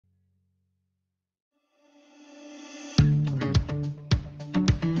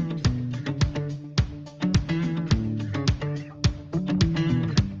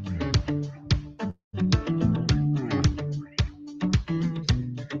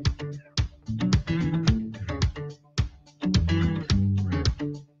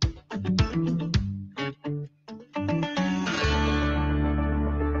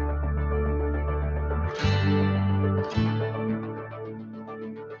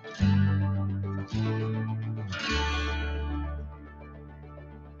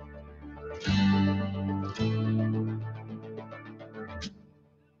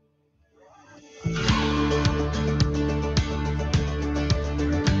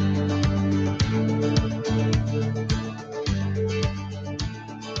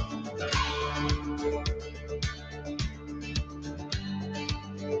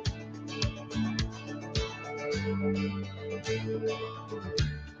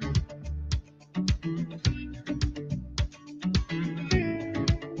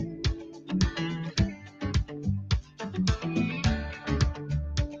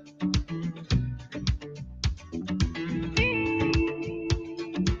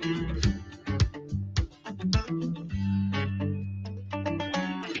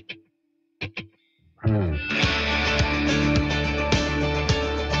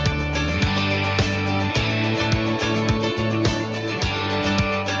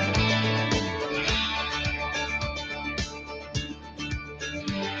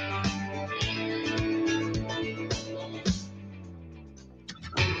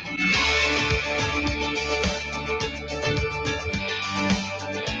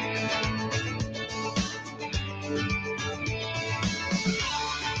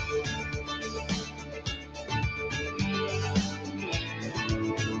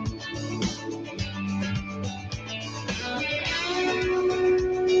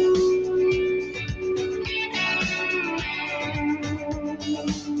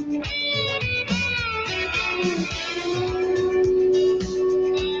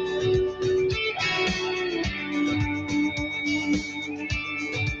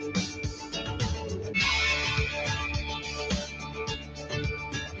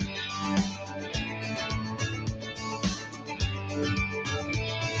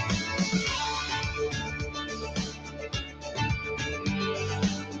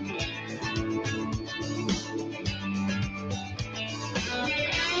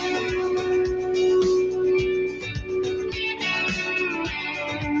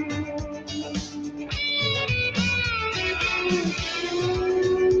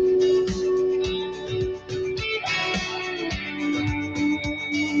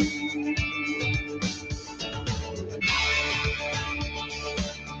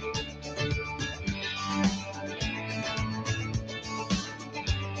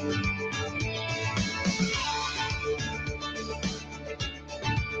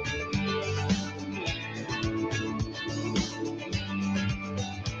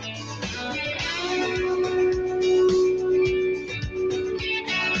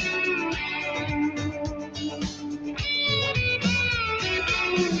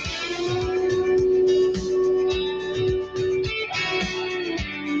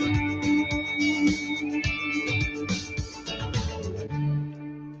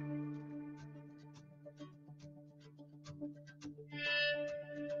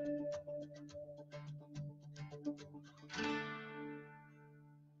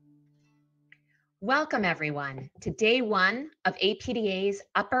Welcome, everyone, to day one of APDA's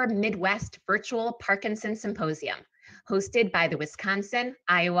Upper Midwest Virtual Parkinson Symposium, hosted by the Wisconsin,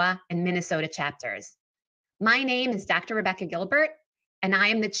 Iowa, and Minnesota chapters. My name is Dr. Rebecca Gilbert, and I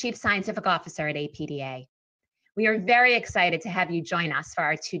am the Chief Scientific Officer at APDA. We are very excited to have you join us for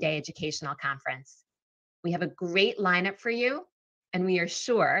our two-day educational conference. We have a great lineup for you, and we are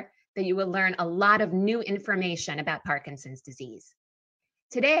sure that you will learn a lot of new information about Parkinson's disease.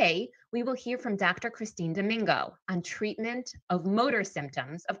 Today, we will hear from Dr. Kristine Domingo on treatment of motor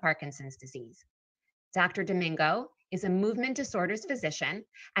symptoms of Parkinson's disease. Dr. Domingo is a movement disorders physician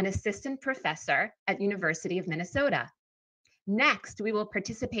and assistant professor at University of Minnesota. Next, we will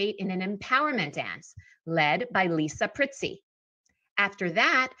participate in an empowerment dance led by Lisa Pritzl. After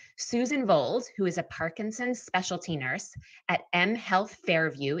that, Susan Voles, who is a Parkinson's specialty nurse at M Health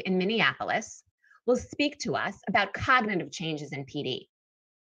Fairview in Minneapolis, will speak to us about cognitive changes in PD.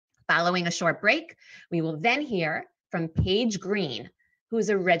 Following a short break, we will then hear from Paige Green, who is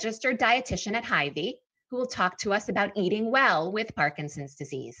a registered dietitian at Hy-Vee, who will talk to us about eating well with Parkinson's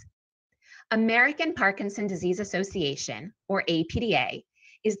disease. American Parkinson Disease Association, or APDA,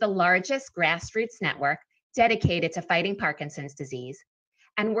 is the largest grassroots network dedicated to fighting Parkinson's disease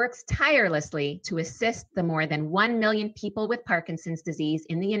and works tirelessly to assist the more than 1 million people with Parkinson's disease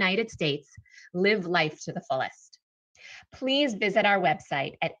in the United States live life to the fullest. Please visit our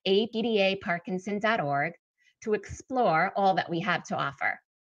website at apdaparkinson.org to explore all that we have to offer.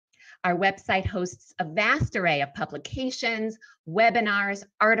 Our website hosts a vast array of publications, webinars,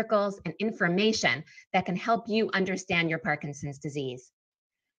 articles, and information that can help you understand your Parkinson's disease.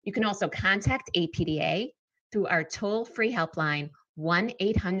 You can also contact APDA through our toll-free helpline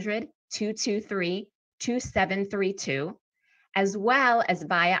 1-800-223-2732, as well as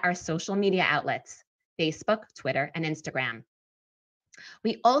via our social media outlets, Facebook, Twitter, and Instagram.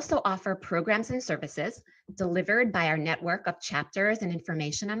 We also offer programs and services delivered by our network of chapters and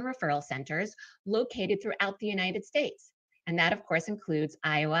information and referral centers located throughout the United States. And that, of course, includes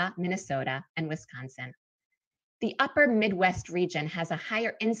Iowa, Minnesota, and Wisconsin. The Upper Midwest region has a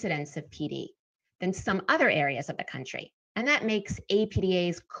higher incidence of PD than some other areas of the country, and that makes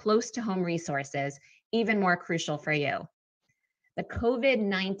APDA's close-to-home resources even more crucial for you. The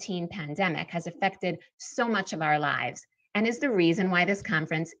COVID-19 pandemic has affected so much of our lives and is the reason why this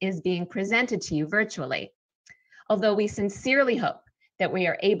conference is being presented to you virtually. Although we sincerely hope that we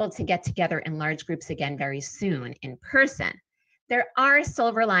are able to get together in large groups again very soon in person, there are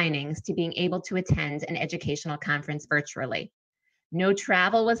silver linings to being able to attend an educational conference virtually. No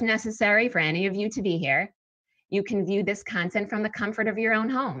travel was necessary for any of you to be here. You can view this content from the comfort of your own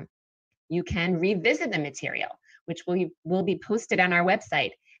home. You can revisit the material, which will be posted on our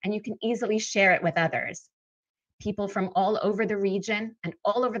website, and you can easily share it with others. People from all over the region and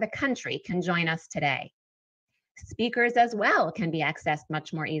all over the country can join us today. Speakers as well can be accessed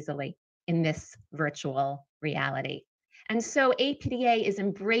much more easily in this virtual reality. And so APDA is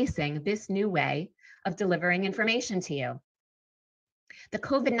embracing this new way of delivering information to you. The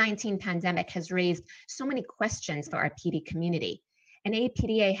COVID-19 pandemic has raised so many questions for our PD community, and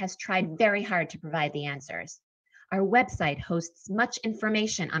APDA has tried very hard to provide the answers. Our website hosts much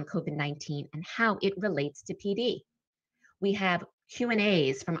information on COVID-19 and how it relates to PD. We have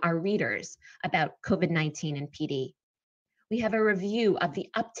Q&As from our readers about COVID-19 and PD. We have a review of the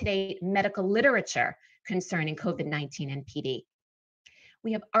up-to-date medical literature concerning COVID-19 and PD.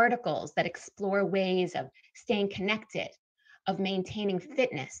 We have articles that explore ways of staying connected, of maintaining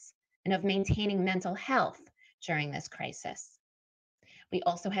fitness, and of maintaining mental health during this crisis. We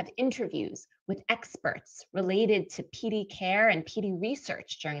also have interviews with experts related to PD care and PD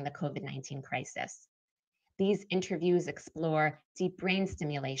research during the COVID-19 crisis. These interviews explore deep brain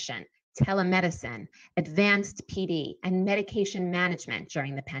stimulation, telemedicine, advanced PD, and medication management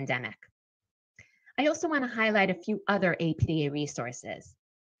during the pandemic. I also want to highlight a few other APDA resources.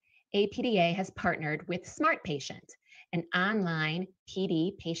 APDA has partnered with Smart Patient, an online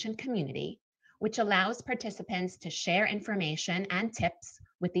PD patient community, which allows participants to share information and tips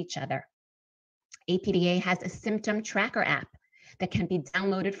with each other. APDA has a symptom tracker app that can be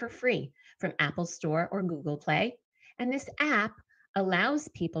downloaded for free from Apple Store or Google Play. And this app allows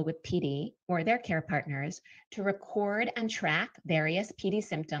people with PD or their care partners to record and track various PD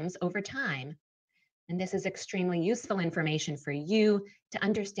symptoms over time. And this is extremely useful information for you to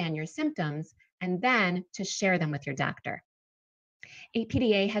understand your symptoms and then to share them with your doctor.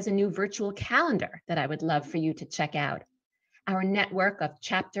 APDA has a new virtual calendar that I would love for you to check out. Our network of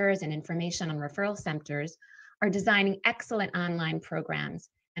chapters and information on referral centers are designing excellent online programs,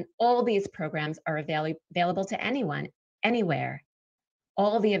 and all these programs are available to anyone, anywhere.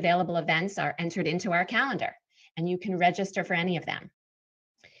 All the available events are entered into our calendar, and you can register for any of them.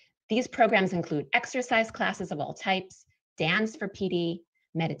 These programs include exercise classes of all types, dance for PD,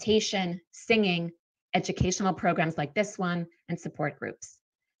 meditation, singing, educational programs like this one, and support groups.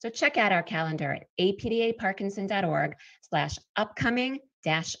 So check out our calendar at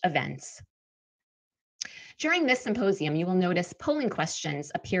apdaparkinson.org/upcoming-events. During this symposium, you will notice polling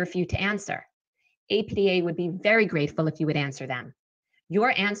questions appear for you to answer. APDA would be very grateful if you would answer them.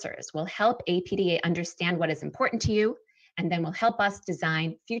 Your answers will help APDA understand what is important to you, and then will help us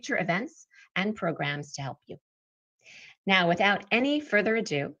design future events and programs to help you. Now, without any further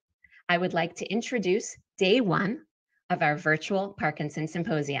ado, I would like to introduce day one of our virtual Parkinson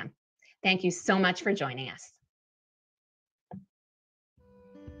Symposium. Thank you so much for joining us.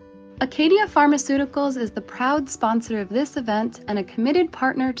 Acadia Pharmaceuticals is the proud sponsor of this event and a committed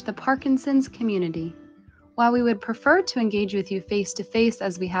partner to the Parkinson's community. While we would prefer to engage with you face-to-face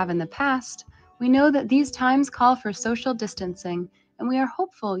as we have in the past, we know that these times call for social distancing, and we are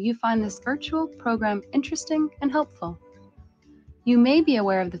hopeful you find this virtual program interesting and helpful. You may be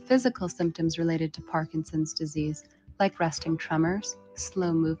aware of the physical symptoms related to Parkinson's disease, like resting tremors,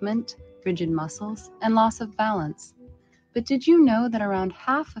 slow movement, rigid muscles, and loss of balance. But did you know that around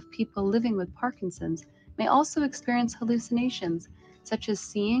half of people living with Parkinson's may also experience hallucinations, such as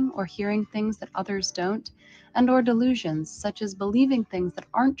seeing or hearing things that others don't, and/or delusions, such as believing things that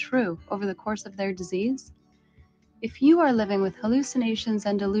aren't true over the course of their disease? If you are living with hallucinations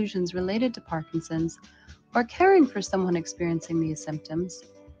and delusions related to Parkinson's, or caring for someone experiencing these symptoms,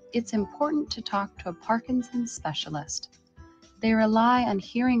 it's important to talk to a Parkinson's specialist. They rely on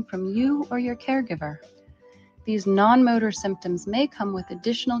hearing from you or your caregiver. These non-motor symptoms may come with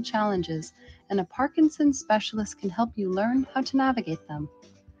additional challenges, and a Parkinson's specialist can help you learn how to navigate them.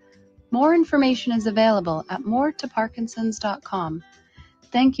 More information is available at moretoparkinsons.com.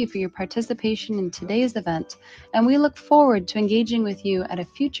 Thank you for your participation in today's event, and we look forward to engaging with you at a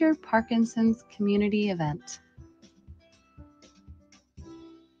future Parkinson's community event.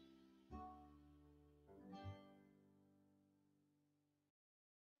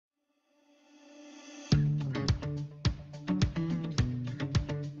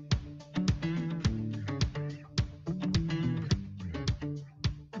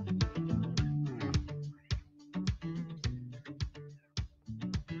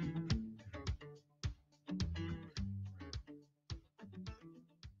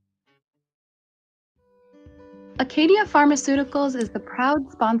 Acadia Pharmaceuticals is the proud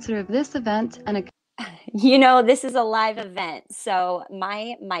sponsor of this event and You know, this is a live event, so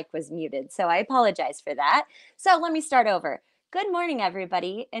my mic was muted, so I apologize for that. So let me start over. Good morning,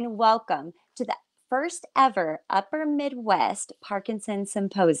 everybody, and welcome to the first ever Upper Midwest Parkinson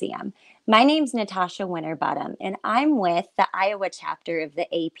Symposium. My name's Natasha Winterbottom, and I'm with the Iowa chapter of the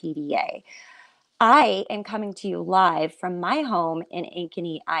APDA. I am coming to you live from my home in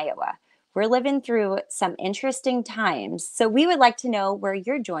Ankeny, Iowa. We're living through some interesting times, so we would like to know where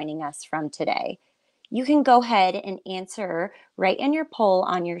you're joining us from today. You can go ahead and answer right in your poll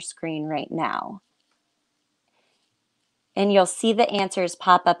on your screen right now. And you'll see the answers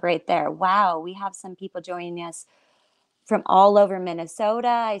pop up right there. Wow, we have some people joining us from all over Minnesota.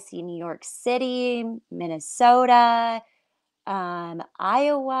 I see New York City, Minnesota,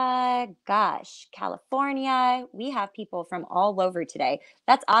 Iowa, gosh, California. We have people from all over today.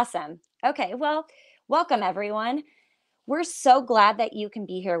 That's awesome. Okay, well, welcome everyone. We're so glad that you can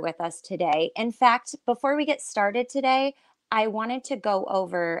be here with us today. In fact, before we get started today, I wanted to go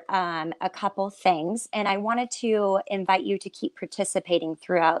over a couple things, and I wanted to invite you to keep participating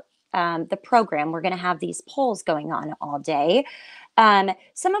throughout the program. We're going to have these polls going on all day.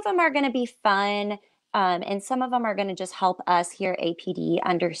 Some of them are going to be fun, and some of them are going to just help us here at APD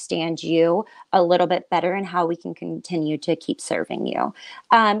understand you a little bit better and how we can continue to keep serving you.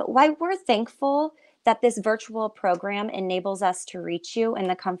 Why we're thankful that this virtual program enables us to reach you in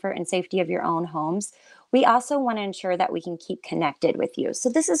the comfort and safety of your own homes, we also want to ensure that we can keep connected with you. So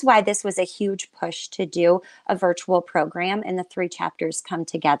this is why this was a huge push to do a virtual program, and the 3 chapters come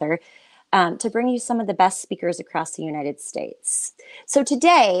together to bring you some of the best speakers across the United States. So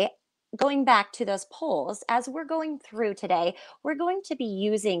today, going back to those polls, as we're going through today, we're going to be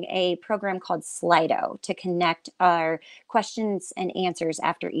using a program called Slido to connect our questions and answers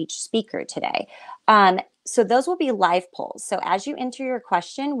after each speaker today. So those will be live polls. So as you enter your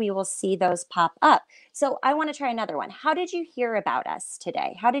question, we will see those pop up. So I want to try another one. How did you hear about us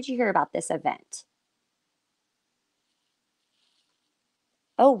today? How did you hear about this event?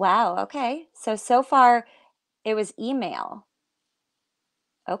 Oh, wow. Okay. So far it was email.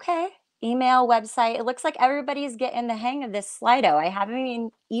 Okay. email, website. It looks like everybody's getting the hang of this Slido. I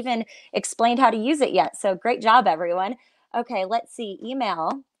haven't even explained how to use it yet. So great job, everyone. Okay, let's see.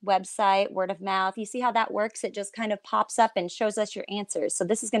 Email, website, word of mouth. You see how that works? It just kind of pops up and shows us your answers. So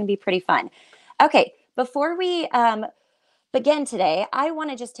this is going to be pretty fun. Okay, before we begin today, I want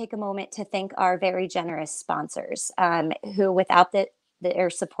to just take a moment to thank our very generous sponsors, who without their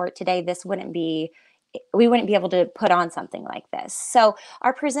support today, we wouldn't be able to put on something like this. So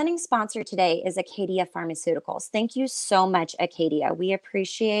our presenting sponsor today is Acadia Pharmaceuticals. Thank you so much, Acadia. We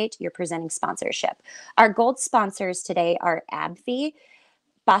appreciate your presenting sponsorship. Our gold sponsors today are AbbVie,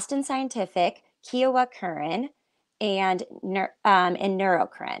 Boston Scientific, Kiowa Curran, and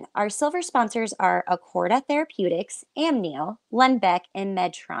Neurocrine. Our silver sponsors are Accorda Therapeutics, Amneal, Lundbeck, and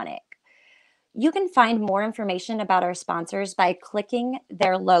Medtronic. You can find more information about our sponsors by clicking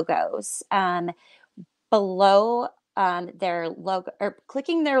their logos below their logo, or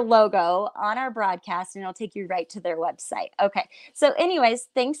clicking their logo on our broadcast, and it'll take you right to their website. Okay, so anyways,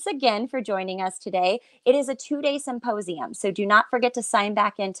 thanks again for joining us today. It is a 2-day symposium, so do not forget to sign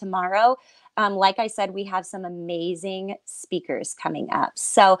back in tomorrow. Like I said, we have some amazing speakers coming up.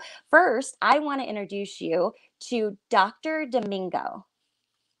 So first, I want to introduce you to Dr. Domingo.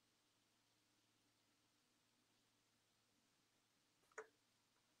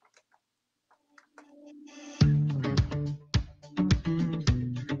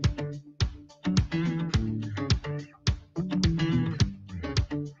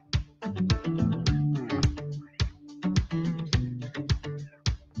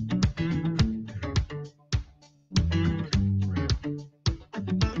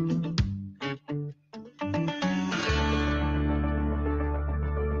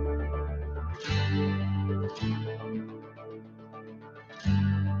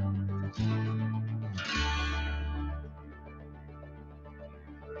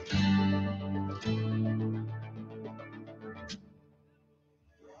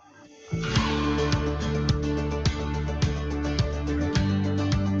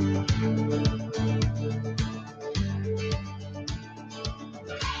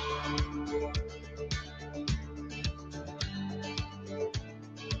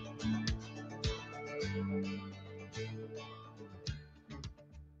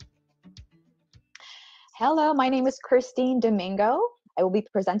 Hello, my name is Kristine Domingo. I will be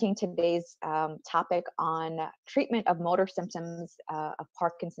presenting today's topic on treatment of motor symptoms of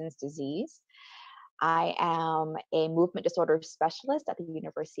Parkinson's disease. I am a movement disorders specialist at the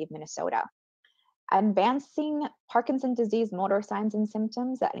University of Minnesota. Advancing Parkinson's disease motor signs and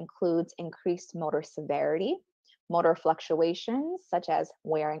symptoms, that includes increased motor severity, motor fluctuations such as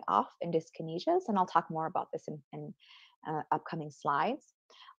wearing off and dyskinesias, and I'll talk more about this in upcoming slides.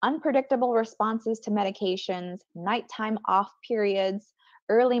 Unpredictable responses to medications, nighttime off periods,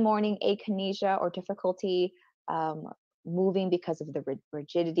 early morning akinesia or difficulty moving because of the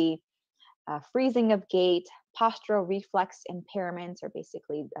rigidity, freezing of gait, postural reflex impairments, or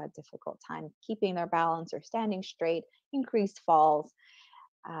basically a difficult time keeping their balance or standing straight, increased falls,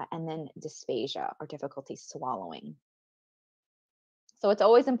 and then dysphagia or difficulty swallowing. So it's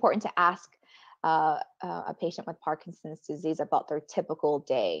always important to ask a patient with Parkinson's disease about their typical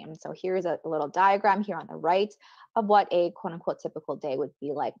day. And so here's a little diagram here on the right of what a quote unquote typical day would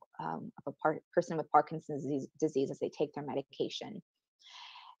be like of a person with Parkinson's disease as they take their medication.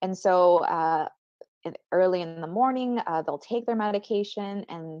 And so early in the morning, they'll take their medication,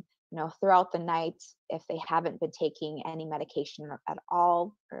 and throughout the night, if they haven't been taking any medication at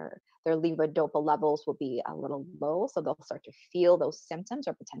all, or their levodopa levels will be a little low, so they'll start to feel those symptoms,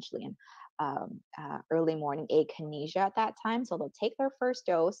 or potentially an early morning akinesia at that time. So they'll take their first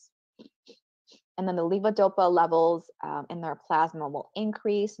dose, and then the levodopa levels in their plasma will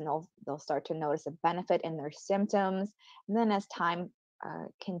increase, and they'll start to notice a benefit in their symptoms. And then as time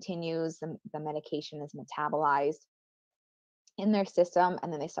continues, the medication is metabolized in their system,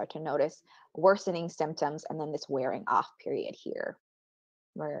 and then they start to notice worsening symptoms, and then this wearing off period here,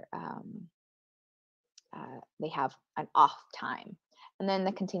 where they have an off time, and then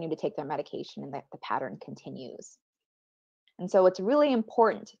they continue to take their medication, and the pattern continues. And so it's really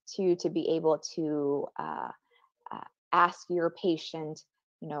important to be able to ask your patient,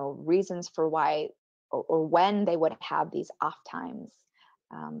 reasons for why or when they would have these off times.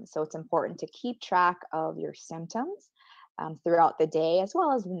 So it's important to keep track of your symptoms throughout the day as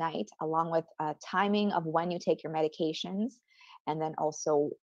well as the night, along with timing of when you take your medications, and then also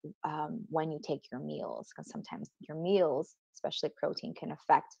when you take your meals, because sometimes your meals, especially protein, can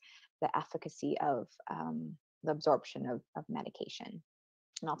affect the efficacy of the absorption of medication.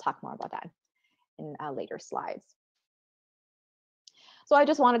 And I'll talk more about that in later slides. So I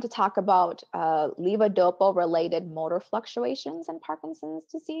just wanted to talk about levodopa-related motor fluctuations in Parkinson's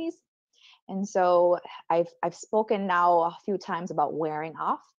disease. And so I've spoken now a few times about wearing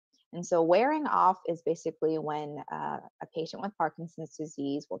off. And so wearing off is basically when a patient with Parkinson's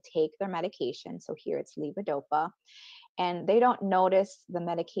disease will take their medication. So here it's levodopa, and they don't notice the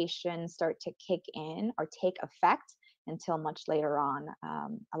medication start to kick in or take effect until much later on,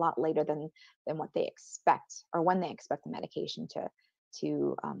 a lot later than what they expect, or when they expect the medication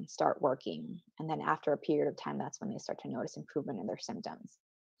to start working. And then after a period of time, that's when they start to notice improvement in their symptoms.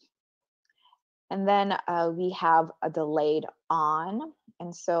 And then we have a delayed on.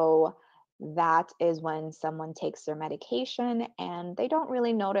 And so that is when someone takes their medication and they don't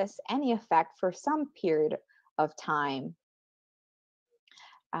really notice any effect for some period of time.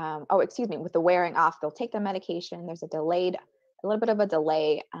 With the wearing off, they'll take the medication. There's a little bit of a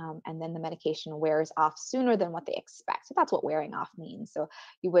delay, and then the medication wears off sooner than what they expect. So that's what wearing off means. So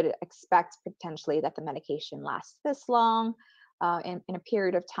you would expect potentially that the medication lasts this long in a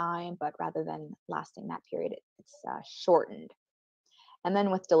period of time, but rather than lasting that period, it's shortened. And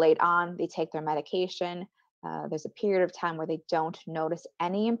then with delayed on, they take their medication. There's a period of time where they don't notice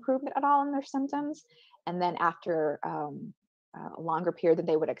any improvement at all in their symptoms. And then after a longer period than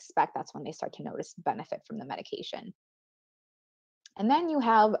they would expect, that's when they start to notice benefit from the medication. And then you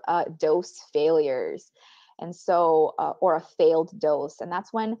have dose failures, and so or a failed dose, and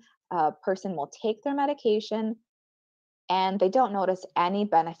that's when a person will take their medication and they don't notice any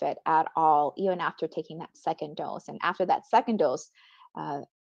benefit at all, even after taking that second dose. And after that second dose,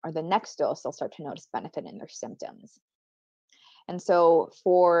 or the next dose, they'll start to notice benefit in their symptoms. And so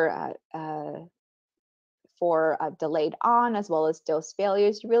for delayed on as well as dose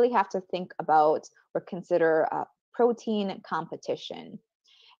failures, you really have to think about or consider protein competition.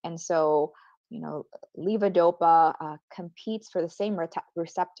 And so, levodopa competes for the same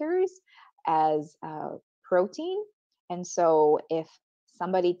receptors as protein. And so if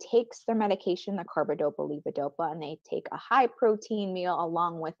somebody takes their medication, the carbidopa, levodopa, and they take a high protein meal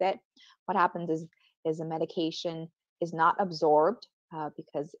along with it, what happens is the medication is not absorbed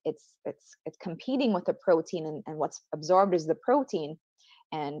because it's competing with the protein, and what's absorbed is the protein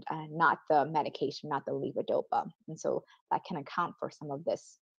and not the medication, not the levodopa. And so that can account for some of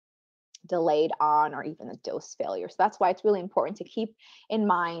this delayed on or even the dose failure. So that's why it's really important to keep in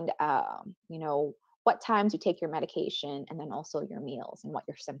mind, what times you take your medication, and then also your meals and what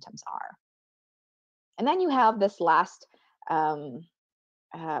your symptoms are. And then you have this last type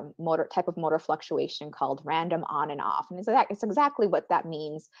of motor fluctuation called random on and off. And it's exactly what that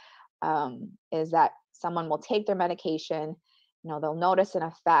means, is that someone will take their medication, they'll notice an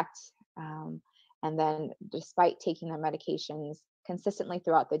effect, and then despite taking their medications consistently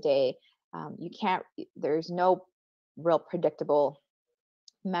throughout the day, there's no real predictable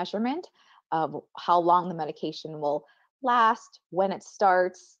measurement of how long the medication will last, when it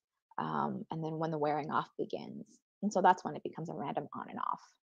starts, and then when the wearing off begins. And so that's when it becomes a random on and off.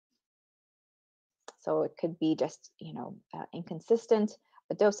 So it could be just, inconsistent,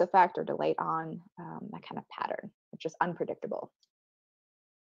 a dose effect, or delayed on, that kind of pattern, which is unpredictable.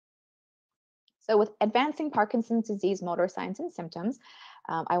 So with advancing Parkinson's disease motor signs and symptoms,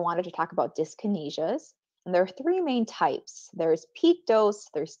 I wanted to talk about dyskinesias. And there are three main types. There's peak dose,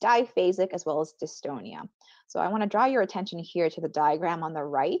 there's diphasic, as well as dystonia. So I want to draw your attention here to the diagram on the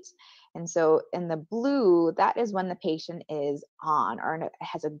right. And so in the blue, that is when the patient is on or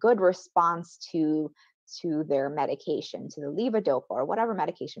has a good response to their medication, to the levodopa or whatever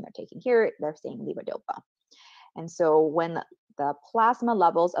medication they're taking. Here, they're saying levodopa. And so when the plasma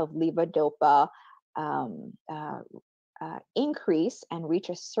levels of levodopa increase and reach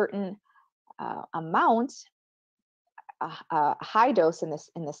a certain amount, a high dose in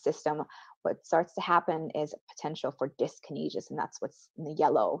the system, what starts to happen is a potential for dyskinesias, and that's what's in the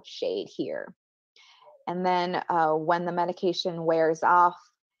yellow shade here. And then when the medication wears off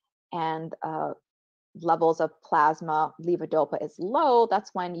and levels of plasma levodopa is low,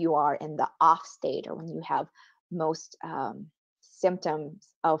 that's when you are in the off state, or when you have most symptoms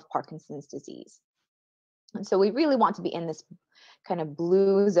of Parkinson's disease. And so we really want to be in this kind of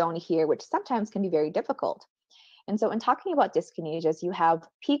blue zone here, which sometimes can be very difficult. And so in talking about dyskinesias, you have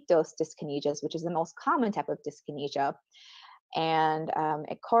peak dose dyskinesias, which is the most common type of dyskinesia. And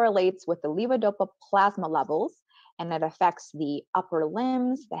it correlates with the levodopa plasma levels, and it affects the upper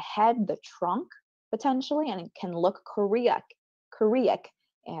limbs, the head, the trunk, potentially, and it can look choreic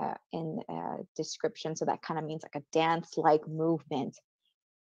in description. So that kind of means like a dance-like movement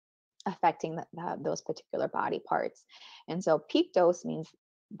affecting those particular body parts. And so peak dose means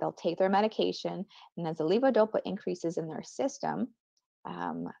they'll take their medication, and as the levodopa increases in their system,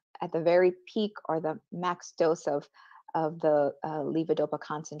 at the very peak or the max dose of the levodopa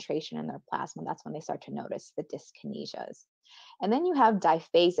concentration in their plasma, that's when they start to notice the dyskinesias. And then you have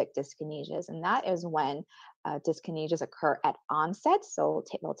diphasic dyskinesias, and that is when dyskinesias occur at onset. So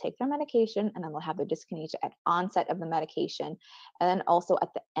they'll take their medication, and then they'll have their dyskinesia at onset of the medication, and then also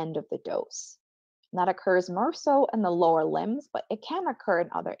at the end of the dose. And that occurs more so in the lower limbs, but it can occur in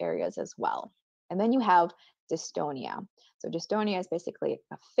other areas as well. And then you have dystonia. So dystonia is basically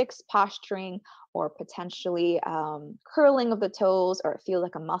a fixed posturing or potentially curling of the toes, or it feels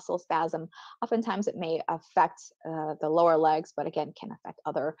like a muscle spasm. Oftentimes it may affect the lower legs, but again, can affect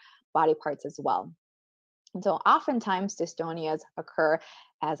other body parts as well. And so oftentimes dystonias occur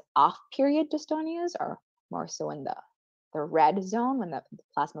as off-period dystonias, or more so in the red zone when the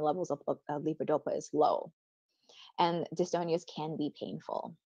plasma levels of levodopa is low. And dystonias can be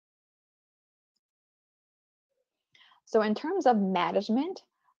painful. So in terms of management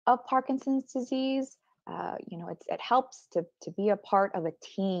of Parkinson's disease, it helps to be a part of a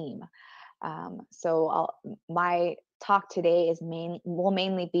team. My talk today will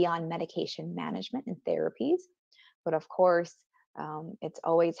mainly be on medication management and therapies, but of course, it's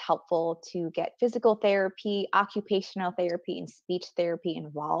always helpful to get physical therapy, occupational therapy, and speech therapy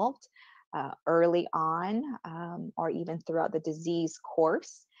involved early on, or even throughout the disease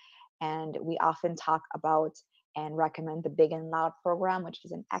course. And we often talk about and recommend the Big and Loud program, which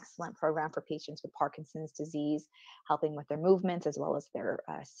is an excellent program for patients with Parkinson's disease, helping with their movements as well as their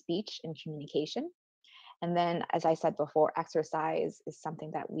speech and communication. And then, as I said before, exercise is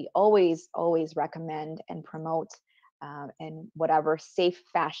something that we always recommend and promote in whatever safe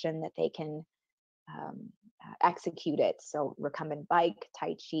fashion that they can execute it. So recumbent bike,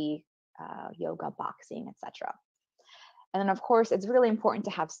 Tai Chi, yoga, boxing, etc. And then, of course, it's really important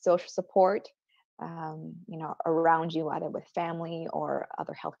to have social support around you, either with family or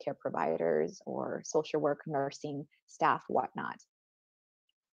other healthcare providers or social work, nursing staff, whatnot,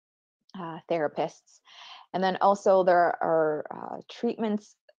 therapists. And then also there are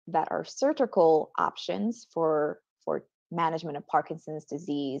treatments that are surgical options for management of Parkinson's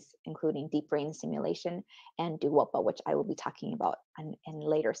disease, including deep brain stimulation and DUOPA, which I will be talking about in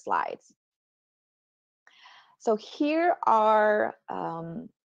later slides. So here are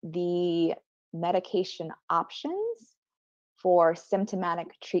the medication options for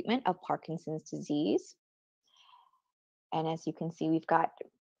symptomatic treatment of Parkinson's disease. And as you can see, we've got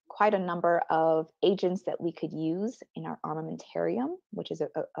quite a number of agents that we could use in our armamentarium, which is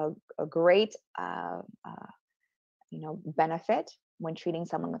a great benefit when treating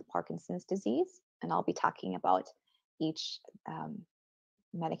someone with Parkinson's disease. And I'll be talking about each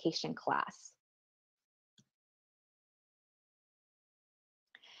medication class.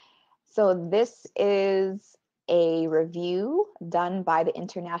 So this is a review done by the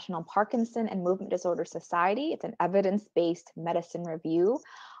International Parkinson and Movement Disorder Society. It's an evidence-based medicine review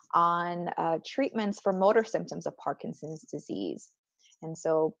on treatments for motor symptoms of Parkinson's disease. And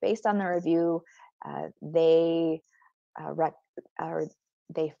so based on the review, they found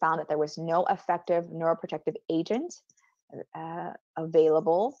that there was no effective neuroprotective agent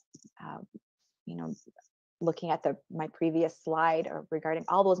available. Looking at my previous slide regarding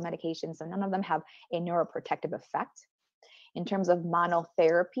all those medications, so none of them have a neuroprotective effect. In terms of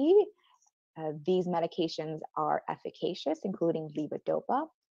monotherapy, these medications are efficacious, including levodopa,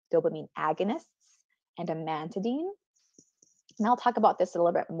 dopamine agonists, and amantadine. And I'll talk about this a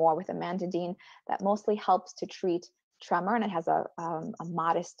little bit more with amantadine. That mostly helps to treat tremor, and it has a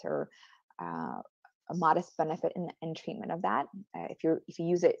modest benefit in treatment of that if you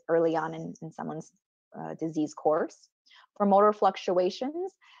use it early on in someone's disease course. For motor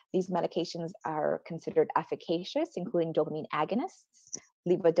fluctuations, these medications are considered efficacious, including dopamine agonists,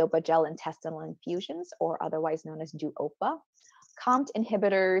 levodopa gel intestinal infusions, or otherwise known as DUOPA, COMT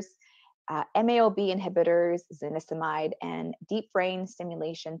inhibitors, MAOB inhibitors, zonisamide, and deep brain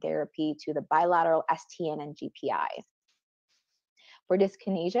stimulation therapy to the bilateral STN and GPI. For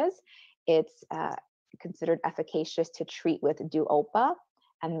dyskinesias, it's considered efficacious to treat with DUOPA,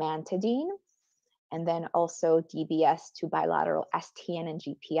 amantadine, and then also DBS to bilateral STN and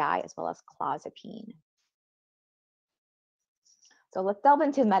GPI, as well as clozapine. So let's delve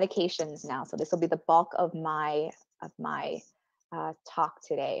into medications now. So this will be the bulk of my talk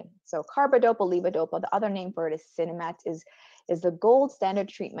today. So carbidopa, levodopa, the other name for it is Sinemet, is the gold standard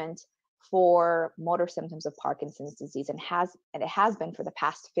treatment for motor symptoms of Parkinson's disease, and it has been for the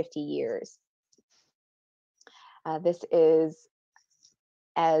past 50 years. This is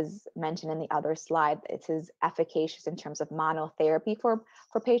as mentioned in the other slide, it is efficacious in terms of monotherapy for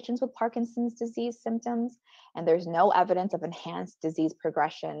patients with Parkinson's disease symptoms, and there's no evidence of enhanced disease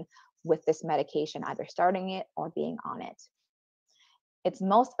progression with this medication, either starting it or being on it. It's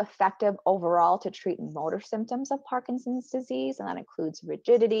most effective overall to treat motor symptoms of Parkinson's disease, and that includes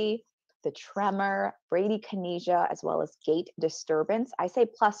rigidity, the tremor, bradykinesia, as well as gait disturbance. I say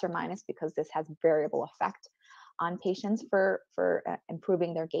plus or minus because this has variable effect on patients for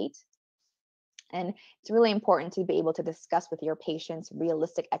improving their gait. And it's really important to be able to discuss with your patients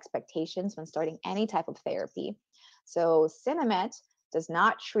realistic expectations when starting any type of therapy. So Sinemet does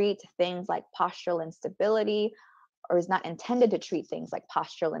not treat things like postural instability, or is not intended to treat things like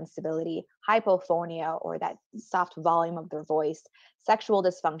postural instability, hypophonia, or that soft volume of their voice, sexual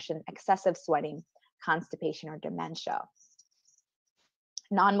dysfunction, excessive sweating, constipation, or dementia.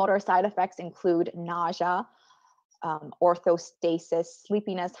 Non-motor side effects include nausea, orthostasis,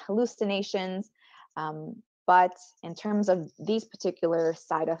 sleepiness, hallucinations. But in terms of these particular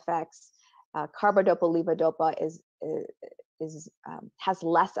side effects, carbidopa-levodopa has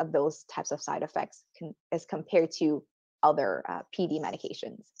less of those types of side effects as compared to other PD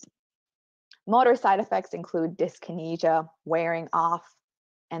medications. Motor side effects include dyskinesia, wearing off,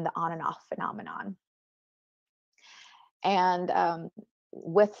 and the on and off phenomenon. And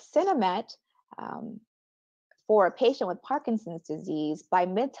with Sinemet, for a patient with Parkinson's disease, by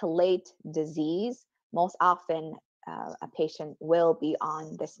mid to late disease, most often a patient will be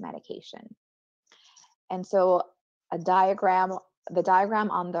on this medication. And so the diagram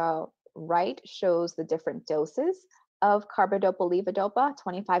on the right shows the different doses of carbidopa-levodopa.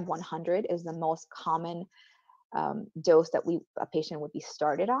 25/100 is the most common dose that a patient would be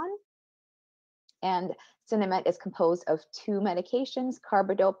started on. And Sinemet is composed of two medications,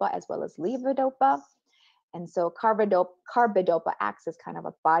 carbidopa as well as levodopa. And so carbidopa acts as kind of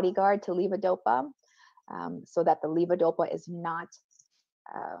a bodyguard to levodopa, so that the levodopa is not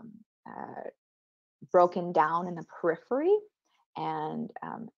broken down in the periphery, and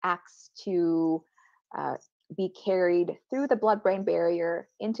acts to be carried through the blood-brain barrier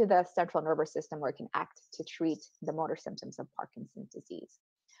into the central nervous system, where it can act to treat the motor symptoms of Parkinson's disease.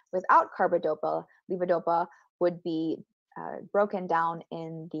 Without carbidopa, levodopa would be broken down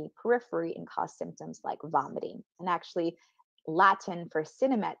in the periphery and cause symptoms like vomiting. And actually, Latin for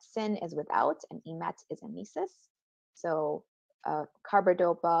Sinemet, sin is without, and emet is emesis. So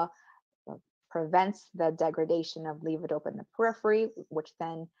carbidopa prevents the degradation of levodopa in the periphery, which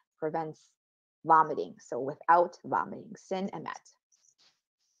then prevents vomiting. So without vomiting, sin, emet.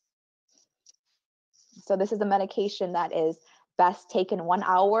 So this is a medication that is best taken 1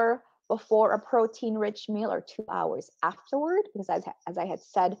 hour before a protein-rich meal or 2 hours afterward, because as I had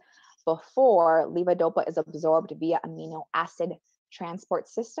said before, levodopa is absorbed via amino acid transport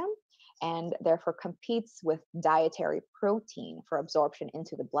system, and therefore competes with dietary protein for absorption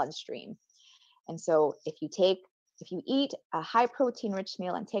into the bloodstream. And so if you eat a high protein rich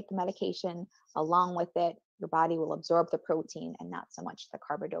meal and take the medication along with it, your body will absorb the protein and not so much the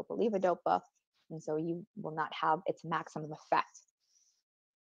carbidopa-levodopa. And so you will not have its maximum effect,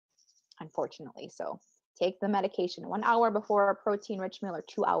 unfortunately. So take the medication 1 hour before a protein-rich meal or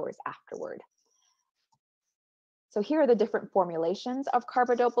 2 hours afterward. So here are the different formulations of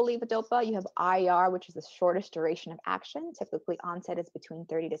carbidopa-levodopa. You have IR, which is the shortest duration of action. Typically onset is between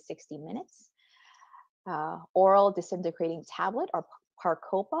 30 to 60 minutes. Oral disintegrating tablet, or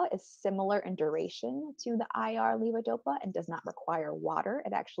Parcopa, is similar in duration to the IR levodopa and does not require water.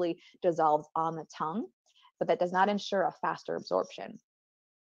 It actually dissolves on the tongue, but that does not ensure a faster absorption.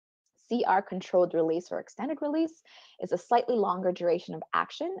 CR, controlled release or extended release, is a slightly longer duration of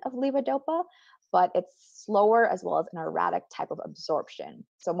action of levodopa, but it's slower as well as an erratic type of absorption.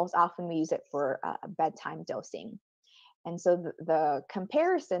 So most often we use it for a bedtime dosing. And so the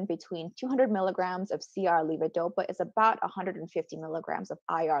comparison between 200 milligrams of CR levodopa is about 150 milligrams of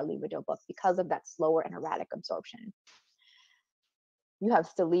IR levodopa because of that slower and erratic absorption. You have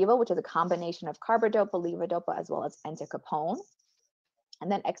Stalevo, which is a combination of carbidopa, levodopa, as well as entacapone.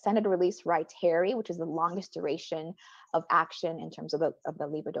 And then extended release Rytary, which is the longest duration of action in terms of the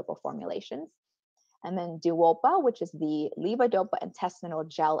levodopa formulations. And then Duopa, which is the levodopa intestinal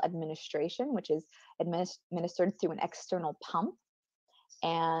gel administration, which is administered through an external pump.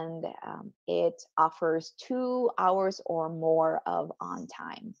 And it offers 2 hours or more of on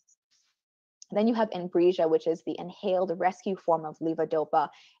time. Then you have Inbrija, which is the inhaled rescue form of levodopa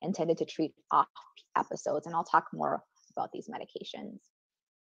intended to treat off episodes. And I'll talk more about these medications.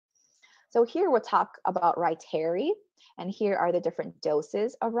 So here we'll talk about Rytary, and here are the different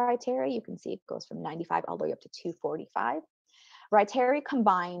doses of Rytary. You can see it goes from 95 all the way up to 245. Rytary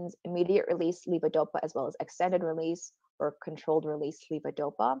combines immediate release levodopa as well as extended release or controlled release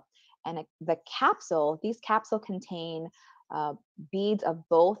levodopa. And these capsules contain beads of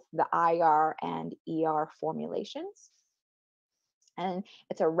both the IR and ER formulations. And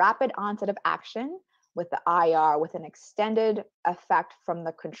it's a rapid onset of action with the IR with an extended effect from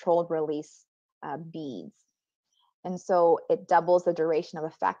the controlled release beads. And so it doubles the duration of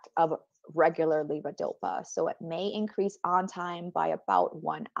effect of regular levodopa. So it may increase on time by about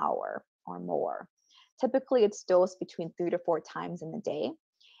 1 hour or more. Typically, it's dosed between 3 to 4 times in the day,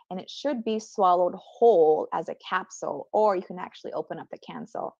 and it should be swallowed whole as a capsule, or you can actually open up the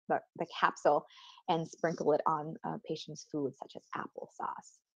capsule and sprinkle it on patients' food, such as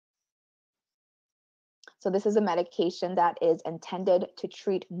applesauce. So this is a medication that is intended to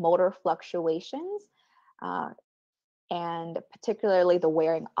treat motor fluctuations, and particularly the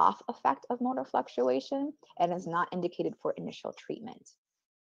wearing off effect of motor fluctuation, and is not indicated for initial treatment.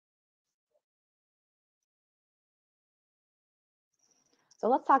 So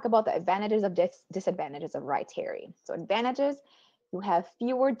let's talk about the advantages of disadvantages of Rytary. So advantages, you have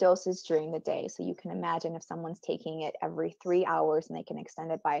fewer doses during the day. So you can imagine if someone's taking it every 3 hours and they can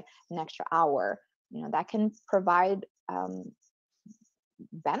extend it by an extra hour, that can provide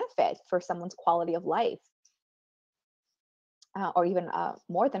benefit for someone's quality of life. Or even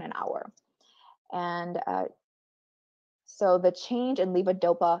more than an hour. And so the change in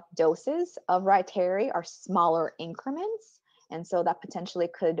levodopa doses of Rytary are smaller increments. And so that potentially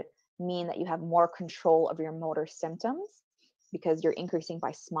could mean that you have more control of your motor symptoms because you're increasing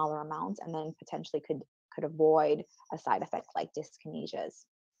by smaller amounts, and then potentially could avoid a side effect like dyskinesias.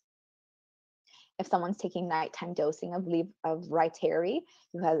 If someone's taking nighttime dosing of Rytary,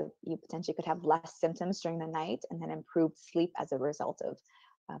 you potentially could have less symptoms during the night and then improved sleep as a result of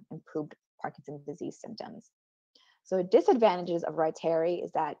improved Parkinson's disease symptoms. So disadvantages of Rytary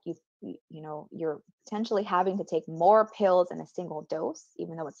is that you're potentially having to take more pills in a single dose,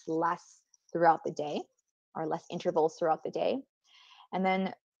 even though it's less throughout the day or less intervals throughout the day. And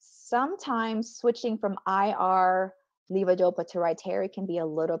then sometimes switching from IR levodopa to Rytary can be a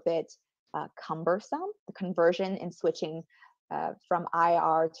little bit cumbersome. The conversion in switching from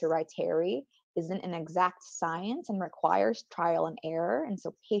IR to Rytary isn't an exact science and requires trial and error. And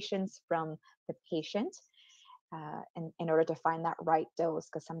so patience from the patient in order to find that right dose,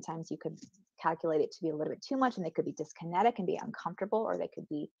 because sometimes you could calculate it to be a little bit too much and they could be dyskinetic and be uncomfortable, or they could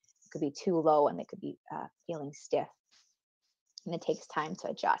be too low and they could be feeling stiff. And it takes time to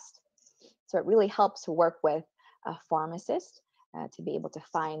adjust. So it really helps to work with a pharmacist to be able to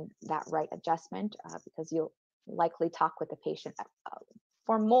find that right adjustment, because you'll likely talk with the patient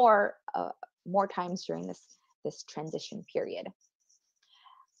for more times during this transition period.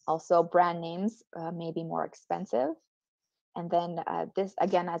 Also, brand names may be more expensive. And then this,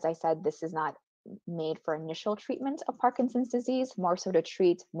 again, as I said, this is not made for initial treatment of Parkinson's disease, more so to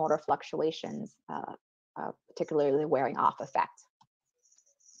treat motor fluctuations, particularly wearing off effect.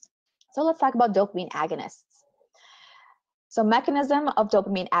 So let's talk about dopamine agonists. So mechanism of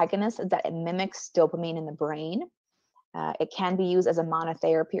dopamine agonist is that it mimics dopamine in the brain. It can be used as a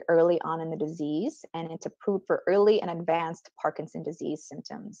monotherapy early on in the disease, and it's approved for early and advanced Parkinson's disease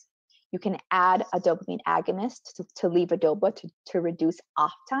symptoms. You can add a dopamine agonist to levodopa to reduce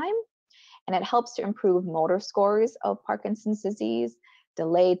off time, and it helps to improve motor scores of Parkinson's disease,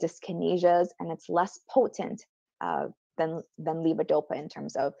 delay dyskinesias, and it's less potent than levodopa in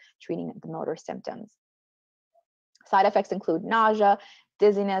terms of treating the motor symptoms. Side effects include nausea,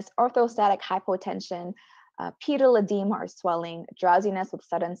 dizziness, orthostatic hypotension, pedal edema or swelling, drowsiness with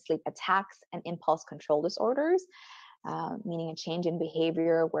sudden sleep attacks, and impulse control disorders, meaning a change in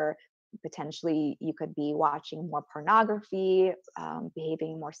behavior where potentially you could be watching more pornography,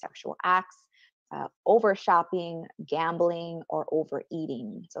 behaving more sexual acts, over shopping, gambling, or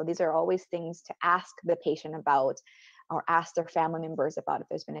overeating. So these are always things to ask the patient about, or ask their family members about if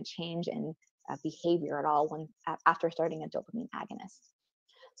there's been a change in behavior at all after starting a dopamine agonist.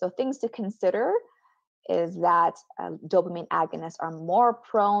 So things to consider is that dopamine agonists are more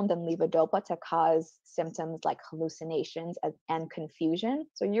prone than levodopa to cause symptoms like hallucinations and confusion.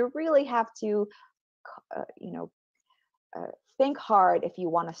 So you really have to, think hard if you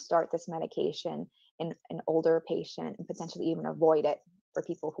want to start this medication in an older patient, and potentially even avoid it for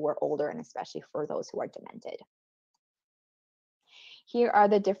people who are older, and especially for those who are demented. Here are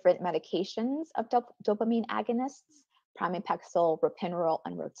the different medications of dopamine agonists: pramipexole, ropinirole,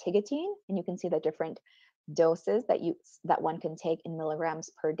 and rotigotine. And you can see the different doses that one can take in milligrams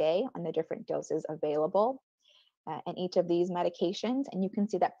per day and the different doses available. in each of these medications. And you can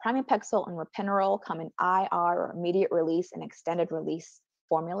see that pramipexole and ropinirole come in IR, or immediate release, and extended release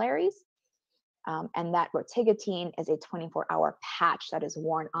formularies. And that rotigotine is a 24-hour patch that is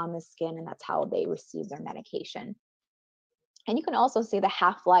worn on the skin, and that's how they receive their medication. And you can also see the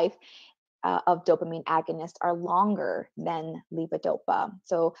half-life of dopamine agonists are longer than levodopa.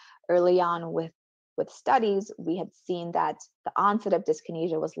 So early on with studies, we had seen that the onset of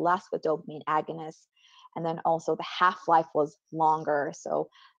dyskinesia was less with dopamine agonists, and then also the half-life was longer. So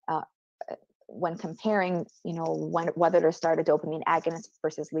when comparing, whether to start a dopamine agonist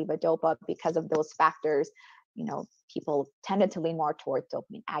versus levodopa, because of those factors, people tended to lean more towards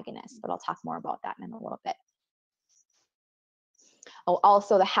dopamine agonists. But I'll talk more about that in a little bit. Oh,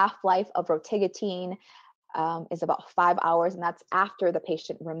 also the half-life of rotigotine is about 5 hours, and that's after the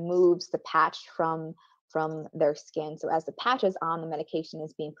patient removes the patch from their skin. So as the patch is on, the medication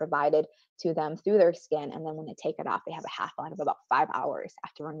is being provided to them through their skin, and then when they take it off, they have a half-life of about 5 hours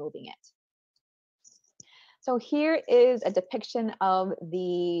after removing it. So here is a depiction of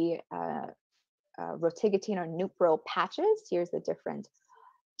the rotigotine or Nupro patches. Here's the different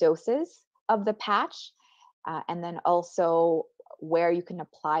doses of the patch, and then also where you can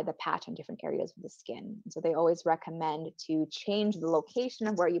apply the patch on different areas of the skin. And so they always recommend to change the location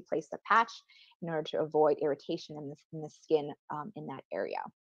of where you place the patch in order to avoid irritation in the skin in that area.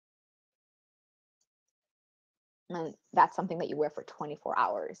 And that's something that you wear for 24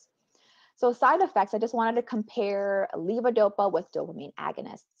 hours. So side effects, I just wanted to compare levodopa with dopamine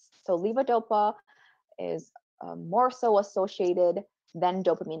agonists. So levodopa is more so associated than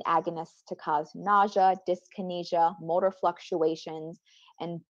dopamine agonists to cause nausea, dyskinesia, motor fluctuations,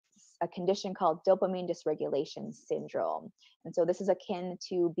 and a condition called dopamine dysregulation syndrome. And so this is akin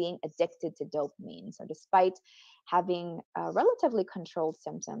to being addicted to dopamine. So despite having relatively controlled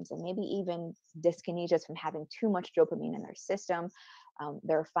symptoms and maybe even dyskinesias from having too much dopamine in their system,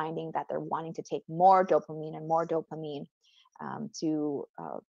 they're finding that they're wanting to take more dopamine and more dopamine to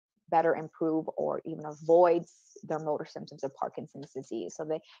better improve or even avoid their motor symptoms of Parkinson's disease. So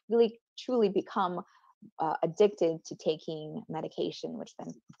they really truly become addicted to taking medication, which then,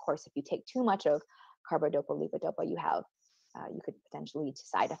 of course, if you take too much of carbidopa, levodopa, you could potentially lead to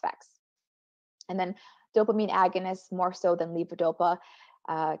side effects. And then dopamine agonists, more so than levodopa,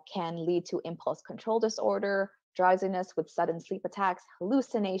 can lead to impulse control disorder, drowsiness with sudden sleep attacks,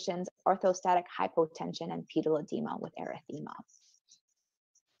 hallucinations, orthostatic hypotension, and pedal edema with erythema.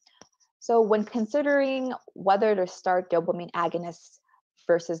 So when considering whether to start dopamine agonists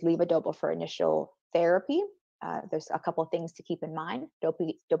versus levodopa for initial therapy, there's a couple of things to keep in mind.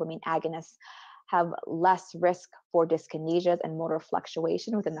 Dopamine agonists have less risk for dyskinesias and motor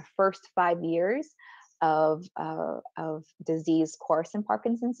fluctuation within the first 5 years of disease course in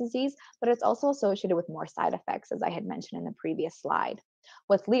Parkinson's disease, but it's also associated with more side effects, as I had mentioned in the previous slide.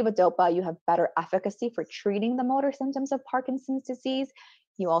 With levodopa, you have better efficacy for treating the motor symptoms of Parkinson's disease.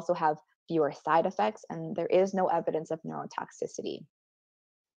 You also have fewer side effects, and there is no evidence of neurotoxicity.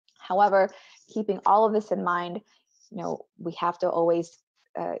 However, keeping all of this in mind, we have to always,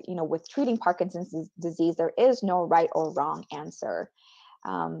 with treating Parkinson's disease, there is no right or wrong answer.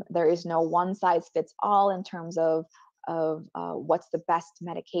 There is no one size fits all in terms of what's the best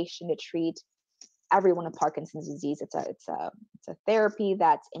medication to treat everyone with Parkinson's disease. It's a therapy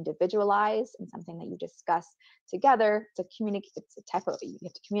that's individualized and something that you discuss together to communicate. It's a type of, you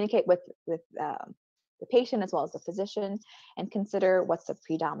have to communicate with the patient as well as the physician, and consider what's the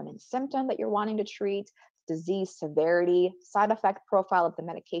predominant symptom that you're wanting to treat, disease severity, side effect profile of the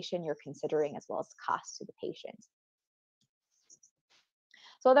medication you're considering, as well as cost to the patient.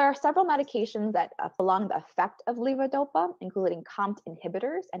 So there are several medications that prolong the effect of levodopa, including COMT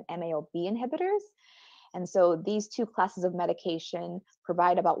inhibitors and MAO-B inhibitors. And so these two classes of medication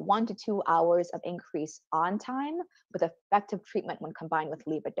provide about 1 to 2 hours of increase on time with effective treatment when combined with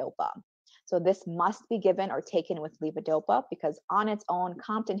levodopa. So this must be given or taken with levodopa because on its own,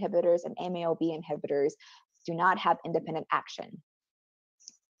 COMT inhibitors and MAO-B inhibitors do not have independent action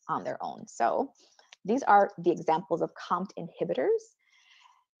on their own. So these are the examples of COMT inhibitors.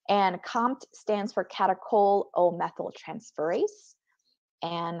 And COMT stands for catechol-O-methyltransferase.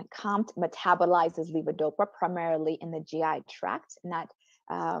 And COMT metabolizes levodopa primarily in the GI tract, and that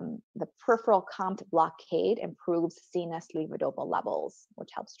the peripheral COMT blockade improves CNS levodopa levels, which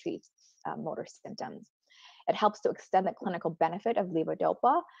helps treat motor symptoms. It helps to extend the clinical benefit of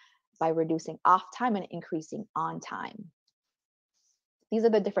levodopa by reducing off time and increasing on time. These are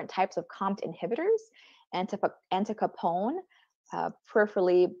the different types of COMT inhibitors. Entacapone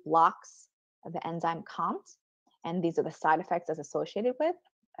peripherally blocks the enzyme COMT, and these are the side effects as associated with.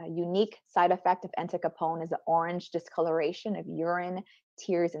 unique side effect of entacapone is the orange discoloration of urine,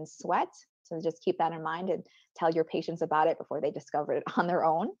 tears, and sweat. So just keep that in mind and tell your patients about it before they discover it on their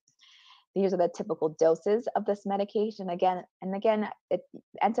own. These are the typical doses of this medication. Again,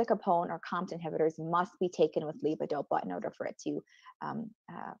 entacapone or COMT inhibitors must be taken with levodopa in order for it to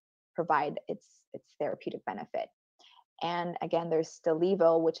provide its therapeutic benefit. And again, there's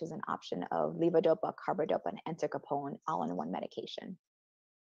Stalevo, which is an option of levodopa, carbidopa, and entacapone all in one medication.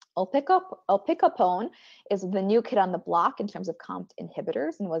 Opicapone is the new kid on the block in terms of COMT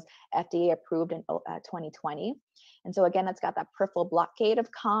inhibitors and was FDA approved in 2020. And so again, it's got that peripheral blockade of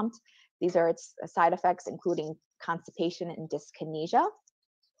COMT. These are its side effects, including constipation and dyskinesia.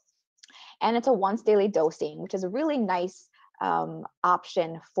 And it's a once daily dosing, which is a really nice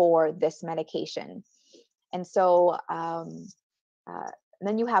option for this medication. And so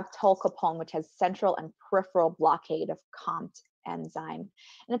then you have tolcapone, which has central and peripheral blockade of COMT enzyme.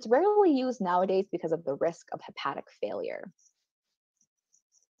 And it's rarely used nowadays because of the risk of hepatic failure.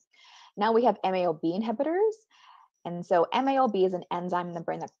 Now we have MAOB inhibitors. And so MAOB is an enzyme in the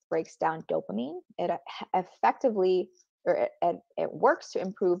brain that breaks down dopamine. It works to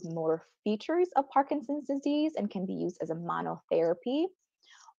improve motor features of Parkinson's disease and can be used as a monotherapy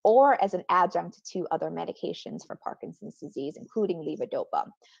or as an adjunct to other medications for Parkinson's disease, including levodopa.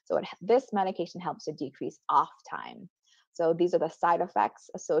 So this medication helps to decrease off time. So these are the side effects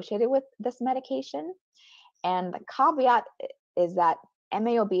associated with this medication. And the caveat is that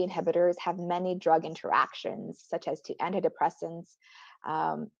MAOB inhibitors have many drug interactions, such as to antidepressants,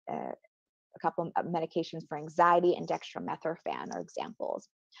 a couple of medications for anxiety, and dextromethorphan are examples.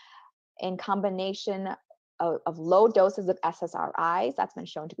 In combination of low doses of SSRIs, that's been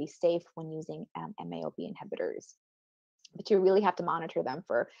shown to be safe when using MAOB inhibitors. But you really have to monitor them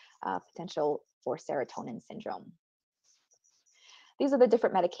for potential for serotonin syndrome. These are the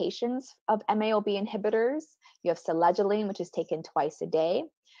different medications of MAOB inhibitors. You have selegiline, which is taken twice a day.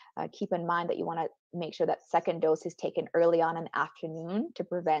 Keep in mind that you want to make sure that second dose is taken early on in the afternoon to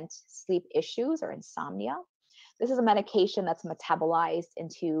prevent sleep issues or insomnia. This is a medication that's metabolized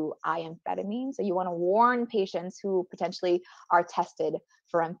into amphetamine. So you want to warn patients who potentially are tested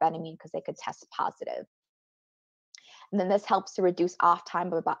for amphetamine because they could test positive. And then this helps to reduce off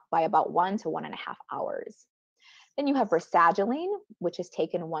time by about 1 to 1.5 hours. Then you have rasagiline, which is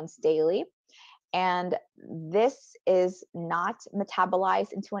taken once daily. And this is not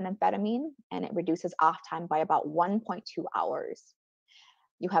metabolized into an amphetamine, and it reduces off time by about 1.2 hours.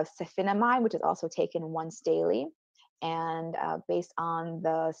 You have safinamide, which is also taken once daily. And based on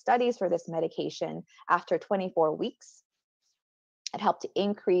the studies for this medication, after 24 weeks, it helped to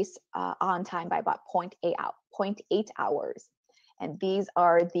increase on time by about 0.8 hours. And these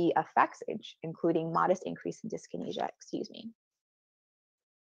are the effects, including modest increase in dyskinesia,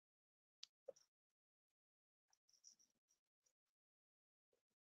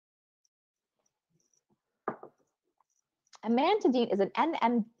 Amantadine is an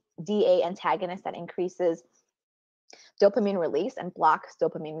NMDA antagonist that increases dopamine release and blocks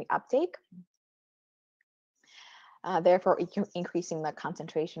dopamine reuptake, therefore increasing the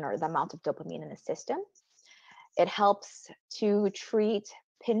concentration or the amount of dopamine in the system. It helps to treat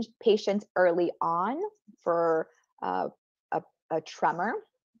patients early on for a tremor,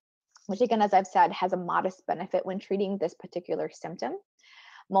 which again, as I've said, has a modest benefit when treating this particular symptom.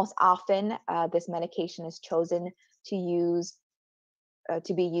 Most often, this medication is chosen to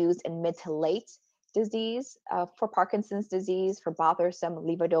be used in mid to late disease for Parkinson's disease, for bothersome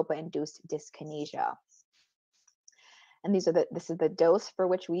levodopa-induced dyskinesia. And this is the dose for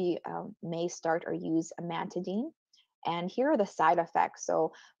which we may start or use amantadine. And here are the side effects.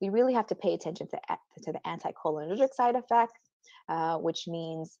 So we really have to pay attention to the anticholinergic side effect, which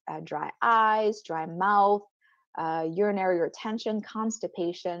means dry eyes, dry mouth, urinary retention,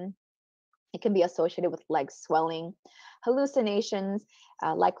 constipation. It can be associated with leg swelling, hallucinations,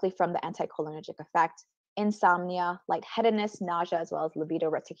 likely from the anticholinergic effect, insomnia, lightheadedness, nausea, as well as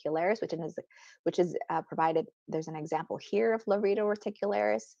levator reticularis, which is provided. There's an example here of levator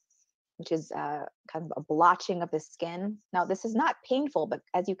reticularis, which is kind of a blotching of the skin. Now, this is not painful, but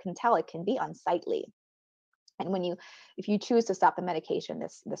as you can tell, it can be unsightly. And if you choose to stop the medication,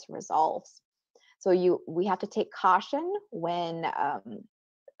 this resolves. So we have to take caution when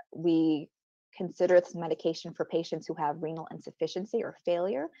we consider this medication for patients who have renal insufficiency or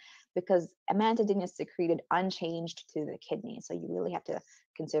failure, because amantadine is secreted unchanged to the kidney. So you really have to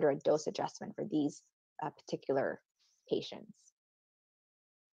consider a dose adjustment for these particular patients.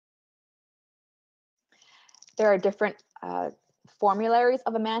 There are different formularies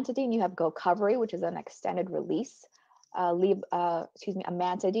of amantadine. You have GoCovery, which is an extended release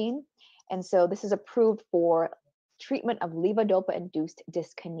amantadine. And so this is approved for treatment of levodopa-induced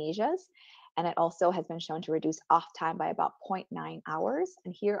dyskinesias. And it also has been shown to reduce off time by about 0.9 hours.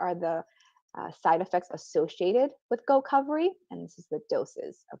 And here are the side effects associated with Gocovri, and this is the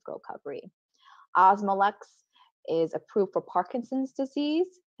doses of Gocovri. Osmolex is approved for Parkinson's disease,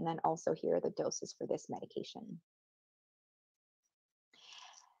 and then also here are the doses for this medication.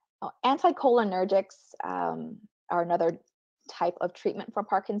 Anticholinergics are another type of treatment for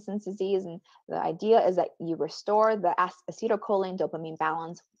Parkinson's disease, and the idea is that you restore the acetylcholine dopamine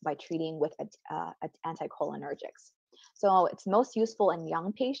balance by treating with anticholinergics. So it's most useful in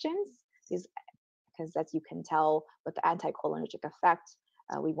young patients, because as you can tell with the anticholinergic effect,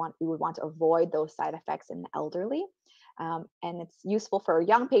 we would want to avoid those side effects in the elderly. And it's useful for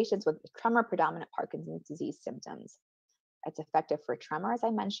young patients with tremor predominant Parkinson's disease symptoms. It's effective for tremor, as I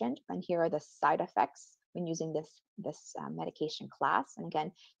mentioned, and here are the side effects when using this medication class. And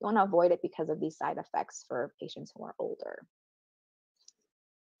again, you want to avoid it because of these side effects for patients who are older.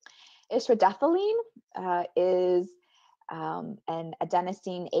 Istradefylline is an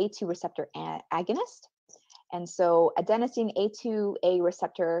adenosine A2 receptor agonist. And so adenosine A2A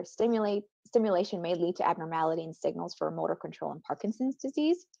receptor stimulation may lead to abnormality in signals for motor control in Parkinson's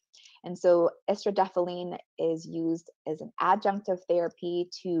disease. And so istradefylline is used as an adjunctive therapy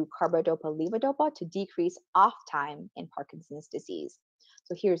to carbidopa-levodopa to decrease off time in Parkinson's disease.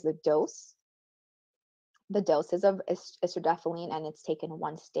 So here's the dose. The doses of istradefylline, and it's taken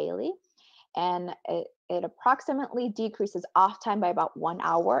once daily. And it approximately decreases off time by about 1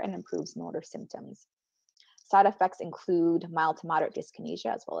 hour and improves motor symptoms. Side effects include mild to moderate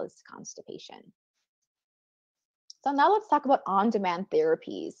dyskinesia as well as constipation. So now let's talk about on-demand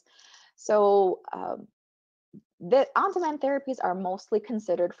therapies. So the on-demand therapies are mostly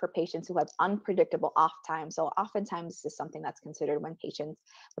considered for patients who have unpredictable off time. So oftentimes this is something that's considered when patients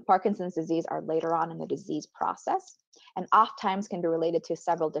with Parkinson's disease are later on in the disease process. And off times can be related to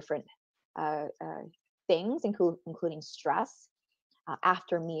several different things, including stress,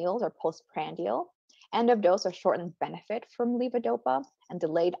 after meals or postprandial, end of dose or shortened benefit from levodopa, and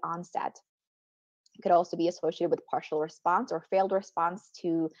delayed onset. It could also be associated with partial response or failed response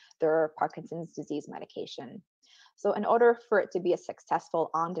to their Parkinson's disease medication. So in order for it to be a successful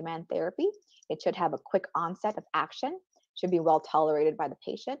on-demand therapy, it should have a quick onset of action, should be well tolerated by the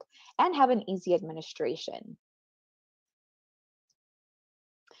patient, and have an easy administration.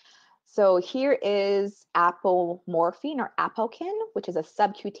 So here is apomorphine or Apokin, which is a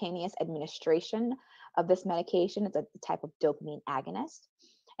subcutaneous administration of this medication. It's a type of dopamine agonist.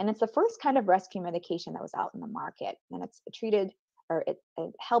 And it's the first kind of rescue medication that was out in the market. And it's treated, or it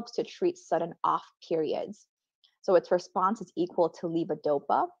helps to treat sudden off periods. So its response is equal to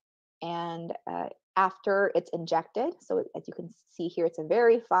levodopa. And after it's injected, so as you can see here, it's a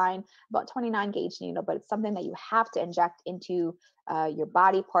very fine, about 29 gauge needle, but it's something that you have to inject into your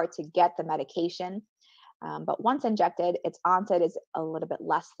body part to get the medication. But once injected, its onset is a little bit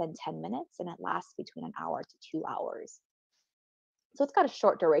less than 10 minutes, and it lasts between 1 hour to 2 hours. So it's got a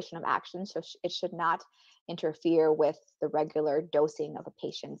short duration of action, so it should not interfere with the regular dosing of a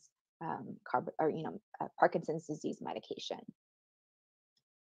patient's Parkinson's disease medication.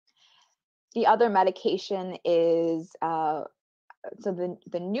 The other medication is, so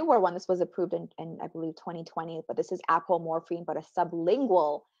the newer one, this was approved in I believe 2020, but this is apomorphine, but a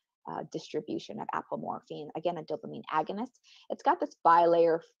sublingual distribution of apomorphine, again, a dopamine agonist. It's got this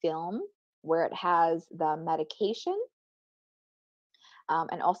bilayer film where it has the medication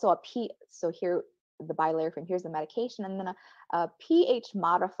and also so here, the bilayer film, here's the medication, and then a pH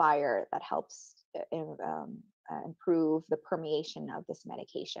modifier that helps improve the permeation of this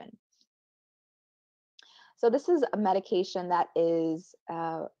medication. So this is a medication that is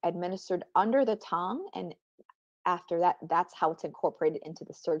administered under the tongue, and after that, that's how it's incorporated into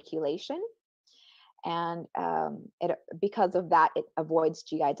the circulation. And because of that, it avoids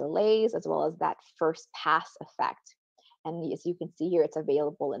GI delays as well as that first pass effect. And as you can see here, it's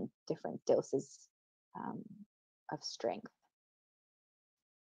available in different doses of strength.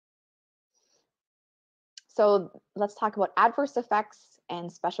 So let's talk about adverse effects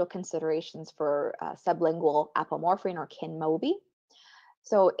and special considerations for sublingual apomorphine or KINMOBI.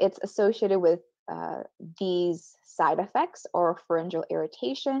 So it's associated with these side effects: or pharyngeal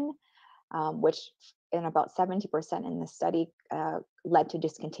irritation, which in about 70% in the study led to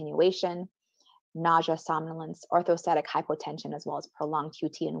discontinuation, nausea, somnolence, orthostatic hypotension, as well as prolonged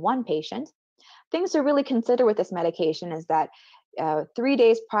QT in one patient. Things to really consider with this medication is that 3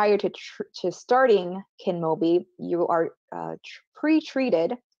 days prior to starting KINMOBI, you are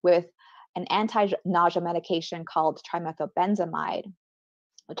pre-treated with an anti-nausea medication called trimethylbenzamide,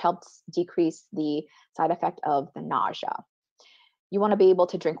 which helps decrease the side effect of the nausea. You want to be able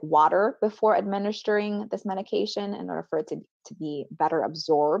to drink water before administering this medication in order for it to be better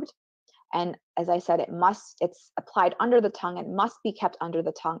absorbed. And as I said, it's applied under the tongue. It must be kept under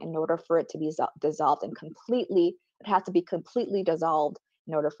the tongue in order for it to be dissolved and it has to be completely dissolved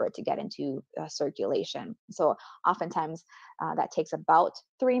in order for it to get into circulation. So oftentimes that takes about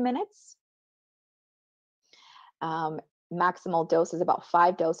 3 minutes. Maximal dose is about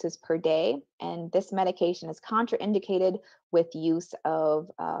 5 doses per day. And this medication is contraindicated with use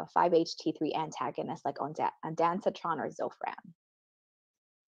of 5-HT3 antagonists like ondansetron or Zofran.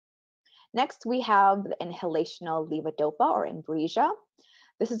 Next, we have the inhalational levodopa or Inbrija.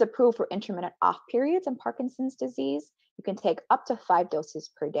 This is approved for intermittent off periods in Parkinson's disease. You can take up to 5 doses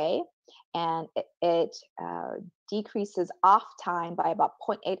per day, and it decreases off time by about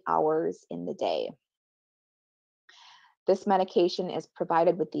 0.8 hours in the day. This medication is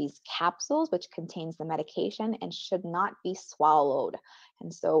provided with these capsules, which contains the medication and should not be swallowed.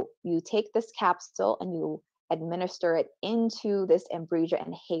 And so you take this capsule and you administer it into this Inbrija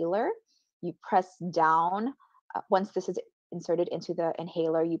inhaler. You press down, once this is inserted into the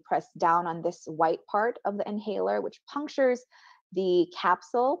inhaler, you press down on this white part of the inhaler, which punctures the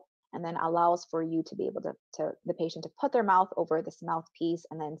capsule and then allows for you to be able the patient to put their mouth over this mouthpiece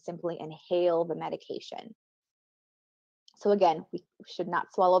and then simply inhale the medication. So again, we should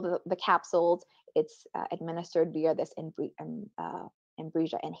not swallow the capsules. It's administered via this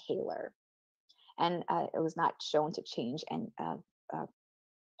Inbrija inhaler. And it was not shown to change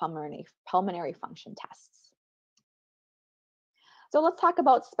pulmonary function tests. So let's talk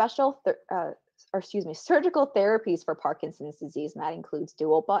about surgical therapies for Parkinson's disease, and that includes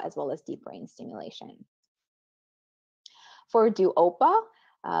Duopa as well as deep brain stimulation. For Duopa,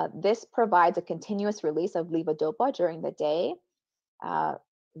 this provides a continuous release of levodopa during the day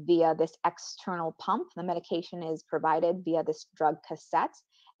via this external pump. The medication is provided via this drug cassette,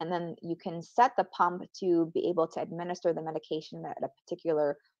 and then you can set the pump to be able to administer the medication at a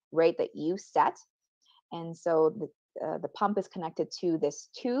particular rate that you set. And so the pump is connected to this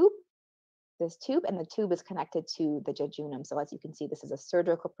tube, and the tube is connected to the jejunum. So as you can see, this is a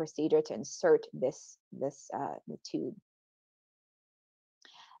surgical procedure to insert the tube.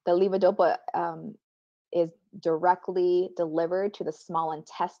 The levodopa is directly delivered to the small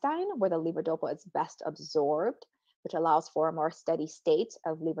intestine where the levodopa is best absorbed, which allows for a more steady state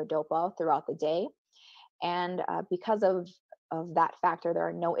of levodopa throughout the day. And because of that factor, there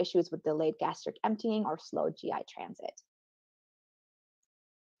are no issues with delayed gastric emptying or slow GI transit.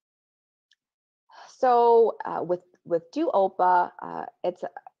 So with Duopa, it's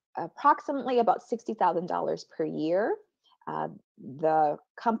approximately about $60,000 per year. The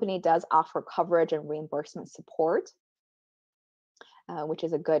company does offer coverage and reimbursement support, which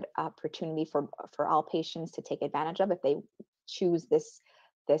is a good opportunity for all patients to take advantage of if they choose this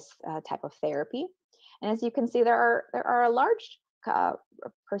type of therapy. And as you can see, there are a large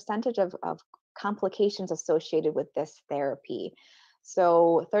percentage of complications associated with this therapy.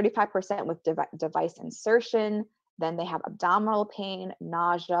 So 35% with device insertion, then they have abdominal pain,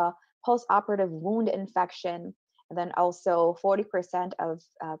 nausea, postoperative wound infection, and then also 40% of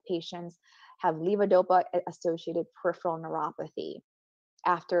patients have levodopa associated peripheral neuropathy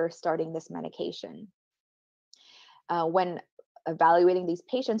after starting this medication. When evaluating these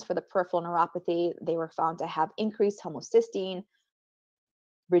patients for the peripheral neuropathy, they were found to have increased homocysteine,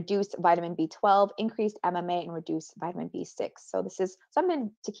 reduced vitamin B12, increased MMA, and reduced vitamin B6. So this is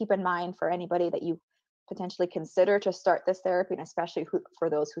something to keep in mind for anybody that you potentially consider to start this therapy, and especially for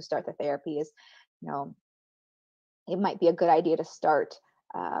those who start the therapy is, it might be a good idea to start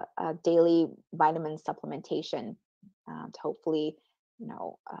a daily vitamin supplementation to hopefully,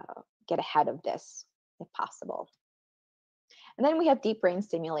 get ahead of this if possible. And then we have deep brain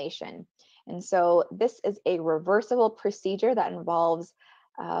stimulation. And so this is a reversible procedure that involves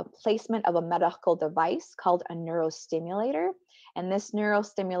placement of a medical device called a neurostimulator. And this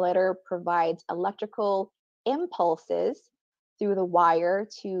neurostimulator provides electrical impulses through the wire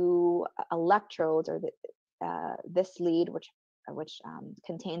to electrodes, or this lead, which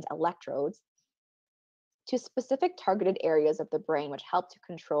contains electrodes, to specific targeted areas of the brain, which help to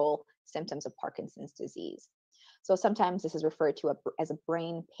control symptoms of Parkinson's disease. So sometimes this is referred to as a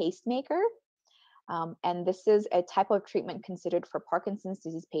brain pacemaker. And this is a type of treatment considered for Parkinson's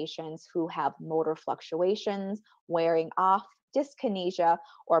disease patients who have motor fluctuations, wearing off, dyskinesia,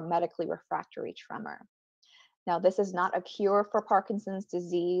 or medically refractory tremor. Now, this is not a cure for Parkinson's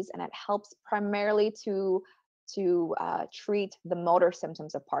disease, and it helps primarily to to treat the motor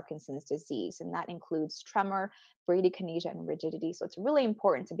symptoms of Parkinson's disease, and that includes tremor, bradykinesia, and rigidity. So it's really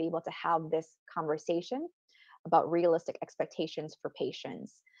important to be able to have this conversation about realistic expectations for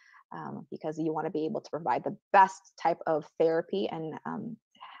patients, because you want to be able to provide the best type of therapy and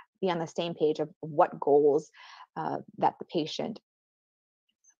be on the same page of what goals that the patient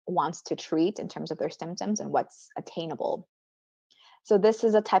wants to treat in terms of their symptoms and what's attainable. So this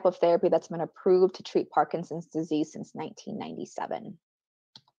is a type of therapy that's been approved to treat Parkinson's disease since 1997.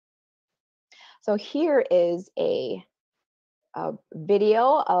 So here is a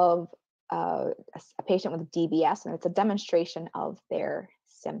video of a patient with DBS, and it's a demonstration of their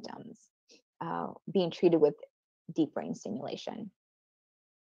symptoms being treated with deep brain stimulation.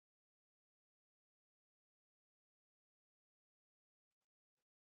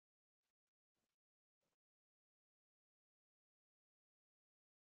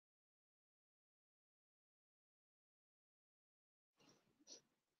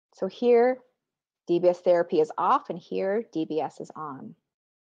 So here, DBS therapy is off, and here, DBS is on.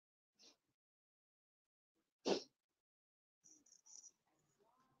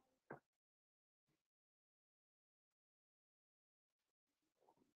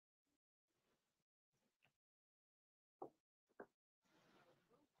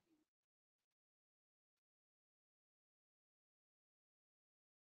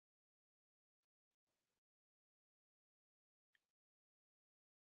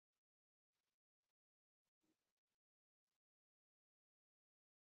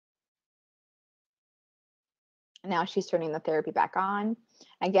 Now she's turning the therapy back on.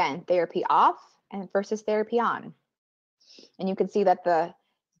 Again, therapy off and versus therapy on. And you can see that the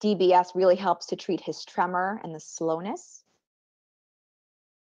DBS really helps to treat his tremor and the slowness.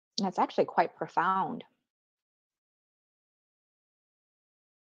 And it's actually quite profound.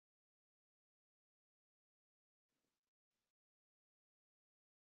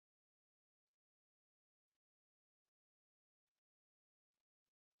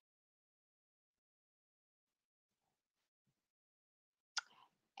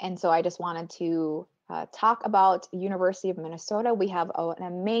 And so I just wanted to talk about University of Minnesota. We have an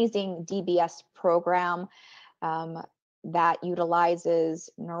amazing DBS program that utilizes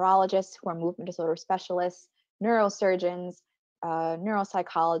neurologists who are movement disorder specialists, neurosurgeons,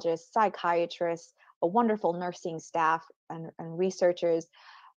 neuropsychologists, psychiatrists, a wonderful nursing staff and researchers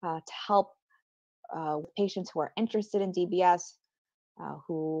to help patients who are interested in DBS,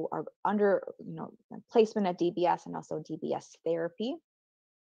 who are under placement at DBS and also DBS therapy.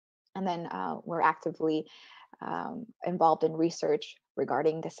 And then we're actively involved in research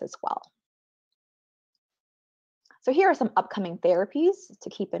regarding this as well. So here are some upcoming therapies to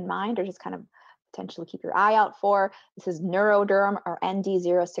keep in mind, or just kind of potentially keep your eye out for. This is Neuroderm, or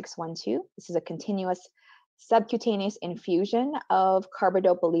ND0612. This is a continuous subcutaneous infusion of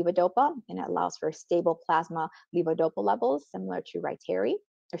carbidopa-levodopa, and it allows for stable plasma levodopa levels similar to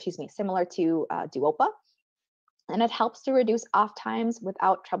similar to Duopa. And it helps to reduce off times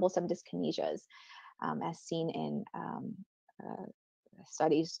without troublesome dyskinesias, as seen in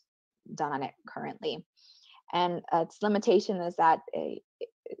studies done on it currently. And its limitation is that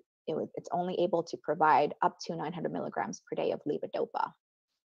it's only able to provide up to 900 milligrams per day of levodopa.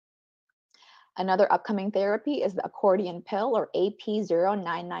 Another upcoming therapy is the accordion pill, or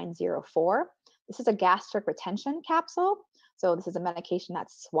AP09904. This is a gastric retention capsule. So this is a medication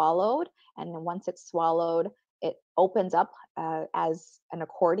that's swallowed, and once it's swallowed, it opens up as an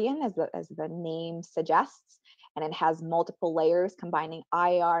accordion, as the name suggests, and it has multiple layers combining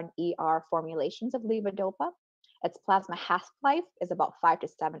IR and ER formulations of levodopa. Its plasma half-life is about 5 to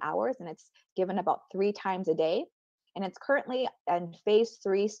 7 hours, and it's given about 3 times a day. And it's currently in phase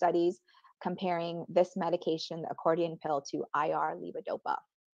 3 studies comparing this medication, the accordion pill, to IR levodopa.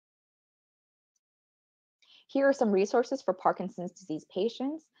 Here are some resources for Parkinson's disease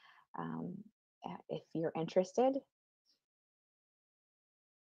patients, if you're interested.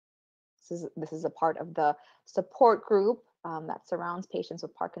 This is a part of the support group that surrounds patients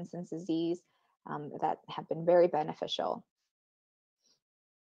with Parkinson's disease that have been very beneficial.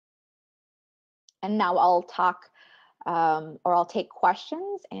 And now I'll talk, or I'll take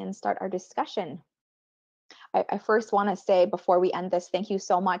questions and start our discussion. I first want to say, before we end this, thank you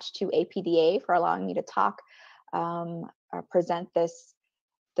so much to APDA for allowing me to talk or present this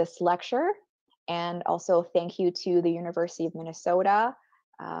lecture. And also thank you to the University of Minnesota,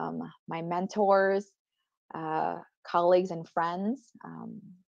 my mentors, colleagues and friends.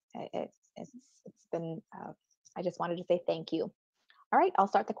 It's been, I just wanted to say thank you. All right, I'll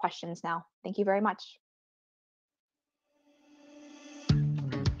start the questions now. Thank you very much.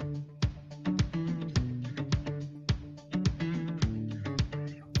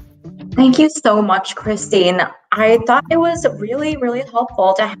 Thank you so much, Kristine. I thought it was really, really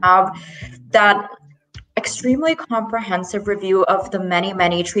helpful to have that extremely comprehensive review of the many,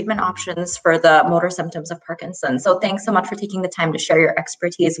 many treatment options for the motor symptoms of Parkinson's. So thanks so much for taking the time to share your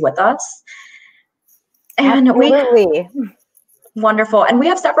expertise with us. And Absolutely. Wonderful. And we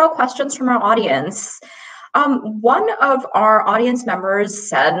have several questions from our audience. One of our audience members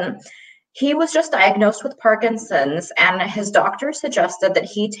said he was just diagnosed with Parkinson's and his doctor suggested that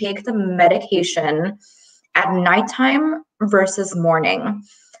he take the medication at nighttime versus morning.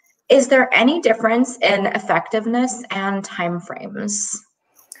 Is there any difference in effectiveness and timeframes?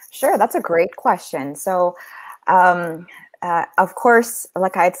 Sure, that's a great question. So, of course,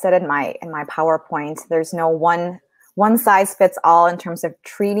 like I had said in my PowerPoint, there's no one size fits all in terms of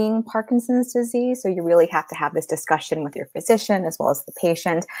treating Parkinson's disease. So you really have to have this discussion with your physician as well as the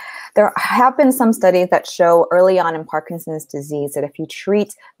patient. There have been some studies that show early on in Parkinson's disease that if you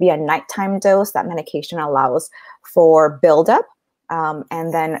treat via nighttime dose, that medication allows for buildup.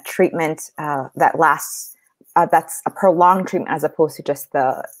 And then treatment that lasts, that's a prolonged treatment as opposed to just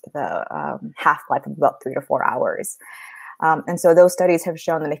the half-life of about 3 to 4 hours. And so those studies have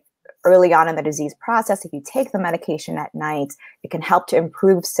shown that if early on in the disease process, if you take the medication at night, it can help to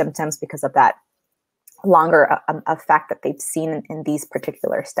improve symptoms because of that longer effect that they've seen in these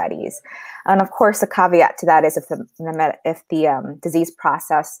particular studies. And of course, the caveat to that is if the disease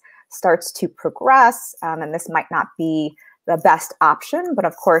process starts to progress, and this might not be the best option, but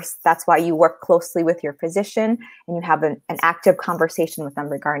of course, that's why you work closely with your physician and you have an active conversation with them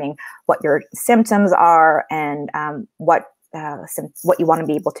regarding what your symptoms are and what you want to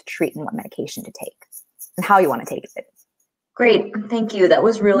be able to treat and what medication to take and how you want to take it. Great, thank you. That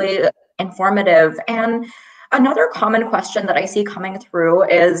was really informative. And another common question that I see coming through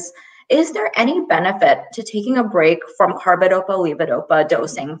is there any benefit to taking a break from carbidopa-levodopa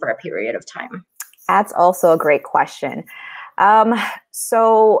dosing for a period of time? That's also a great question.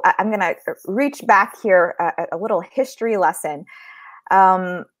 So I'm going to reach back here, a little history lesson.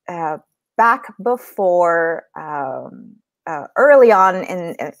 Back before, early on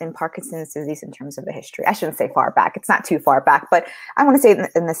in Parkinson's disease in terms of the history, I shouldn't say far back, it's not too far back, but I want to say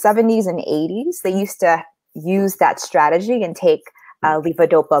in the 70s and 80s, they used to use that strategy and take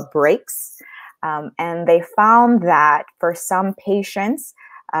levodopa breaks. And they found that for some patients,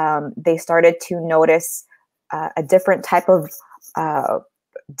 they started to notice a different type of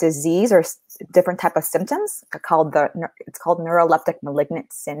disease or different type of symptoms it's called neuroleptic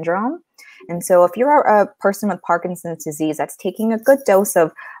malignant syndrome. And so if you're a person with Parkinson's disease that's taking a good dose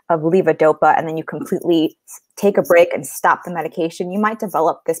of levodopa and then you completely take a break and stop the medication, you might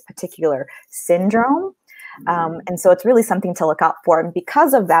develop this particular syndrome. And so it's really something to look out for. And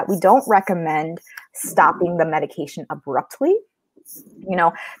because of that, we don't recommend stopping the medication abruptly. You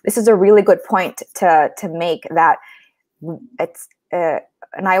know, this is a really good point to make that it's,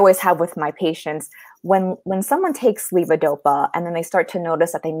 and I always have with my patients, when someone takes levodopa and then they start to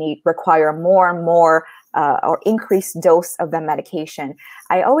notice that they require more and more or increased dose of the medication,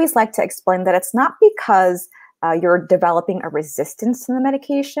 I always like to explain that it's not because you're developing a resistance to the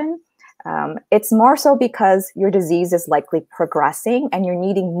medication. It's more so because your disease is likely progressing and you're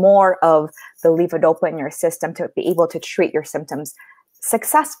needing more of the levodopa in your system to be able to treat your symptoms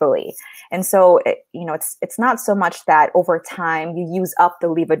successfully. And so, it's not so much that over time you use up the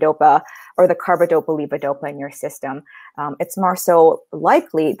levodopa or the carbidopa-levodopa in your system. It's more so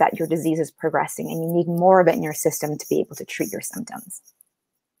likely that your disease is progressing and you need more of it in your system to be able to treat your symptoms.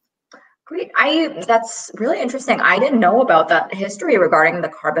 Great. That's really interesting. I didn't know about that history regarding the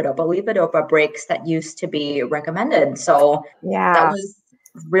carbidopa-levodopa breaks that used to be recommended. So yeah, that was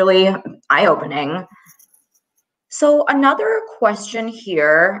really eye-opening. So another question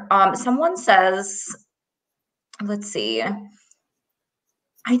here, someone says, let's see.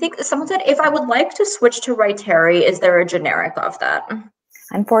 I think someone said, if I would like to switch to Rytary, is there a generic of that?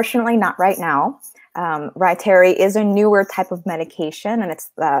 Unfortunately, not right now. Rytary is a newer type of medication, and it's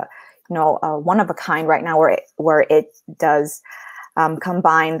one of a kind right now where it does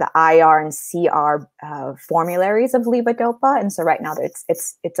combine the IR and CR formularies of levodopa, and so right now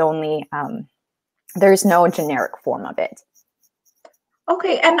it's only there's no generic form of it.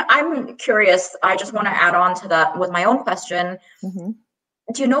 Okay, and I'm curious. I just want to add on to that with my own question. Mm-hmm.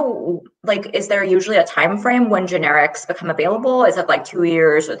 Do you know, is there usually a time frame when generics become available? Is it like 2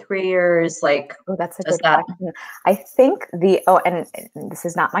 years or 3 years? That's a good question. I think and this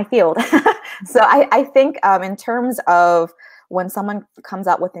is not my field. So I think in terms of when someone comes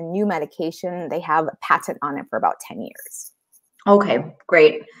out with a new medication, they have a patent on it for about 10 years. Okay,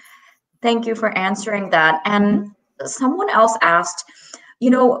 great. Thank you for answering that. And someone else asked,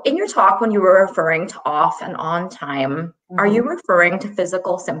 In your talk, when you were referring to off and on time, are you referring to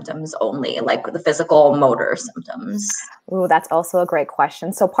physical symptoms only, like the physical motor symptoms? Oh, that's also a great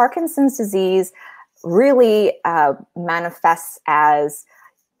question. So Parkinson's disease really manifests as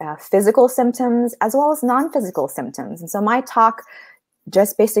physical symptoms as well as non-physical symptoms. And so my talk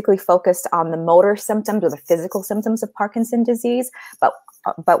just basically focused on the motor symptoms or the physical symptoms of Parkinson's disease. But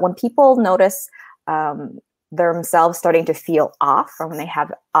when people notice themselves starting to feel off, or when they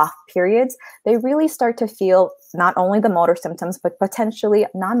have off periods, they really start to feel not only the motor symptoms, but potentially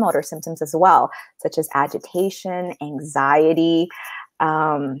non-motor symptoms as well, such as agitation, anxiety,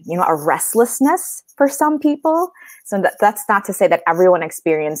 a restlessness for some people. So that's not to say that everyone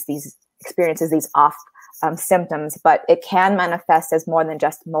experiences these off symptoms, but it can manifest as more than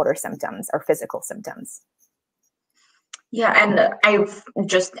just motor symptoms or physical symptoms. Yeah, and I've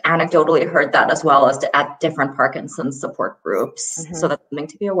just anecdotally heard that as well as at different Parkinson's support groups. So that's something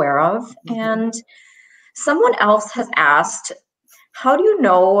to be aware of. And someone else has asked, how do you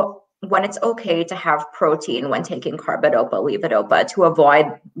know when it's okay to have protein when taking carbidopa, levodopa, to avoid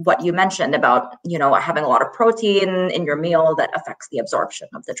what you mentioned about, having a lot of protein in your meal that affects the absorption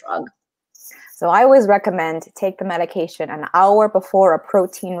of the drug? So I always recommend take the medication an hour before a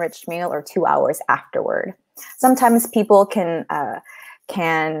protein-rich meal or 2 hours afterward. Sometimes people can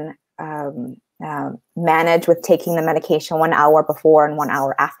manage with taking the medication 1 hour before and 1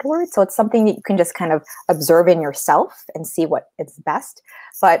 hour afterwards. So it's something that you can just kind of observe in yourself and see what is best.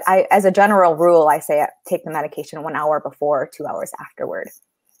 But as a general rule, I say take the medication 1 hour before, 2 hours afterward,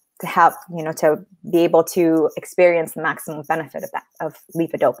 to have, to be able to experience the maximum benefit of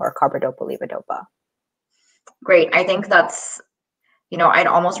levodopa or carbidopa levodopa. Great. I think that's, I'd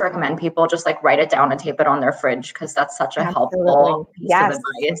almost recommend people just like write it down and tape it on their fridge, because that's such a helpful piece of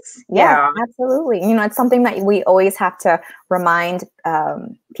advice. Yeah, absolutely. It's something that we always have to remind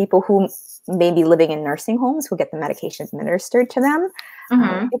people who may be living in nursing homes who get the medication administered to them,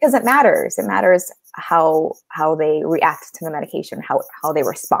 because it matters. It matters how they react to the medication, how they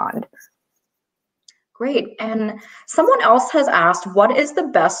respond. Great. And someone else has asked, what is the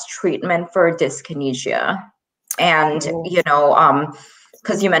best treatment for dyskinesia? And,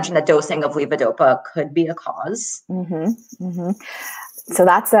 because you mentioned that dosing of levodopa could be a cause. So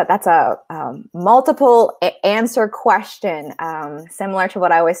that's a multiple answer question, similar to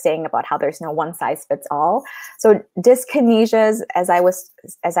what I was saying about how there's no one size fits all. So dyskinesias, as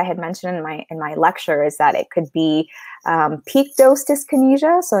I had mentioned in my lecture, is that it could be peak dose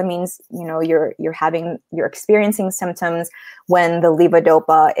dyskinesia. So it means you're experiencing symptoms when the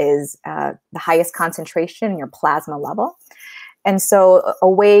levodopa is the highest concentration in your plasma level. And so a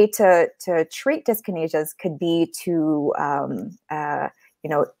way to treat dyskinesias could be to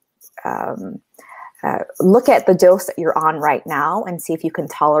look at the dose that you're on right now and see if you can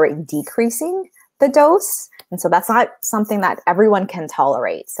tolerate decreasing the dose. And so that's not something that everyone can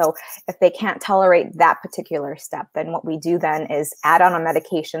tolerate. So if they can't tolerate that particular step, then what we do then is add on a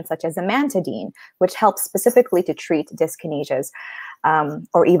medication such as amantadine, which helps specifically to treat dyskinesias,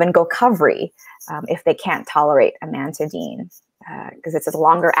 or even Gocovri if they can't tolerate amantadine, because it's a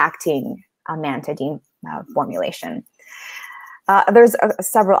longer acting amantadine formulation. There's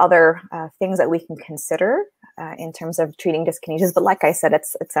several other things that we can consider in terms of treating dyskinesias, but like I said,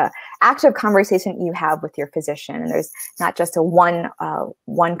 it's an active conversation you have with your physician, and there's not just a one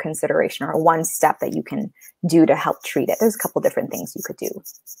consideration or one step that you can do to help treat it. There's a couple different things you could do,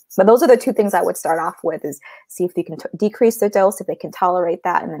 but those are the two things I would start off with: is see if you can decrease the dose, if they can tolerate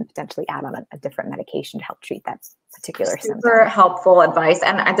that, and then potentially add on a different medication to help treat that particular symptom. Super helpful advice.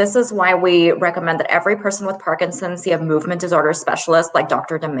 And this is why we recommend that every person with Parkinson's see a movement disorder specialist like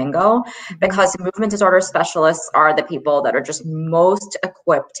Dr. Domingo, because movement disorder specialists are the people that are just most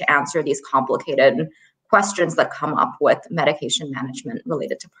equipped to answer these complicated questions that come up with medication management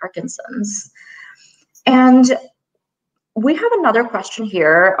related to Parkinson's. And we have another question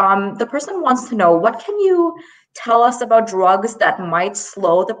here. The person wants to know, what can you tell us about drugs that might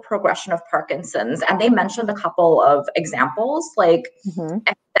slow the progression of Parkinson's? And they mentioned a couple of examples, like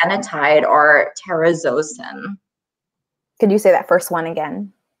exenatide or terazosin. Could you say that first one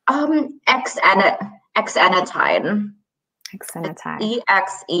again? Exenatide. Exenatide.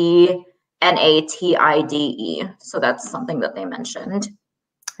 EXENATIDE. So that's something that they mentioned.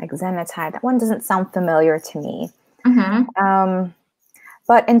 Exenatide. That one doesn't sound familiar to me.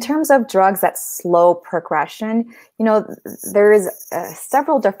 But in terms of drugs that slow progression, there's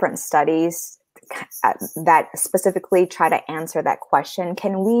several different studies that specifically try to answer that question: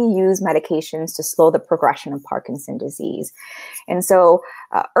 can we use medications to slow the progression of Parkinson's disease? And so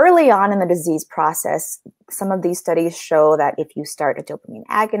early on in the disease process, some of these studies show that if you start a dopamine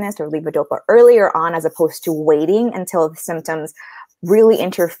agonist or levodopa earlier on, as opposed to waiting until the symptoms really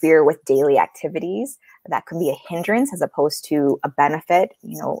interfere with daily activities, that could be a hindrance as opposed to a benefit,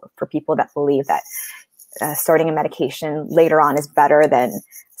 for people that believe that starting a medication later on is better than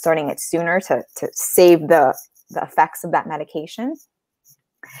starting it sooner to save the effects of that medication.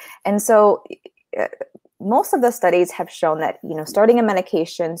 And so most of the studies have shown that, starting a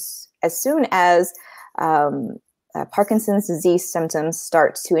medication as soon as Parkinson's disease symptoms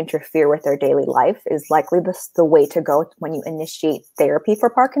start to interfere with their daily life is likely the way to go when you initiate therapy for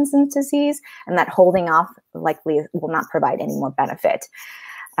Parkinson's disease, and that holding off likely will not provide any more benefit.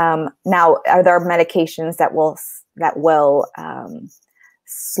 Now, are there medications that will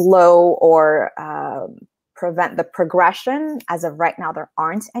slow or prevent the progression? As of right now, there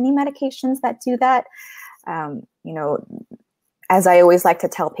aren't any medications that do that. As I always like to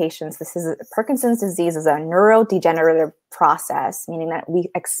tell patients, Parkinson's disease is a neurodegenerative process, meaning that we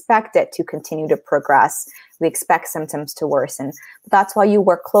expect it to continue to progress. We expect symptoms to worsen. That's why you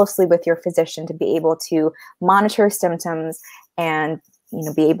work closely with your physician to be able to monitor symptoms and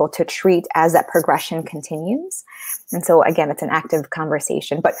be able to treat as that progression continues. And so again, it's an active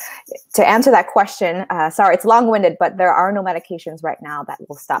conversation. But to answer that question, sorry, it's long-winded, but there are no medications right now that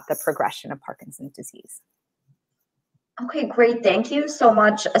will stop the progression of Parkinson's disease. Okay, great. Thank you so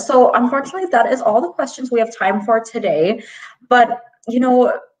much. So unfortunately, that is all the questions we have time for today. But,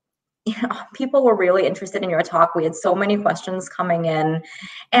 people were really interested in your talk. We had so many questions coming in.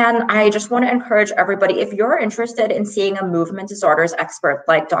 And I just want to encourage everybody, if you're interested in seeing a movement disorders expert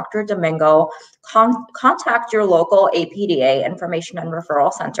like Dr. Domingo, contact your local APDA, Information and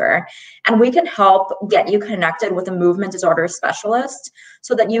Referral Center, and we can help get you connected with a movement disorders specialist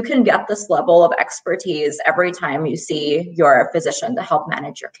so that you can get this level of expertise every time you see your physician to help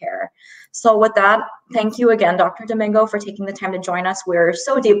manage your care. So with that, thank you again, Dr. Domingo, for taking the time to join us. We're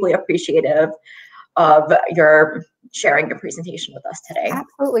so deeply appreciative of your sharing your presentation with us today.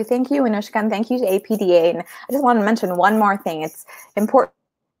 Absolutely. Thank you, Anushka, and thank you to APDA. And I just want to mention one more thing. It's important.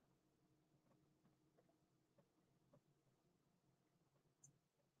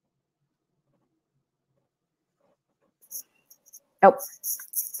 Oh,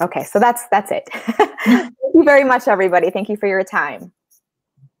 okay. So that's it. Thank you very much, everybody. Thank you for your time.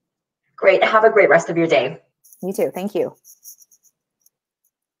 Great. Have a great rest of your day. You too. Thank you.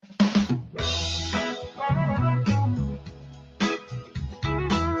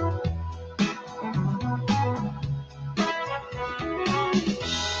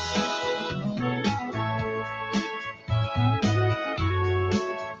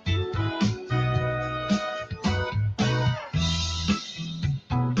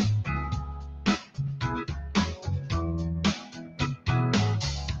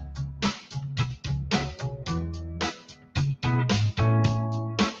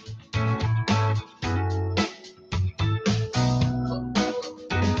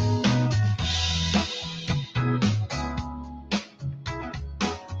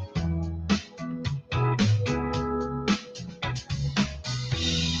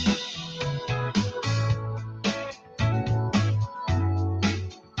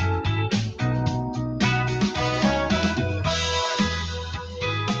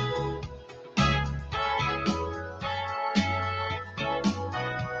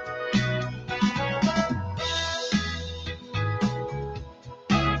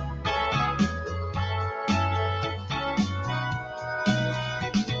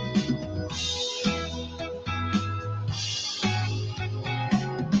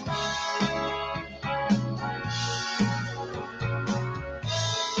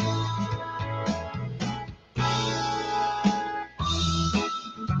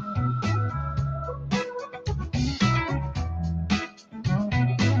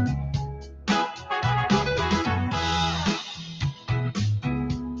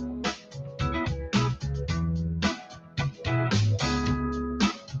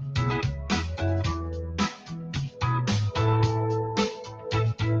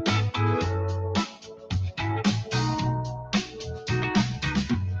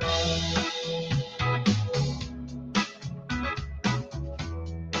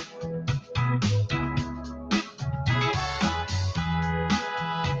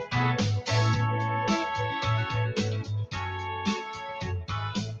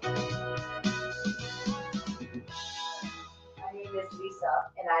 Lisa,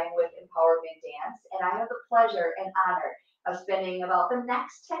 and I am with Empowerment Dance, and I have the pleasure and honor of spending about the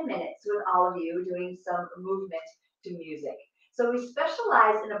next 10 minutes with all of you doing some movement to music. So we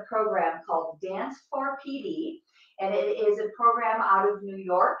specialize in a program called Dance for PD, and it is a program out of New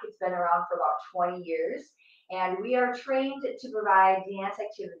York. It's been around for about 20 years, and we are trained to provide dance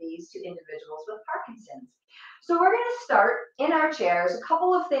activities to individuals with Parkinson's. So we're going to start in our chairs. A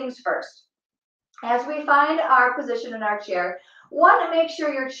couple of things first. As we find our position in our chair, one, make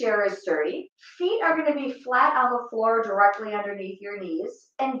sure your chair is sturdy. Feet are going to be flat on the floor directly underneath your knees.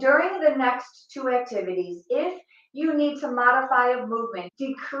 And during the next two activities, if you need to modify a movement,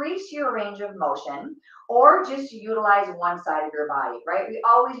 decrease your range of motion, or just utilize one side of your body, right? We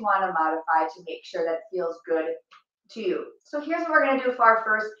always want to modify to make sure that feels good to you. So here's what we're going to do for our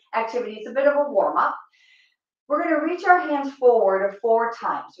first activity. It's a bit of a warm-up. We're going to reach our hands forward 4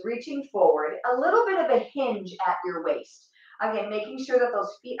 times, reaching forward, a little bit of a hinge at your waist. Again, making sure that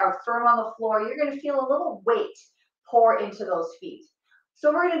those feet are firm on the floor. You're going to feel a little weight pour into those feet.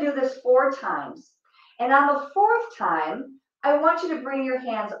 So we're going to do this 4 times. And on the 4th time, I want you to bring your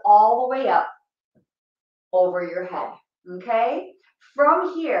hands all the way up over your head, okay?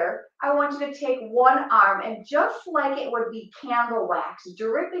 From here, I want you to take one arm, and just like it would be candle wax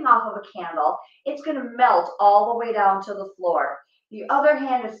dripping off of a candle, it's going to melt all the way down to the floor. The other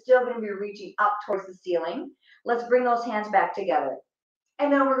hand is still going to be reaching up towards the ceiling. Let's bring those hands back together.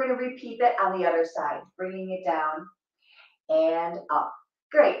 And then we're going to repeat that on the other side, bringing it down and up.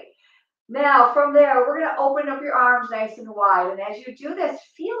 Great. Now, from there, we're going to open up your arms nice and wide. And as you do this,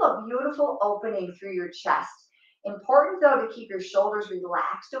 feel a beautiful opening through your chest. Important, though, to keep your shoulders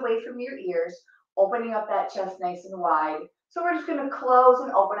relaxed away from your ears, opening up that chest nice and wide. So we're just going to close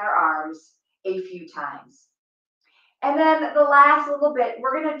and open our arms a few times. And then the last little bit,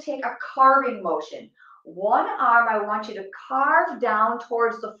 we're going to take a carving motion. One arm, I want you to carve down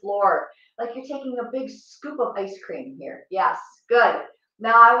towards the floor, like you're taking a big scoop of ice cream here. Yes, good.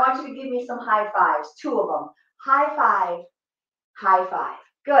 Now I want you to give me some high fives, 2 of them. High five, high five.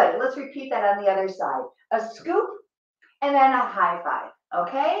 Good. Let's repeat that on the other side. A scoop and then a high five.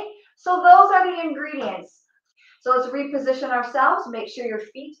 Okay? So those are the ingredients. So let's reposition ourselves. Make sure your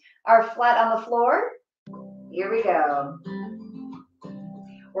feet are flat on the floor. Here we go.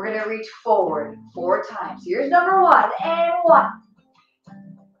 We're going to reach forward 4 times. Here's number 1 and 1.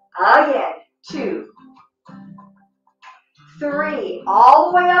 Again, 2, 3.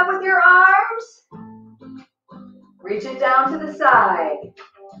 All the way up with your arms. Reach it down to the side.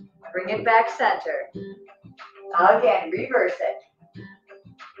 Bring it back center. Again, reverse it.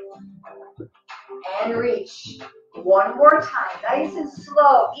 And reach. 1 more time, nice and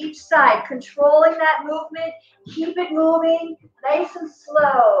slow, each side, controlling that movement. Keep it moving, nice and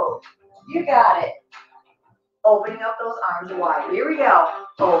slow. You got it. Opening up those arms wide. Here we go.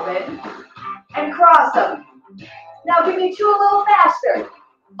 Open and cross them. Now give me 2 a little faster.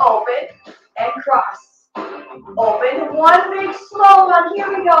 Open and cross. Open, 1 big slow one. Here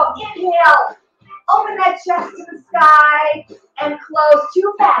we go. Inhale. Open that chest to the sky and close.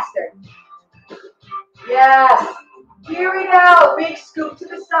 2 faster. Yes. Here we go. Big scoop to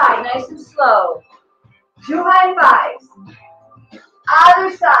the side, nice and slow. 2 high fives.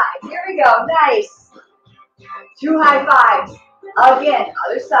 Other side. Here we go. Nice. 2 high fives. Again,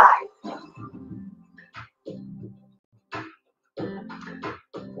 other side.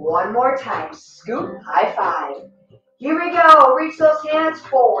 1 more time. Scoop, high five. Here we go. Reach those hands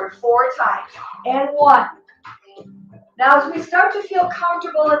forward 4 times. And 1. Now, as we start to feel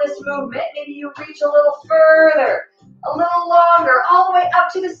comfortable in this movement, maybe you reach a little further, a little longer, all the way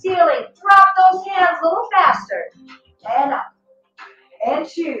up to the ceiling. Drop those hands a little faster. And up. And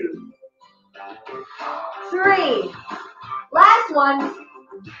 2. 3. Last one.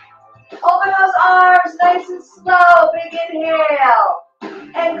 Open those arms nice and slow. Big inhale.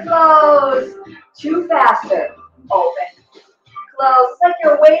 And close. 2 faster. Open. Close. It's like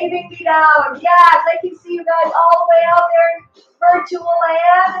you're waving me down. Yes, I can see you guys all the way out there in virtual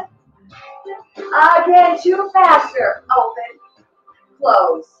land. Again, 2 faster. Open.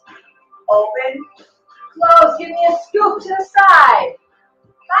 Close. Open. Close. Give me a scoop to the side.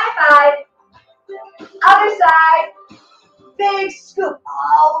 High five. Other side. Big scoop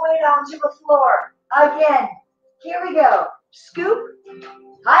all the way down to the floor. Again. Here we go. Scoop.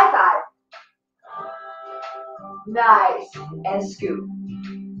 High five. Nice. And scoop.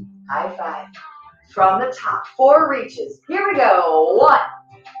 High five. From the top. 4 reaches. Here we go. 1.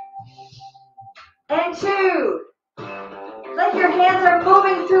 And 2. Like your hands are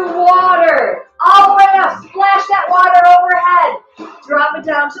moving through water. All the way up. Splash that water overhead. Drop it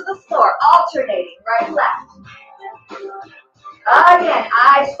down to the floor. Alternating. Right, left. Again.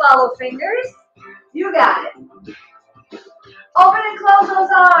 Eyes follow fingers. You got it. Open and close those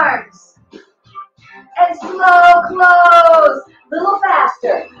arms. And slow close. Little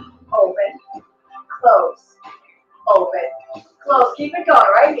faster. Open, close, open, close. Keep it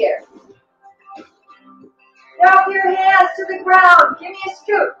going right here. Drop your hands to the ground. Give me a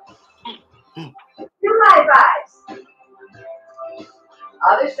scoop. 2 high fives.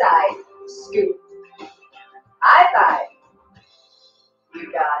 Other side. Scoop. High five.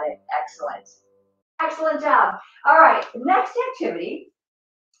 You got it. Excellent. Excellent job. All right. Next activity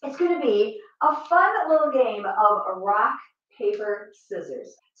is going to be a fun little game of rock, paper,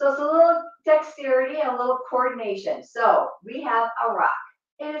 scissors. So it's a little dexterity and a little coordination. So we have a rock.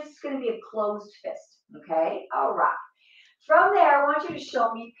 And it's going to be a closed fist. Okay? A rock. From there, I want you to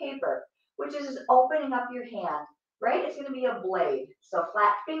show me paper, which is just opening up your hand, right? It's going to be a blade. So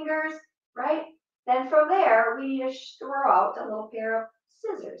flat fingers, right? Then from there, we need to throw out a little pair of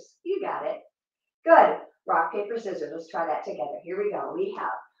scissors. You got it. Good. Rock, paper, scissors. Let's try that together. Here we go. We have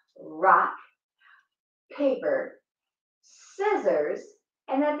rock, paper, scissors,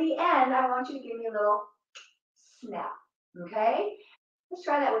 and at the end, I want you to give me a little snap. Okay? Let's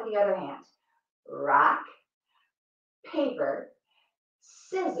try that with the other hand. Rock, paper,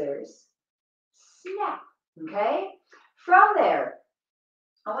 scissors, snap. Okay? From there,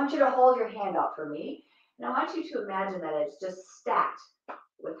 I want you to hold your hand out for me, and I want you to imagine that it's just stacked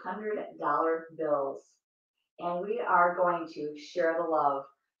with $100 bills. And we are going to share the love.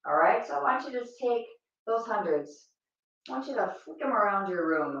 All right? So I want you to just take those hundreds. I want you to flick them around your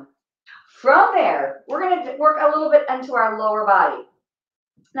room. From there, we're going to work a little bit into our lower body.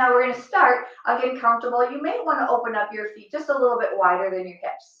 Now we're going to start getting comfortable. You may want to open up your feet just a little bit wider than your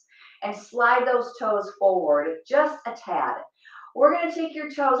hips and slide those toes forward just a tad. We're going to take your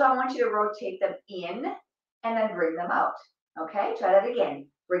toes. I want you to rotate them in and then bring them out. Okay, try that again.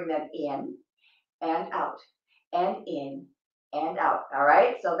 Bring them in and out and in and out. All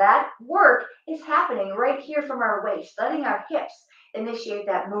right, so that work is happening right here from our waist, letting our hips initiate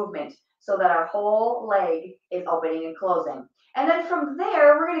that movement so that our whole leg is opening and closing. And then from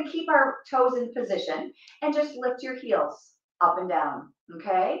there, we're going to keep our toes in position and just lift your heels up and down.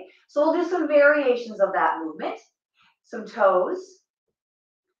 Okay, so we'll do some variations of that movement. Some toes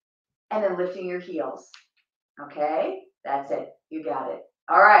and then lifting your heels. Okay, that's it. You got it.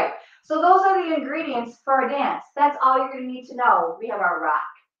 All right. So those are the ingredients for our dance. That's all you're going to need to know. We have our rock,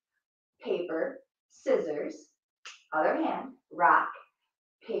 paper, scissors. Other hand, rock,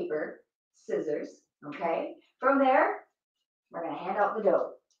 paper, scissors. Okay. From there, we're going to hand out the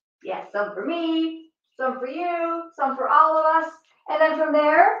dough. Yes, some for me, some for you, some for all of us. And then from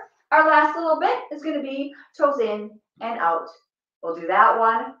there, our last little bit is going to be toes in and out. We'll do that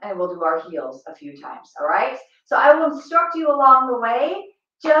one, and we'll do our heels a few times. All right. So I will instruct you along the way.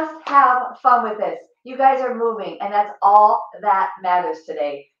 Just have fun with this. You guys are moving, and that's all that matters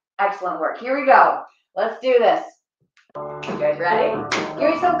today. Excellent work. Here we go. Let's do this. You guys ready?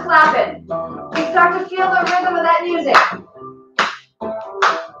 Give me some clapping. You start to feel the rhythm of that music.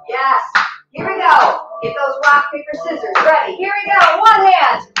 Yes. Here we go. Get those rock, paper, scissors ready. Here we go. One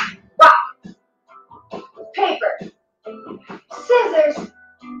hand. Rock. Paper. Scissors.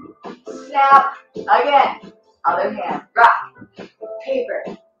 Snap. Again. Other hand. Rock. Paper.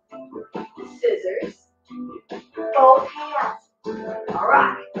 Scissors. Both hands.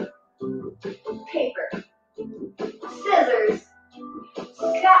 Rock. Paper. Scissors.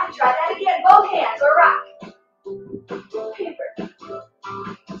 Snap. Try that again. Both hands. Or rock. Paper.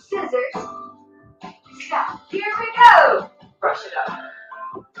 Scissors. Snap. Here we go. Brush it up.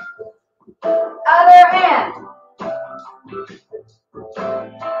 Other hand.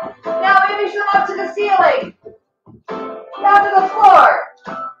 Now maybe some up to the ceiling. Down to the floor.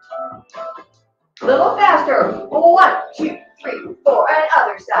 A little faster. 1, 2, 3, 4. And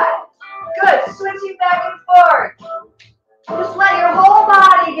other side. Good. Switching back and forth. Just let your whole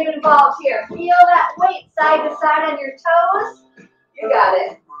body get involved here. Feel that weight side to side on your toes. You got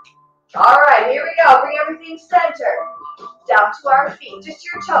it. All right, here we go. Bring everything center. Down to our feet. Just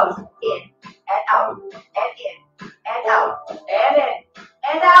your toes. In and out. And in. And out. And in.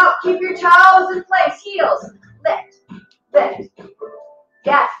 And out. Keep your toes in place. Heels. Lift. Lift.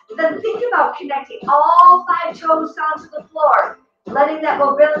 Yes. Then think about connecting all 5 toes down to the floor. Letting that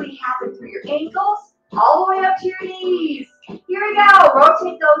mobility happen through your ankles. All the way up to your knees. Here we go.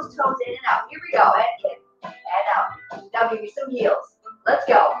 Rotate those toes in and out. Here we go. And in. And out. Now give me some heels. Let's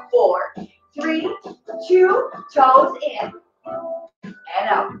go. 4, 3, 2. Toes in. And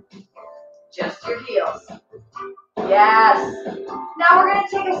out. Just your heels. Yes. Now we're going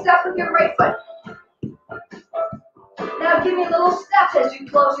to take a step with your right foot. Now give me little steps as you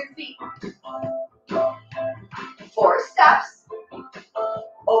close your feet. 4 steps.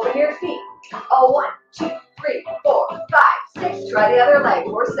 Open your feet. Oh, 1, 2, 3, 4, 5, 6. Try the other leg.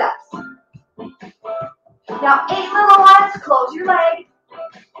 4 steps. Now 8 little ones. Close your leg.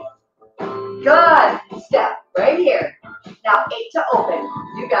 Good. Step right here. Now 8 to open.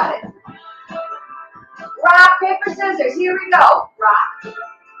 You got it. Rock, paper, scissors. Here we go. Rock,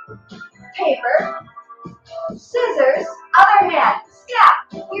 paper, scissors. Other hand. Step.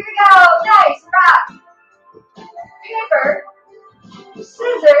 Here we go. Nice. Rock, paper,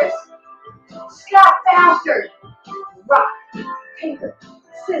 scissors. Step faster. Rock, paper,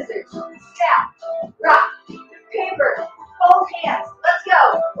 scissors. Step. Rock, paper. Both hands. Let's go.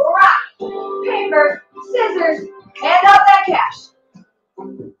 Rock, paper, scissors. Hand out that cash.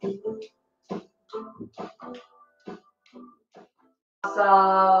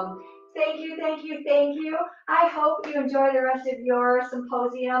 Awesome. Thank you, thank you, thank you. I hope you enjoy the rest of your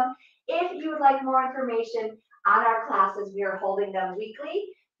symposium. If you would like more information on our classes, we are holding them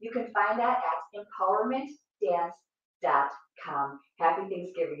weekly. You can find that at empowermentdance.com. Happy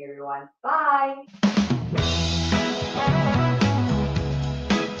Thanksgiving, everyone. Bye.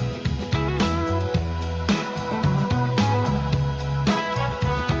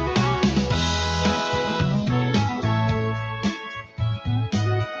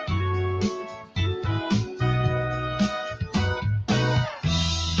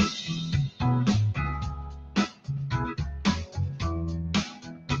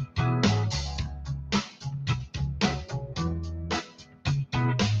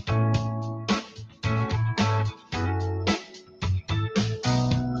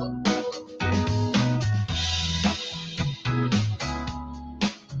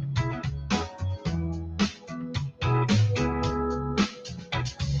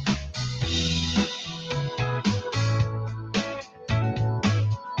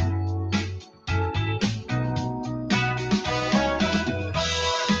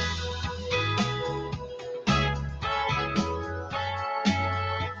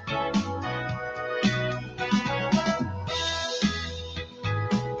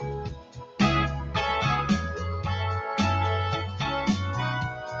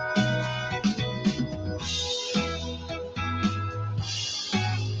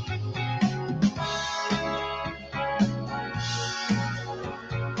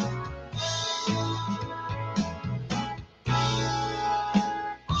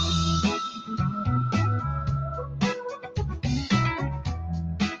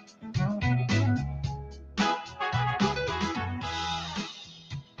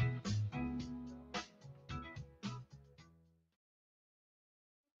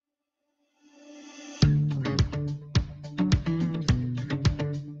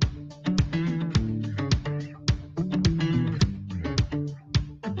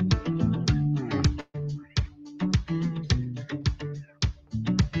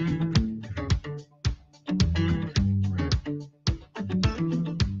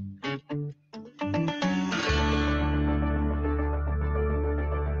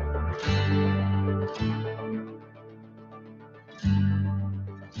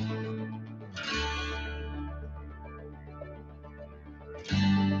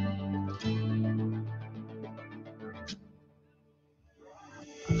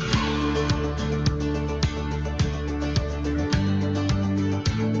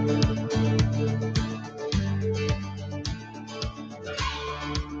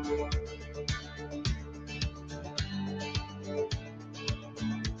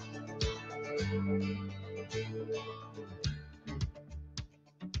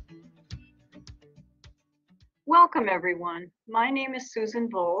 Welcome, everyone. My name is Susan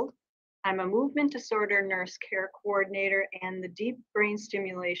Vold. I'm a movement disorder nurse care coordinator and the Deep Brain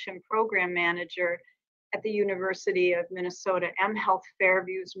Stimulation Program Manager at the University of Minnesota mHealth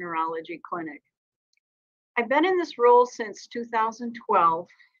Fairview's Neurology Clinic. I've been in this role since 2012,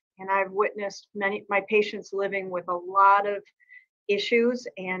 and I've witnessed my patients living with a lot of issues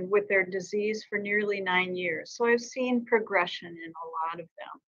and with their disease for nearly 9 years. So I've seen progression in a lot of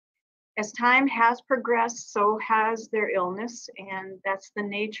them. As time has progressed, so has their illness, and that's the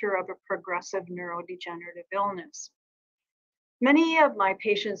nature of a progressive neurodegenerative illness. Many of my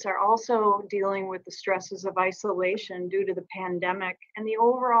patients are also dealing with the stresses of isolation due to the pandemic and the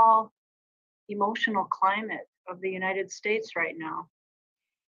overall emotional climate of the United States right now.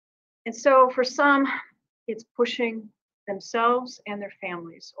 And so for some, it's pushing themselves and their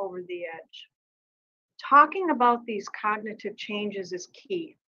families over the edge. Talking about these cognitive changes is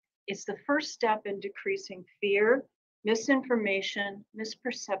key. It's the first step in decreasing fear, misinformation,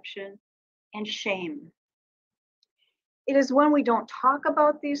 misperception, and shame. It is when we don't talk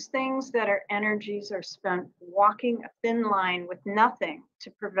about these things that our energies are spent walking a thin line with nothing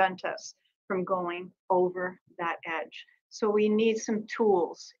to prevent us from going over that edge. So we need some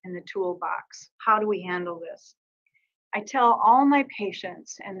tools in the toolbox. How do we handle this? I tell all my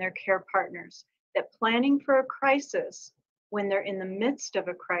patients and their care partners that planning for a crisis when they're in the midst of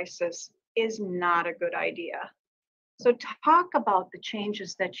a crisis is not a good idea. So talk about the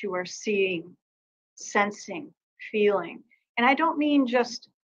changes that you are seeing, sensing, feeling. And I don't mean just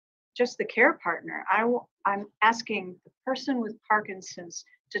the care partner. I'm asking the person with Parkinson's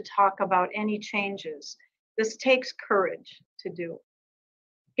to talk about any changes. This takes courage to do.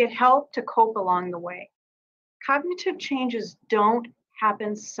 Get help to cope along the way. Cognitive changes don't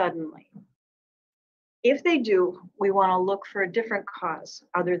happen suddenly. If they do, we want to look for a different cause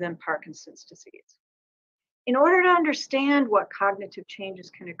other than Parkinson's disease. In order to understand what cognitive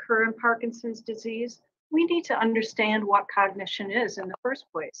changes can occur in Parkinson's disease, we need to understand what cognition is in the first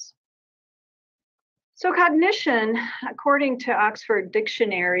place. So cognition, according to Oxford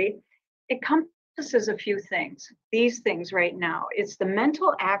Dictionary, encompasses a few things. These things right now. It's the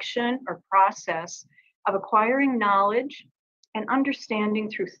mental action or process of acquiring knowledge and understanding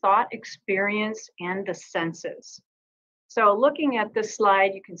through thought, experience, and the senses. So looking at this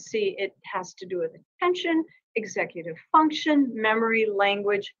slide, you can see it has to do with attention, executive function, memory,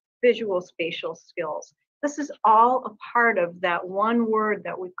 language, visual spatial skills. This is all a part of that one word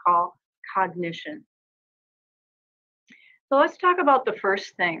that we call cognition. So let's talk about the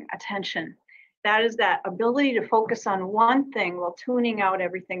first thing, attention. That is that ability to focus on one thing while tuning out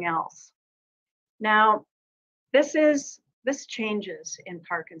everything else. Now, this changes in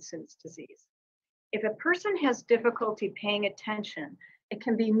Parkinson's disease. If a person has difficulty paying attention, it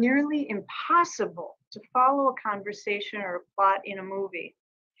can be nearly impossible to follow a conversation or a plot in a movie.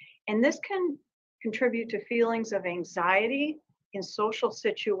 And this can contribute to feelings of anxiety in social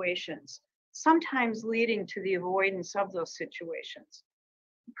situations, sometimes leading to the avoidance of those situations.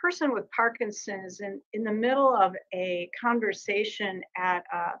 A person with Parkinson's in the middle of a conversation at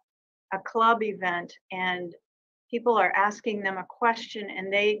a club event, and people are asking them a question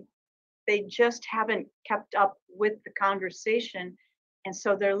and they just haven't kept up with the conversation, and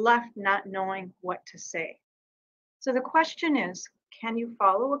so they're left not knowing what to say. So the question is, can you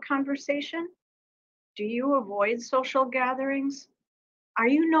follow a conversation? Do you avoid social gatherings? Are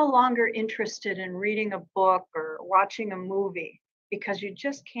you no longer interested in reading a book or watching a movie because you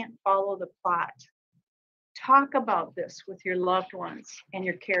just can't follow the plot? Talk about this with your loved ones and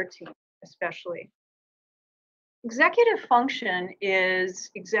your care team, especially. Executive function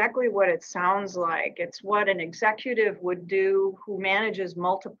is exactly what it sounds like. It's what an executive would do who manages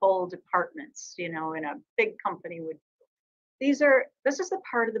multiple departments, in a big company would do. This is the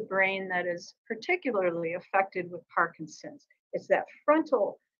part of the brain that is particularly affected with Parkinson's. It's that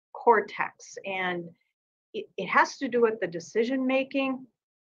frontal cortex, and it has to do with the decision making,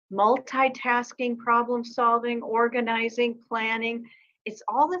 multitasking, problem solving, organizing, planning. It's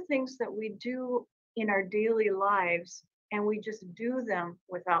all the things that we do in our daily lives, and we just do them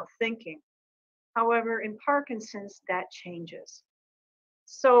without thinking. However, in Parkinson's, that changes.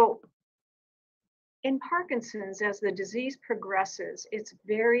 So in Parkinson's, as the disease progresses, it's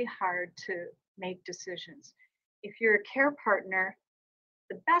very hard to make decisions. If you're a care partner,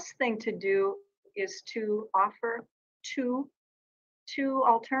 the best thing to do is to offer two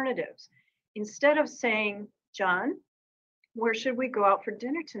alternatives. Instead of saying, John, where should we go out for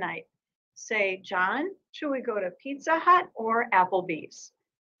dinner tonight? Say, John, should we go to Pizza Hut or Applebee's?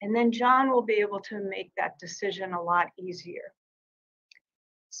 And then John will be able to make that decision a lot easier.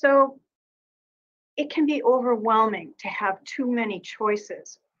 So it can be overwhelming to have too many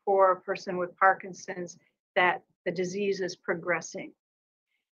choices for a person with Parkinson's that the disease is progressing.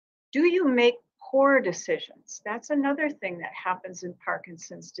 Do you make poor decisions? That's another thing that happens in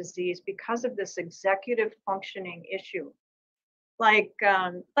Parkinson's disease because of this executive functioning issue. Like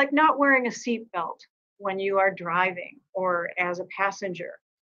not wearing a seatbelt when you are driving or as a passenger,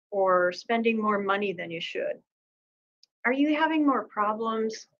 or spending more money than you should. Are you having more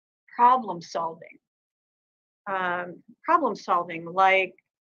problems? Problem solving, like,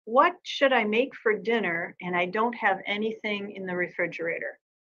 what should I make for dinner and I don't have anything in the refrigerator?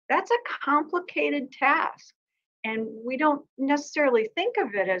 That's a complicated task. And we don't necessarily think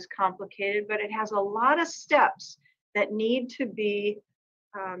of it as complicated, but it has a lot of steps that need to be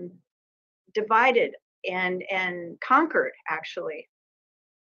divided and conquered, actually.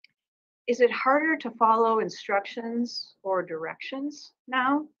 Is it harder to follow instructions or directions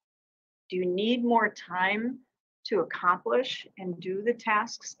now? Do you need more time to accomplish and do the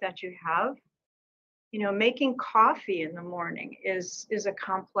tasks that you have? Making coffee in the morning is a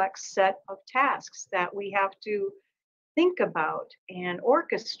complex set of tasks that we have to think about and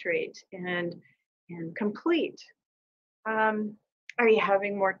orchestrate and complete. Are you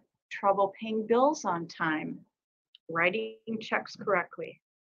having more trouble paying bills on time, writing checks correctly,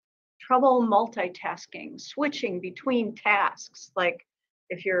 trouble multitasking, switching between tasks? Like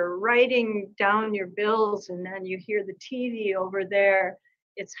if you're writing down your bills and then you hear the TV over there,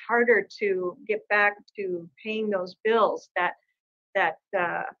 it's harder to get back to paying those bills. That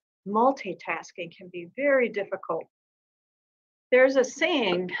multitasking can be very difficult. There's a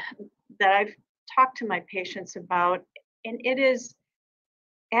saying that I've talked to my patients about, and it is,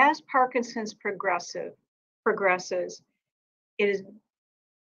 as Parkinson's progresses, it is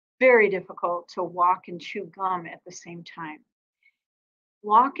very difficult to walk and chew gum at the same time.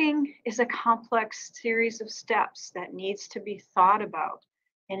 Walking is a complex series of steps that needs to be thought about.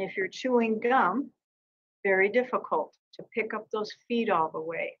 And if you're chewing gum, very difficult to pick up those feet all the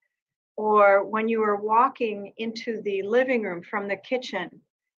way. Or when you are walking into the living room from the kitchen,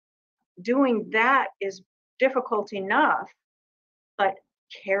 doing that is difficult enough, but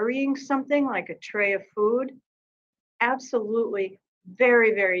carrying something like a tray of food, absolutely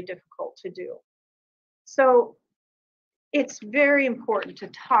very, very difficult to do. So it's very important to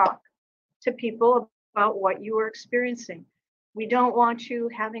talk to people about what you are experiencing. We don't want you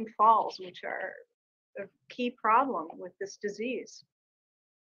having falls, which are a key problem with this disease.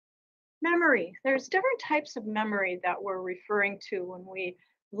 Memory. There's different types of memory that we're referring to when we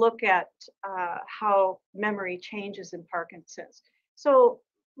look at how memory changes in Parkinson's. So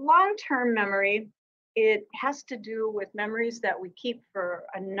long-term memory, it has to do with memories that we keep for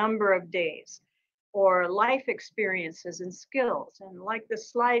a number of days, or life experiences and skills. And like the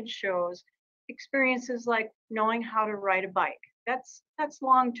slide shows, experiences like knowing how to ride a bike. That's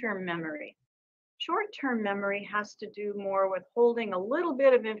long-term memory. Short-term memory has to do more with holding a little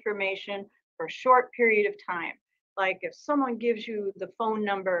bit of information for a short period of time. Like if someone gives you the phone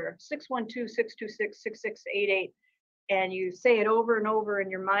number 612-626-6688, and you say it over and over in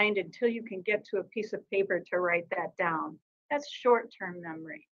your mind until you can get to a piece of paper to write that down. That's short-term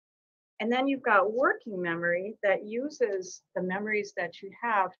memory. And then you've got working memory that uses the memories that you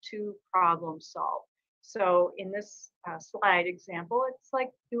have to problem solve. So in this slide example, it's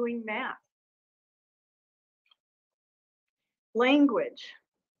like doing math. Language.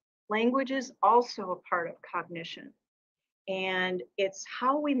 Language is also a part of cognition. And it's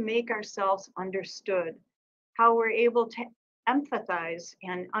how we make ourselves understood, how we're able to empathize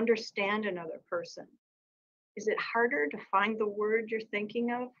and understand another person. Is it harder to find the word you're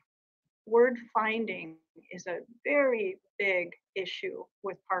thinking of? Word finding is a very big issue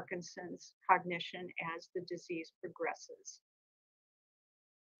with Parkinson's cognition as the disease progresses.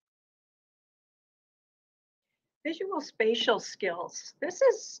 Visual spatial skills. This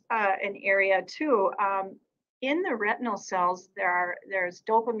is an area too. In the retinal cells, there's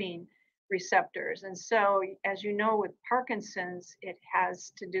dopamine receptors. And so, as you know, with Parkinson's, it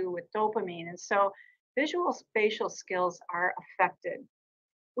has to do with dopamine. And so visual spatial skills are affected.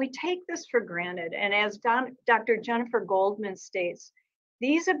 We take this for granted. And as Dr. Jennifer Goldman states,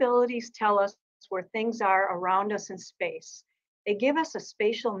 these abilities tell us where things are around us in space. They give us a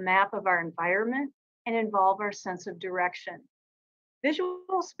spatial map of our environment and involve our sense of direction.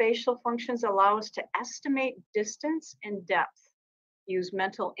 Visual spatial functions allow us to estimate distance and depth, use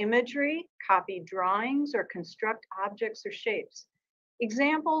mental imagery, copy drawings, or construct objects or shapes.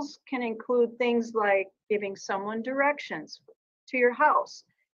 Examples can include things like giving someone directions to your house,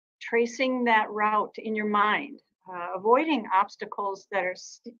 tracing that route in your mind, avoiding obstacles that are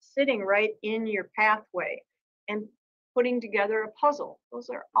sitting right in your pathway, and putting together a puzzle. Those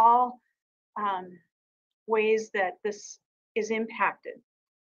are all ways that this is impacted.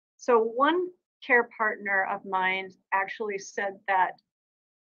 So one care partner of mine actually said that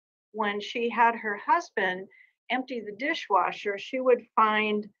when she had her husband empty the dishwasher, she would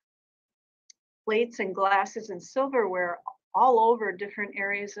find plates and glasses and silverware all over different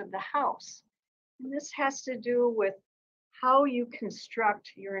areas of the house. And this has to do with how you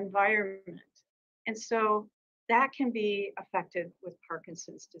construct your environment. And so that can be affected with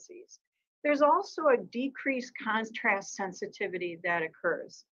Parkinson's disease. There's also a decreased contrast sensitivity that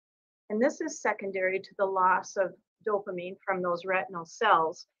occurs. And this is secondary to the loss of dopamine from those retinal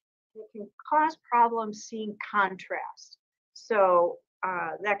cells. It can cause problems seeing contrast. So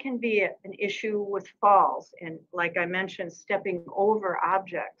that can be an issue with falls and, like I mentioned, stepping over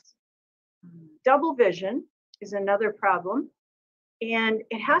objects. Double vision is another problem. And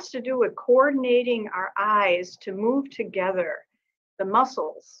it has to do with coordinating our eyes to move together. the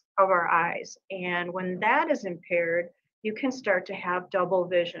muscles of our eyes. And when that is impaired, you can start to have double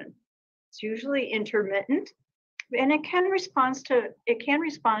vision. It's usually intermittent, and it can respond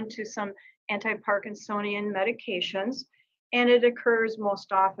to some anti-Parkinsonian medications, and it occurs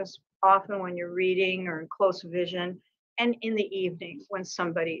most often when you're reading or in close vision, and in the evening when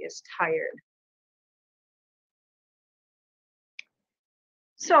somebody is tired.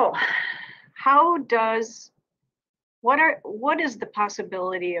 So, what is the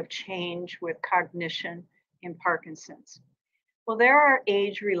possibility of change with cognition in Parkinson's? Well, there are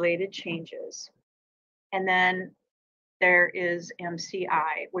age-related changes, and then there is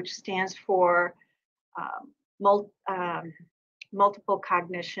MCI, which stands for multiple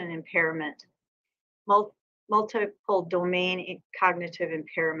cognition impairment, multiple domain cognitive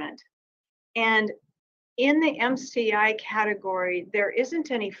impairment. And in the MCI category, there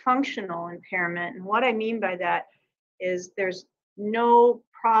isn't any functional impairment. And what I mean by that is there's no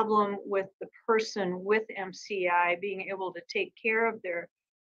problem with the person with MCI being able to take care of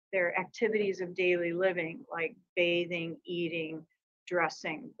their activities of daily living, like bathing, eating,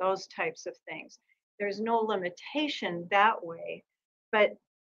 dressing, those types of things. There's no limitation that way, but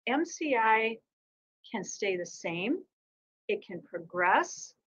MCI can stay the same, it can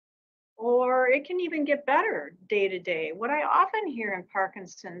progress, or it can even get better day to day. What I often hear in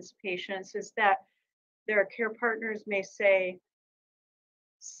Parkinson's patients is that their care partners may say,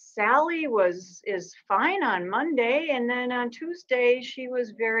 Sally is fine on Monday, and then on Tuesday she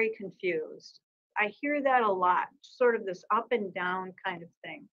was very confused. I hear that a lot, sort of this up and down kind of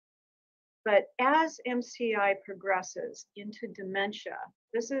thing. But as MCI progresses into dementia,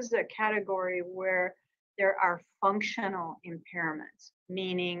 this is a category where there are functional impairments,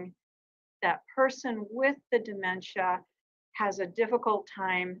 meaning that person with the dementia has a difficult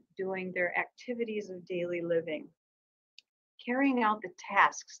time doing their activities of daily living, carrying out the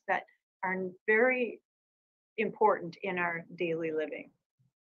tasks that are very important in our daily living.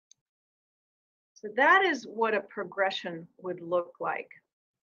 So that is what a progression would look like.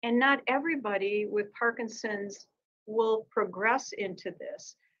 And not everybody with Parkinson's will progress into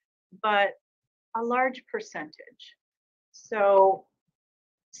this, but a large percentage. So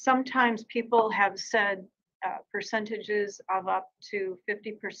sometimes people have said percentages of up to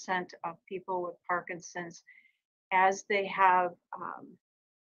 50% of people with Parkinson's, as they have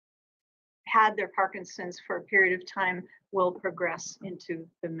had their Parkinson's for a period of time, will progress into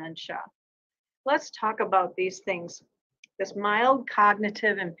dementia. Let's talk about these things. This mild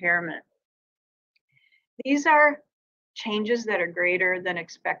cognitive impairment. These are changes that are greater than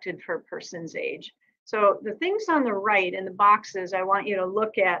expected for a person's age. So the things on the right in the boxes I want you to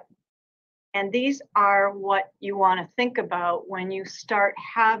look at, and these are what you want to think about when you start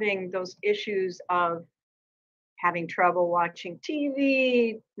having those issues of having trouble watching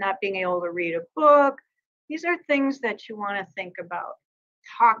TV, not being able to read a book. These are things that you want to think about.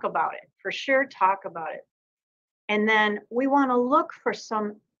 Talk about it, for sure, talk about it. And then we want to look for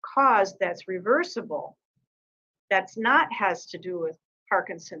some cause that's reversible, that's not has to do with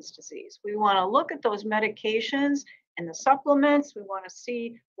Parkinson's disease. We want to look at those medications and the supplements. We want to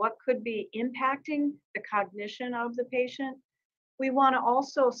see what could be impacting the cognition of the patient. We want to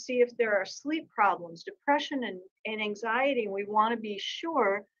also see if there are sleep problems, depression and anxiety. We want to be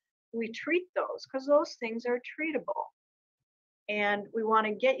sure we treat those, because those things are treatable. And we want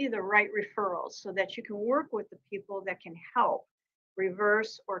to get you the right referrals so that you can work with the people that can help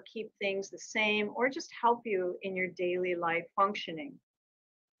reverse or keep things the same, or just help you in your daily life functioning.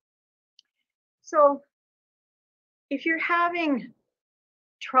 So if you're having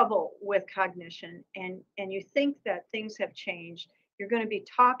trouble with cognition and you think that things have changed, you're going to be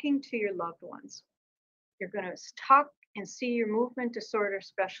talking to your loved ones. You're going to talk and see your movement disorder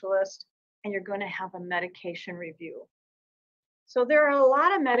specialist, and you're going to have a medication review. So there are a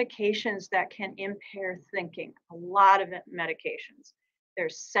lot of medications that can impair thinking, a lot of medications.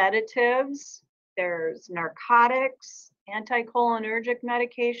 There's sedatives, there's narcotics, anticholinergic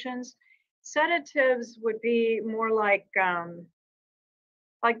medications. Sedatives would be more like the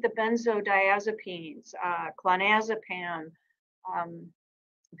benzodiazepines, clonazepam,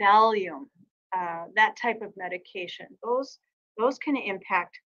 Valium, that type of medication. Those can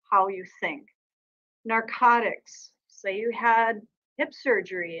impact how you think. Narcotics, say you had hip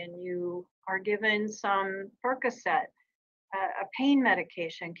surgery and you are given some Percocet, a pain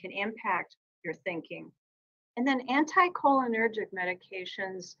medication can impact your thinking. And then anticholinergic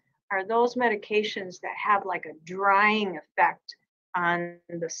medications are those medications that have like a drying effect on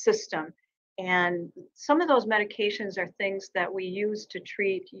the system. And some of those medications are things that we use to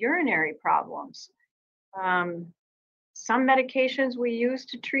treat urinary problems. Some medications we use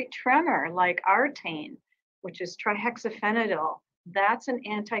to treat tremor, like Artane, which is trihexyphenidyl. That's an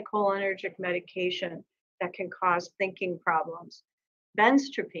anticholinergic medication that can cause thinking problems.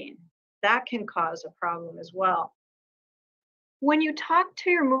 Benztropine, that can cause a problem as well. When you talk to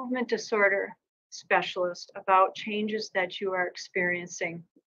your movement disorder specialist about changes that you are experiencing,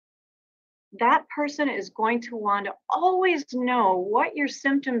 that person is going to want to always know what your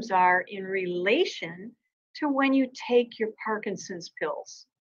symptoms are in relation to when you take your Parkinson's pills.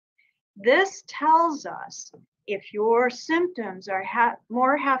 This tells us if your symptoms are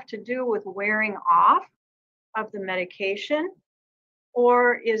more have to do with wearing off of the medication,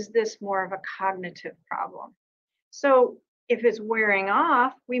 or is this more of a cognitive problem? So if it's wearing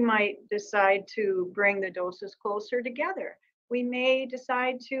off, we might decide to bring the doses closer together. We may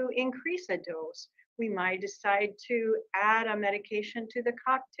decide to increase a dose. We might decide to add a medication to the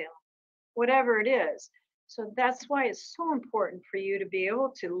cocktail, whatever it is. So that's why it's so important for you to be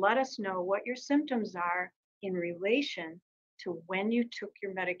able to let us know what your symptoms are in relation to when you took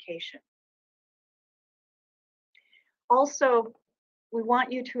your medication. Also, we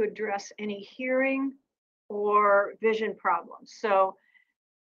want you to address any hearing or vision problems. So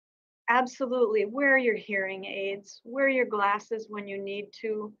absolutely wear your hearing aids, wear your glasses when you need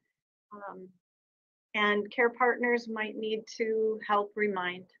to, and care partners might need to help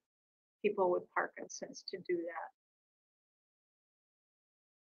remind people with Parkinson's to do that.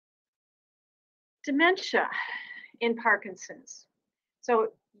 Dementia in Parkinson's. So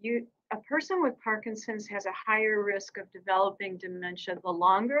a person with Parkinson's has a higher risk of developing dementia the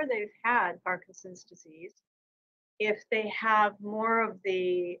longer they've had Parkinson's disease. If they have more of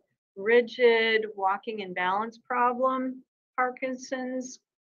the rigid walking and balance problem, Parkinson's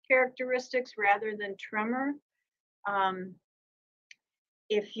characteristics rather than tremor.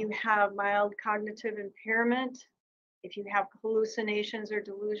 If you have mild cognitive impairment, if you have hallucinations or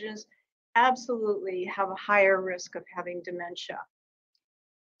delusions, absolutely have a higher risk of having dementia.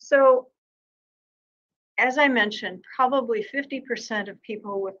 So, as I mentioned, probably 50% of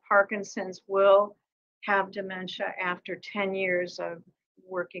people with Parkinson's will have dementia after 10 years of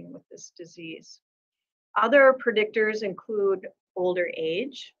working with this disease. Other predictors include older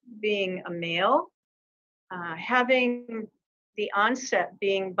age, being a male, having the onset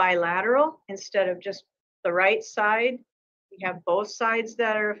being bilateral instead of just the right side. We have both sides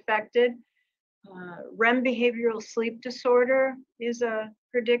that are affected. REM behavioral sleep disorder is a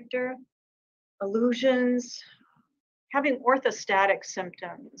predictor. Illusions, having orthostatic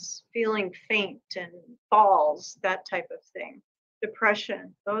symptoms, feeling faint and falls, that type of thing.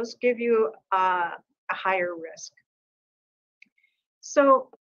 Depression, those give you a higher risk. So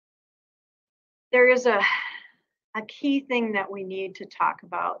there is a key thing that we need to talk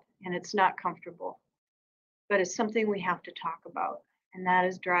about, and it's not comfortable, but it's something we have to talk about, and that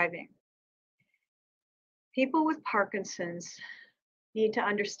is driving. People with Parkinson's need to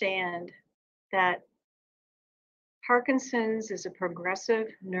understand that Parkinson's is a progressive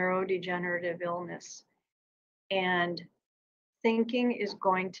neurodegenerative illness, and thinking is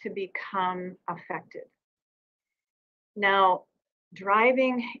going to become affected. Now,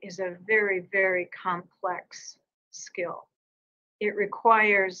 driving is a very, very complex skill. It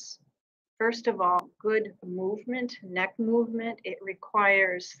requires, first of all, good movement, neck movement. It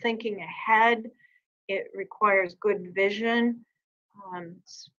requires thinking ahead. It requires good vision,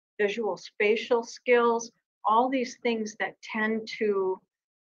 visual spatial skills, all these things that tend to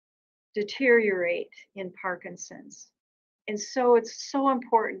deteriorate in Parkinson's. And so it's so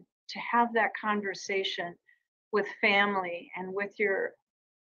important to have that conversation with family and with your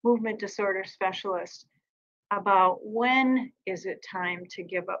movement disorder specialist about when is it time to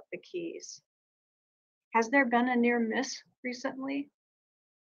give up the keys. Has there been a near miss recently?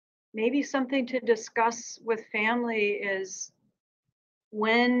 Maybe something to discuss with family is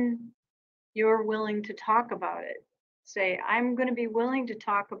when you're willing to talk about it. Say, I'm going to be willing to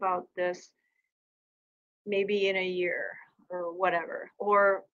talk about this maybe in a year or whatever.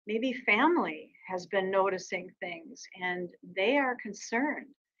 Or maybe family has been noticing things and they are concerned.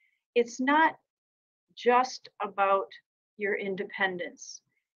 It's not just about your independence.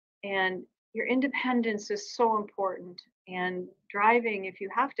 And your independence is so important. And driving, if you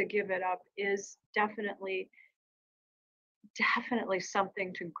have to give it up, is definitely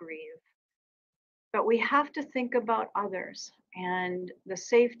something to grieve. But we have to think about others and the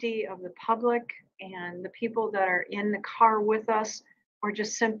safety of the public and the people that are in the car with us, or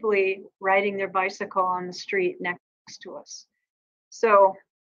just simply riding their bicycle on the street next to us. So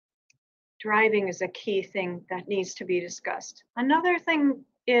driving is a key thing that needs to be discussed. Another thing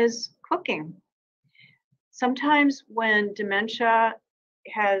is cooking. Sometimes when dementia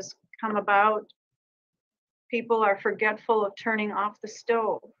has come about, people are forgetful of turning off the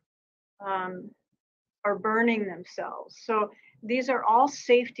stove or burning themselves. So these are all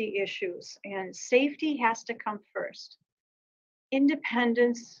safety issues, and safety has to come first.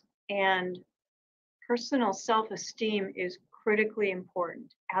 Independence and personal self-esteem is critically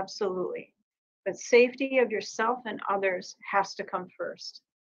important, absolutely. But safety of yourself and others has to come first.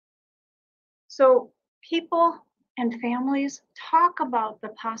 So people and families, talk about the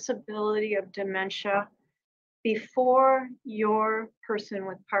possibility of dementia before your person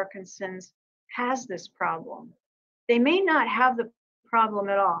with Parkinson's has this problem. They may not have the problem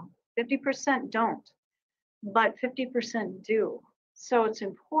at all. 50% don't, but 50% do. So it's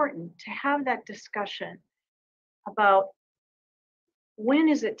important to have that discussion about when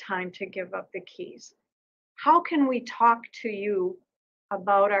is it time to give up the keys? How can we talk to you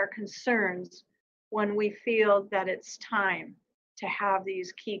about our concerns when we feel that it's time to have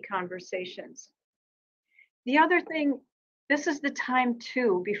these key conversations? The other thing, this is the time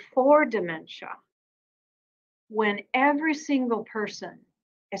too, before dementia, when every single person,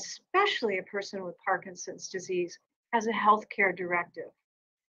 especially a person with Parkinson's disease, has a healthcare directive.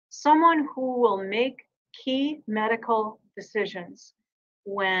 Someone who will make key medical decisions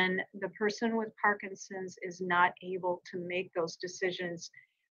when the person with Parkinson's is not able to make those decisions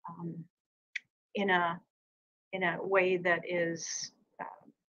in a way that is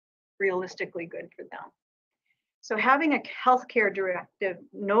realistically good for them. So having a healthcare directive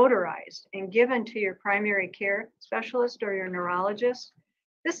notarized and given to your primary care specialist or your neurologist,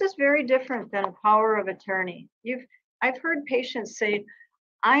 this is very different than a power of attorney. I've heard patients say,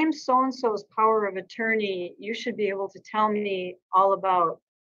 I'm so-and-so's power of attorney, you should be able to tell me all about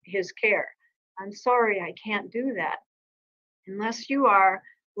his care. I'm sorry, I can't do that. Unless you are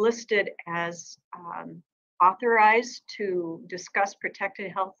listed as authorized to discuss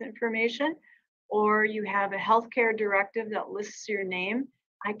protected health information, or you have a healthcare directive that lists your name,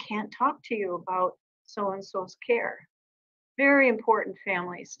 I can't talk to you about so-and-so's care. Very important,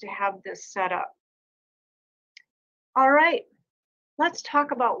 families, to have this set up. All right, let's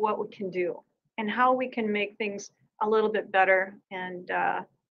talk about what we can do and how we can make things a little bit better and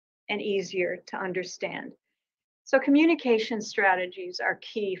easier to understand. So communication strategies are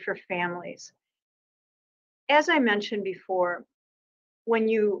key for families. As I mentioned before, when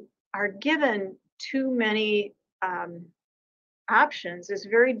you are given too many options, it's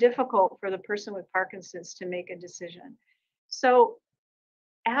very difficult for the person with Parkinson's to make a decision. So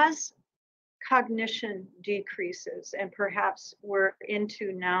as cognition decreases, and perhaps we're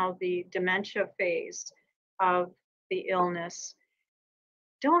into now the dementia phase of the illness,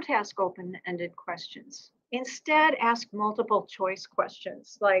 don't ask open-ended questions. Instead, ask multiple choice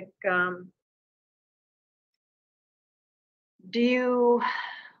questions like, do you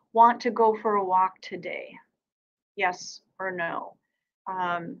want to go for a walk today? Yes or no.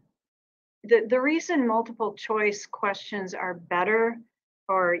 The reason multiple choice questions are better,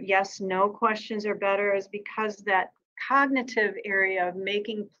 or yes, no questions are better, is because that cognitive area of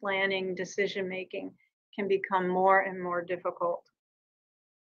making, planning, decision making can become more and more difficult.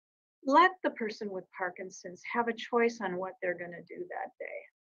 Let the person with Parkinson's have a choice on what they're going to do that day.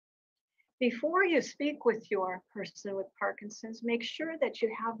 Before you speak with your person with Parkinson's, make sure that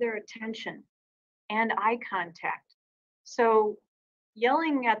you have their attention and eye contact. So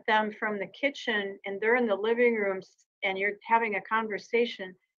yelling at them from the kitchen and they're in the living room and you're having a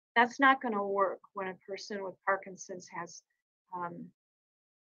conversation, that's not going to work when a person with Parkinson's has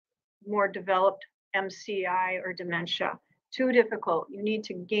more developed MCI or dementia. Too difficult. You need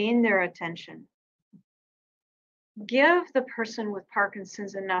to gain their attention. Give the person with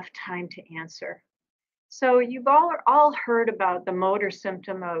Parkinson's enough time to answer. So you've all heard about the motor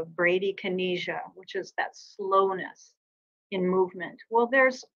symptom of bradykinesia, which is that slowness in movement. Well,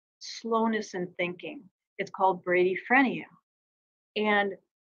 there's slowness in thinking. It's called bradyphrenia. And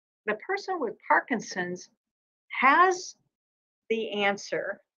the person with Parkinson's has the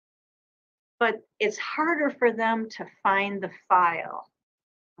answer, but it's harder for them to find the file,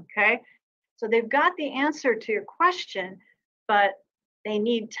 okay? So they've got the answer to your question, but they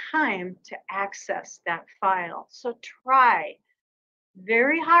need time to access that file. So try.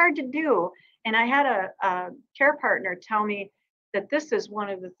 Very hard to do. And I had a care partner tell me that this is one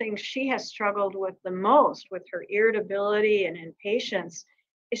of the things she has struggled with the most with her irritability and impatience.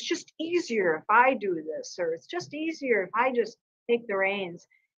 It's just easier if I do this, or it's just easier if I just take the reins.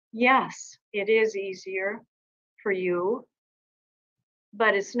 Yes, it is easier for you,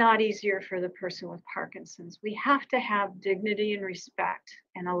 but it's not easier for the person with Parkinson's. We have to have dignity and respect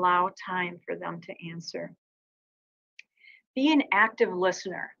and allow time for them to answer. be an active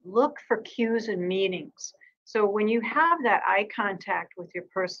listener. Look for cues and meanings. So when you have that eye contact with your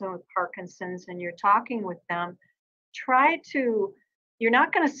person with Parkinson's and you're talking with them, you're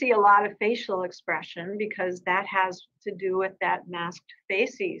not going to see a lot of facial expression because that has to do with that masked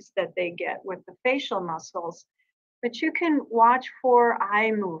faces that they get with the facial muscles. But you can watch for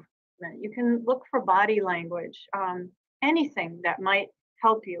eye movement. You can look for body language, anything that might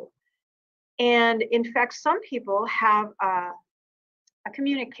help you. And in fact, some people have a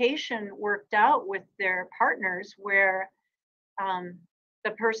communication worked out with their partners where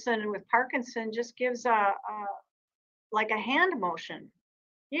the person with Parkinson just gives like a hand motion.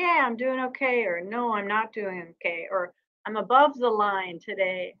 Yeah, I'm doing okay, or no, I'm not doing okay, or I'm above the line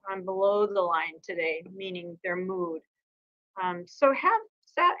today, I'm below the line today, meaning their mood. So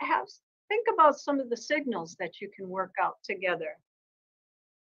think about some of the signals that you can work out together.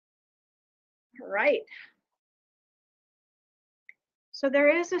 All right. So there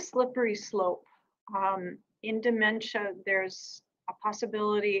is a slippery slope. In dementia, there's a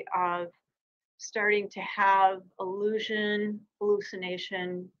possibility of starting to have illusion,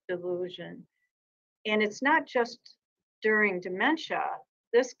 hallucination, delusion. And it's not just during dementia.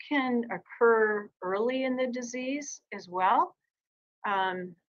 This can occur early in the disease as well.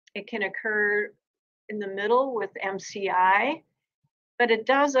 It can occur in the middle with MCI, but it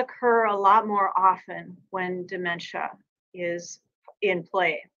does occur a lot more often when dementia is in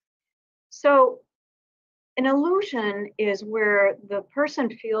play. So an illusion is where the person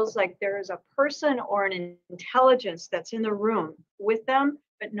feels like there is a person or an intelligence that's in the room with them,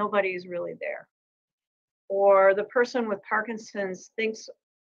 but nobody's really there. Or the person with Parkinson's thinks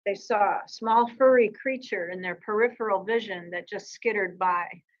they saw a small furry creature in their peripheral vision that just skittered by.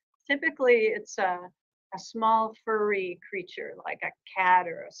 Typically, it's a small furry creature like a cat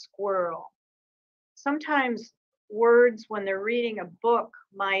or a squirrel. Sometimes words, when they're reading a book,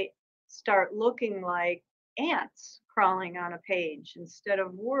 might start looking like ants crawling on a page instead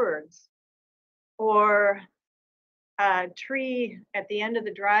of words. Or a tree at the end of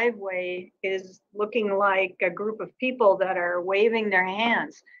the driveway is looking like a group of people that are waving their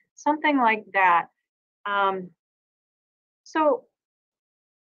hands, something like that. So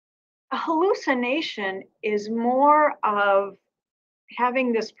a hallucination is more of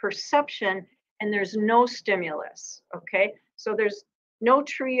having this perception and there's no stimulus, okay? So there's no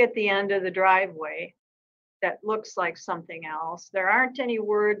tree at the end of the driveway that looks like something else. There aren't any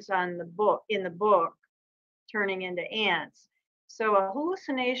words in the book turning into ants. So a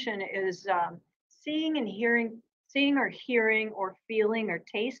hallucination is seeing or hearing or feeling or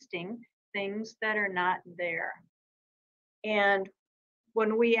tasting things that are not there. And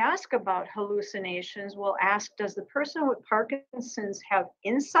when we ask about hallucinations, we'll ask, does the person with Parkinson's have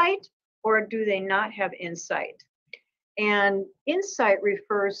insight or do they not have insight? And insight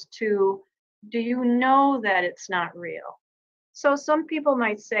refers to, do you know that it's not real? So some people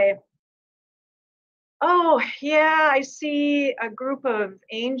might say, oh, yeah, I see a group of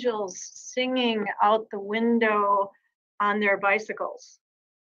angels singing out the window on their bicycles.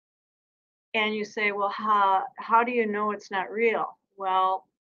 And you say, well, how do you know it's not real? Well,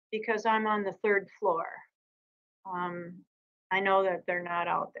 because I'm on the 3rd floor. I know that they're not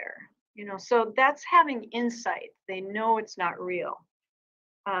out there. You know, so that's having insight. They know it's not real.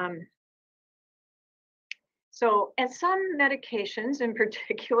 And some medications, in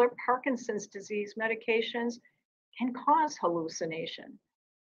particular Parkinson's disease medications, can cause hallucination.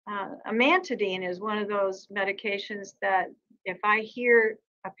 Amantadine is one of those medications that if I hear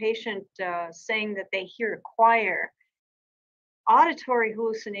a patient saying that they hear a choir, auditory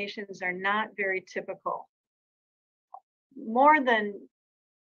hallucinations are not very typical. More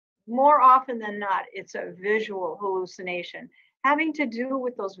often than not, it's a visual hallucination, having to do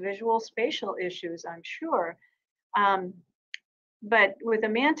with those visual spatial issues, I'm sure. But with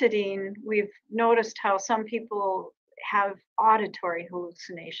amantadine, we've noticed how some people have auditory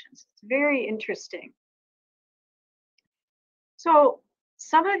hallucinations. It's very interesting. So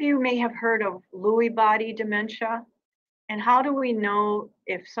some of you may have heard of Lewy body dementia. And how do we know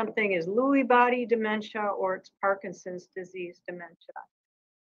if something is Lewy body dementia or it's Parkinson's disease dementia?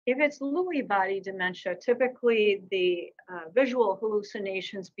 If it's Lewy body dementia, typically the visual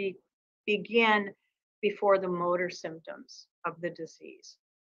hallucinations begin before the motor symptoms of the disease.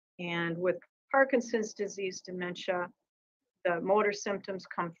 And with Parkinson's disease dementia, the motor symptoms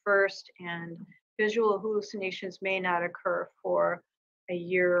come first and visual hallucinations may not occur for a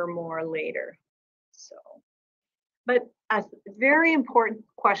year or more later. But a very important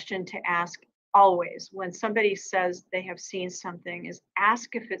question to ask always when somebody says they have seen something is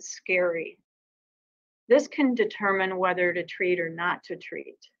ask if it's scary. this can determine whether to treat or not to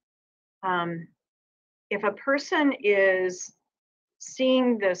treat. If a person is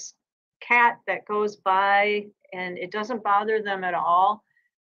seeing this cat that goes by and it doesn't bother them at all,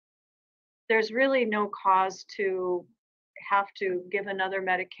 there's really no cause to have to give another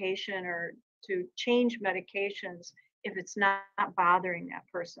medication or to change medications if it's not bothering that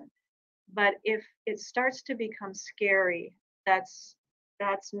person. But if it starts to become scary, that's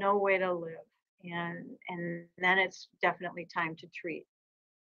no way to live. And then it's definitely time to treat.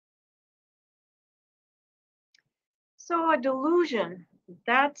 So a delusion,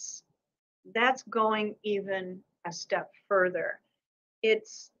 that's going even a step further. It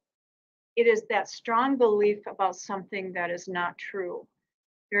is that strong belief about something that is not true,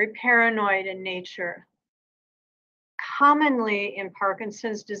 very paranoid in nature. Commonly in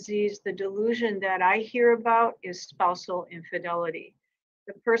Parkinson's disease, the delusion that I hear about is spousal infidelity.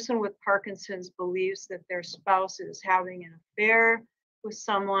 The person with Parkinson's believes that their spouse is having an affair with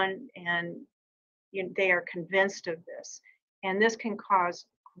someone, and they are convinced of this. And this can cause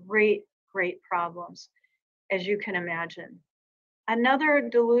great problems, as you can imagine. Another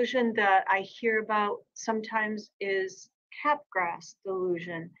delusion that I hear about sometimes is Capgras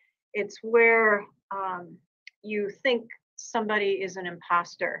delusion. It's where you think somebody is an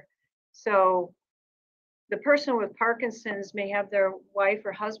imposter. So the person with Parkinson's may have their wife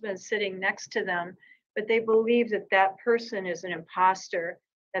or husband sitting next to them, but they believe that that person is an imposter,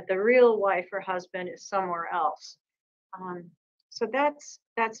 that the real wife or husband is somewhere else. So that's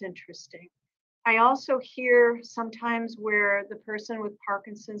interesting. I also hear sometimes where the person with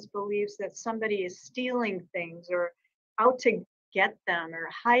Parkinson's believes that somebody is stealing things or out to get them or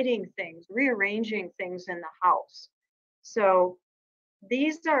hiding things, rearranging things in the house. So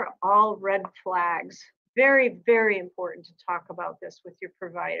these are all red flags. Very, very important to talk about this with your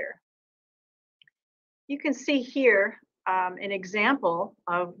provider. You can see here an example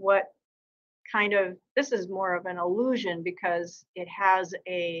of what kind of, this is more of an illusion because it has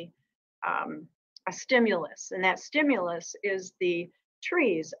a stimulus, and that stimulus is the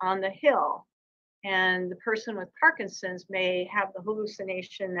trees on the hill. And the person with Parkinson's may have the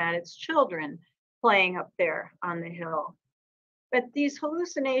hallucination that it's children playing up there on the hill. But these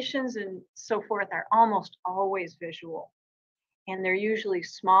hallucinations and so forth are almost always visual. And they're usually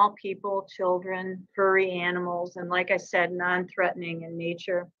small people, children, furry animals, and like I said, non-threatening in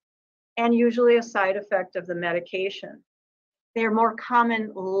nature, and usually a side effect of the medication. They're more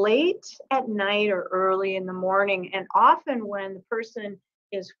common late at night or early in the morning, and often when the person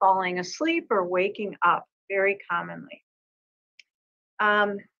is falling asleep or waking up, very commonly.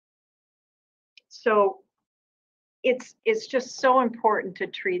 So it's just so important to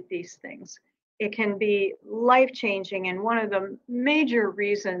treat these things. It can be life-changing, and one of the major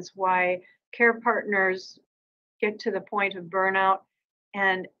reasons why care partners get to the point of burnout,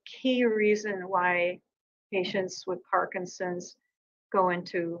 and key reason why patients with Parkinson's go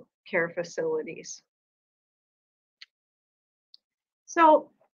into care facilities. So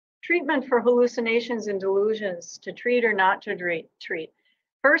treatment for hallucinations and delusions, to treat or not to treat.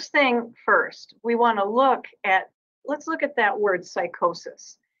 First thing first, we want to look at, let's look at that word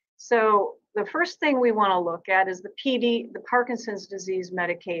psychosis. So the first thing we want to look at is the PD, the Parkinson's disease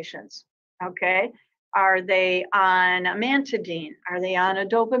medications, okay? Are they on amantadine? Are they on a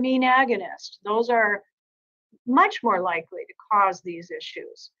dopamine agonist? Those are much more likely to cause these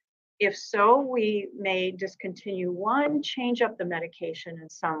issues. If so, we may discontinue one, change up the medication in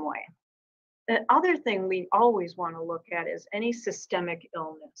some way. The other thing we always want to look at is any systemic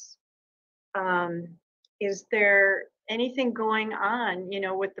illness. Is there anything going on,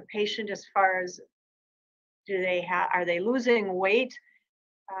 with the patient as far as are they losing weight?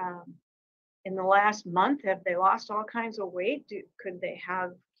 In the last month, have they lost all kinds of weight? Could they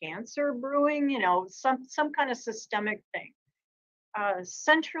have cancer brewing? Some kind of systemic thing.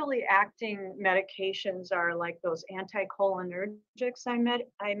 Centrally acting medications are like those anticholinergics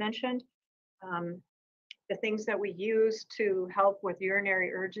I mentioned. The things that we use to help with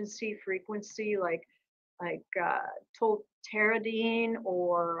urinary urgency frequency, like tolterodine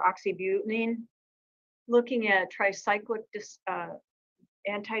or oxybutynin. Looking at tricyclic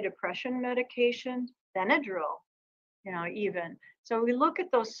antidepressant medication, Benadryl, even. So we look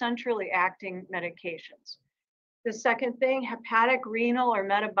at those centrally acting medications. The second thing, hepatic, renal, or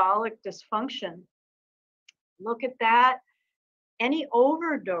metabolic dysfunction. Look at that. Any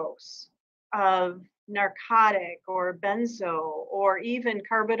overdose of narcotic or benzo or even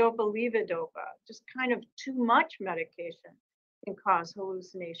carbidopa-levodopa, just kind of too much medication can cause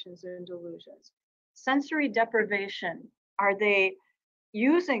hallucinations and delusions. Sensory deprivation. Are they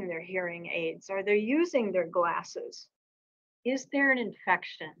using their hearing aids? Are they using their glasses? Is there an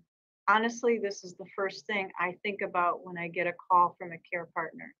infection? Honestly, this is the first thing I think about when I get a call from a care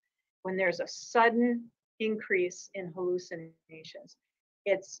partner. When there's a sudden increase in hallucinations,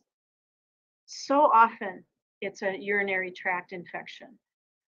 it's so often it's a urinary tract infection,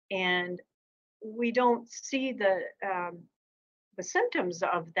 and we don't see the symptoms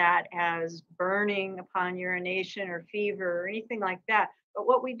of that as burning upon urination or fever or anything like that. But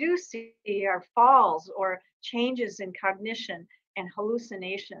what we do see are falls or changes in cognition and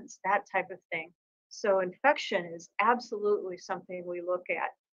hallucinations, that type of thing. So infection is absolutely something we look at.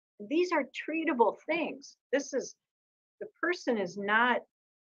 These are treatable things. The person is not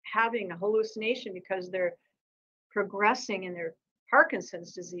having a hallucination because they're progressing in their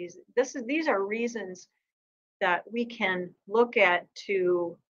Parkinson's disease. These are reasons that we can look at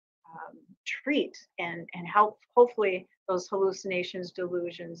to treat and help. Hopefully those hallucinations,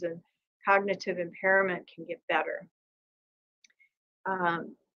 delusions, and cognitive impairment can get better.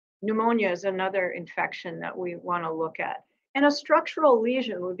 Pneumonia is another infection that we want to look at. And a structural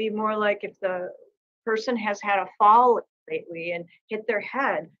lesion would be more like if the person has had a fall lately and hit their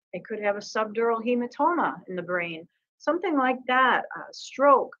head, they could have a subdural hematoma in the brain, something like that,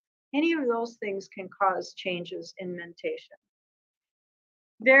 stroke. Any of those things can cause changes in mentation.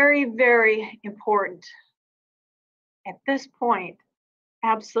 Very, very important. At this point,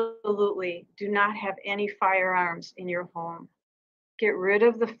 absolutely do not have any firearms in your home. Get rid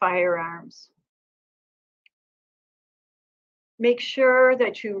of the firearms. Make sure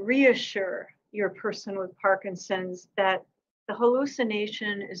that you reassure your person with Parkinson's that the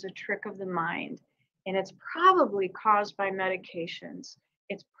hallucination is a trick of the mind, and it's probably caused by medications.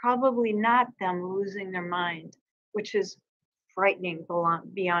 It's probably not them losing their mind, which is frightening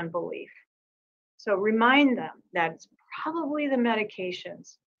beyond belief. So remind them that it's probably the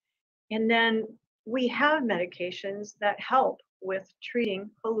medications. And then we have medications that help with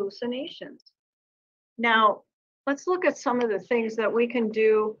treating hallucinations. Now, let's look at some of the things that we can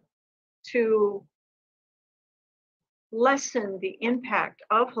do to lessen the impact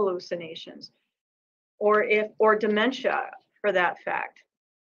of hallucinations or dementia, for that fact.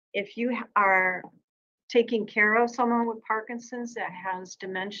 If you are taking care of someone with Parkinson's that has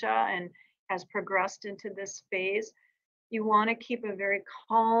dementia and has progressed into this phase, you want to keep a very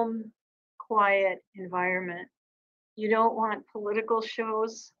calm, quiet environment. You don't want political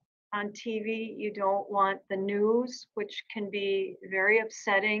shows on TV. You don't want the news, which can be very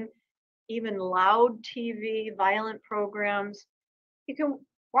upsetting, even loud TV, violent programs. You can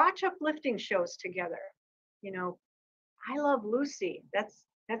watch uplifting shows together. You know, I Love Lucy.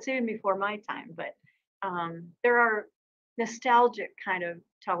 That's even before my time, but there are nostalgic kind of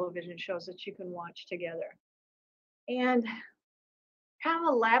television shows that you can watch together. And have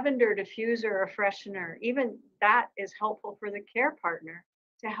a lavender diffuser or freshener. Even that is helpful for the care partner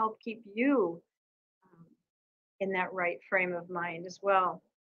to help keep you in that right frame of mind as well.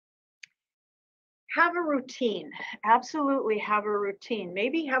 Have a routine. Absolutely have a routine.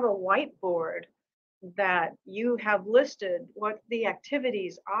 Maybe have a whiteboard that you have listed what the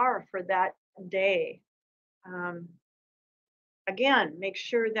activities are for that day. Again, make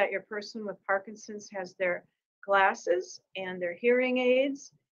sure that your person with Parkinson's has their glasses and their hearing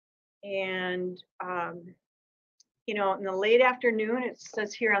aids. And, you know, in the late afternoon, it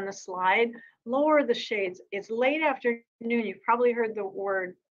says here on the slide, lower the shades. It's late afternoon. You've probably heard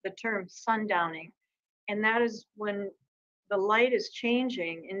the term sundowning. And that is when the light is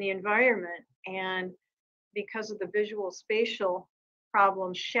changing in the environment. And because of the visual spatial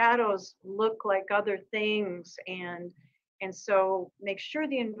problems, shadows look like other things. And so make sure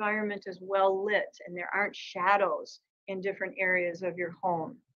the environment is well lit and there aren't shadows in different areas of your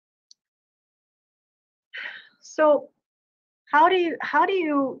home. So how do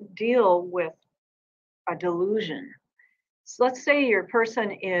you deal with a delusion? So let's say your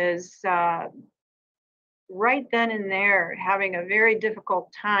person is right then and there having a very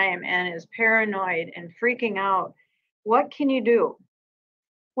difficult time and is paranoid and freaking out. What can you do?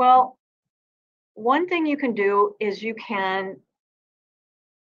 Well, one thing you can do is you can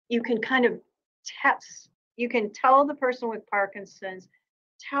kind of test. You can tell the person with Parkinson's,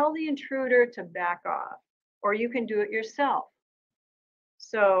 tell the intruder to back off, or you can do it yourself.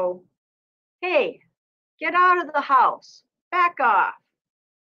 So, hey, get out of the house, back off.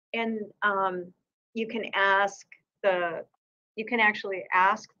 And you can actually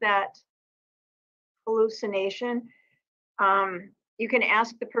ask that hallucination. You can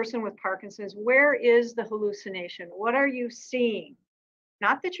ask the person with Parkinson's, where is the hallucination? What are you seeing?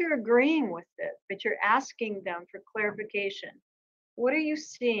 Not that you're agreeing with it, but you're asking them for clarification. What are you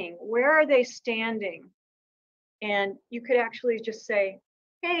seeing? Where are they standing? And you could actually just say,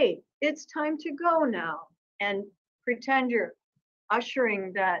 hey, it's time to go now, and pretend you're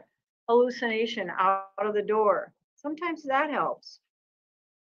ushering that hallucination out of the door. Sometimes that helps.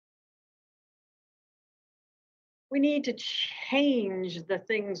 We need to change the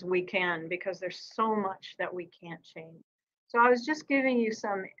things we can, because there's so much that we can't change. So I was just giving you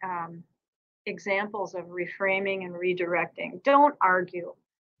some examples of reframing and redirecting. Don't argue.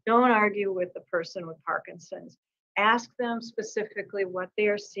 Don't argue with the person with Parkinson's. Ask them specifically what they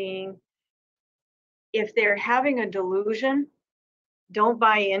are seeing. If they're having a delusion, don't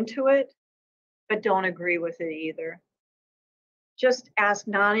buy into it, but don't agree with it either. Just ask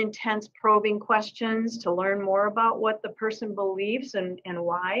non-intense probing questions to learn more about what the person believes and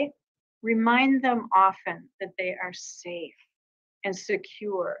why. Remind them often that they are safe and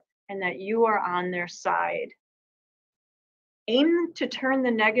secure and that you are on their side. Aim to turn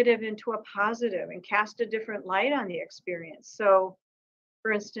the negative into a positive and cast a different light on the experience. So,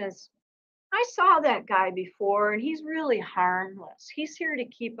 for instance, I saw that guy before and he's really harmless. He's here to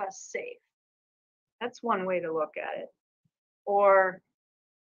keep us safe. That's one way to look at it. Or,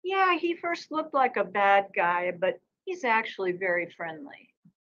 yeah, he first looked like a bad guy, but he's actually very friendly.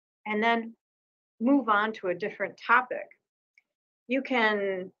 And then move on to a different topic. You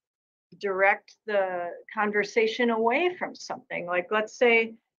can direct the conversation away from something. Like, let's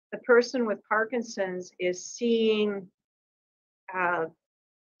say the person with Parkinson's is seeing,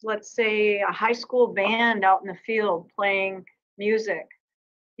 let's say, a high school band out in the field playing music.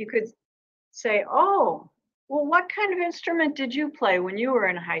 You could say, oh, well, what kind of instrument did you play when you were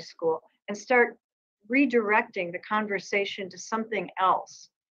in high school? And start redirecting the conversation to something else.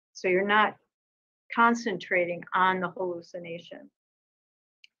 So you're not concentrating on the hallucination.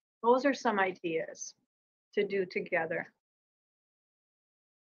 Those are some ideas to do together.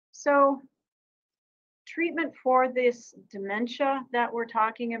 So treatment for this dementia that we're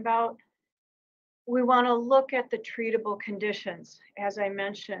talking about, we want to look at the treatable conditions. As I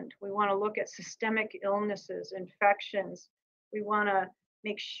mentioned, we want to look at systemic illnesses, infections. We want to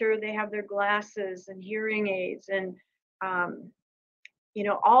make sure they have their glasses and hearing aids and,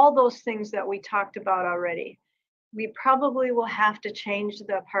 all those things that we talked about already. We probably will have to change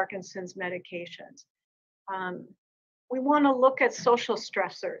the Parkinson's medications. We want to look at social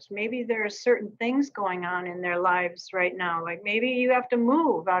stressors. Maybe there are certain things going on in their lives right now, like maybe you have to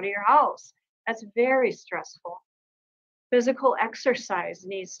move out of your house. That's very stressful. Physical exercise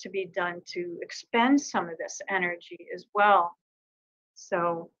needs to be done to expend some of this energy as well.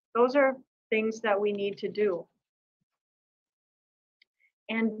 So those are things that we need to do.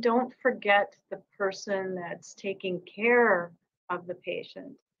 And don't forget the person that's taking care of the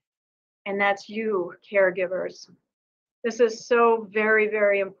patient. And that's you, caregivers. This is so very,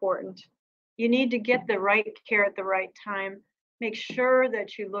 very important. You need to get the right care at the right time. Make sure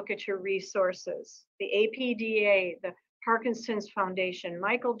that you look at your resources. The APDA, the Parkinson's Foundation,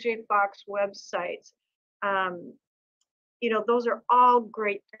 Michael J. Fox websites. Those are all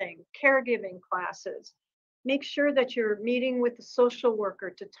great things. Caregiving classes. Make sure that you're meeting with the social worker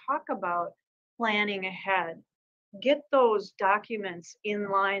to talk about planning ahead. Get those documents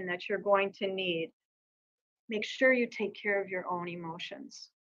in line that you're going to need. Make sure you take care of your own emotions.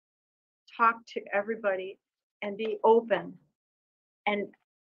 Talk to everybody and be open. And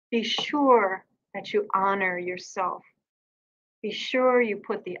be sure that you honor yourself. Be sure you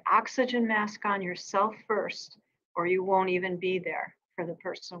put the oxygen mask on yourself first, or you won't even be there for the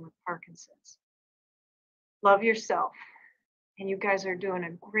person with Parkinson's. Love yourself. And you guys are doing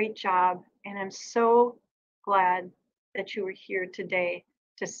a great job. And I'm so glad that you were here today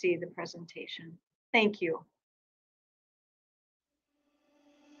to see the presentation. Thank you.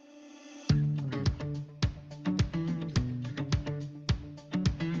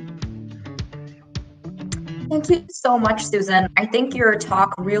 Thank you so much, Susan. I think your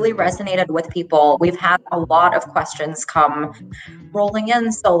talk really resonated with people. We've had a lot of questions come rolling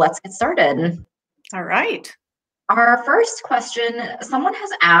in, so let's get started. All right. Our first question, someone has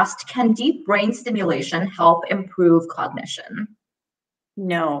asked, can deep brain stimulation help improve cognition?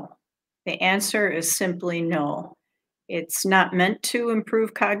 No. The answer is simply no. It's not meant to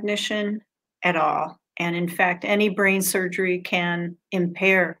improve cognition at all. And in fact, any brain surgery can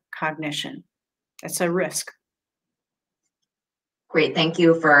impair cognition. That's a risk. Great, thank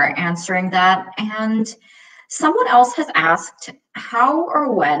you for answering that. And someone else has asked, how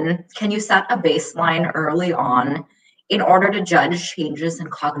or when can you set a baseline early on in order to judge changes in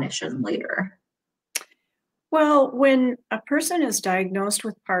cognition later? Well, when a person is diagnosed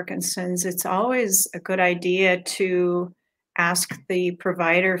with Parkinson's, it's always a good idea to ask the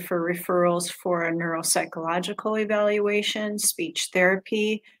provider for referrals for a neuropsychological evaluation, speech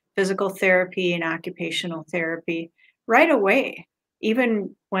therapy, physical therapy, and occupational therapy right away,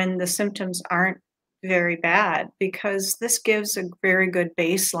 even when the symptoms aren't very bad, because this gives a very good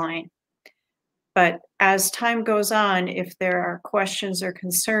baseline. But as time goes on, if there are questions or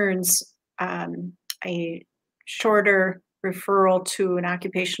concerns, a shorter referral to an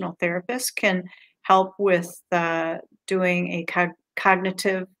occupational therapist can help with doing a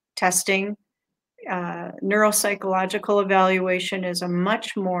cognitive testing. Neuropsychological evaluation is a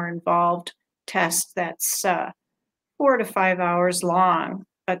much more involved test that's 4 to 5 hours long,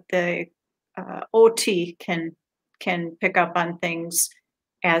 but the OT can pick up on things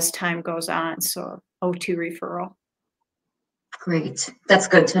as time goes on. So OT referral. Great, that's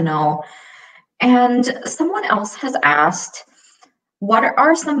good to know. And someone else has asked, what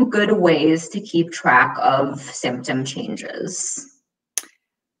are some good ways to keep track of symptom changes?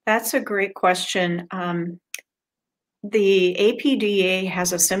 That's a great question. The APDA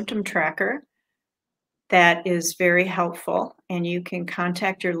has a symptom tracker that is very helpful, and you can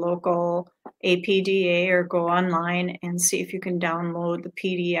contact your local APDA or go online and see if you can download the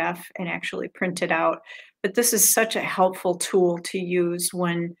PDF and actually print it out. But this is such a helpful tool to use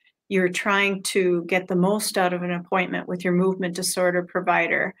when you're trying to get the most out of an appointment with your movement disorder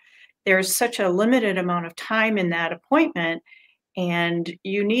provider. There's such a limited amount of time in that appointment, and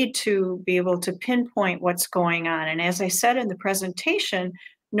you need to be able to pinpoint what's going on. And as I said in the presentation,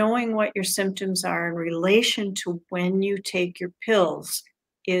 knowing what your symptoms are in relation to when you take your pills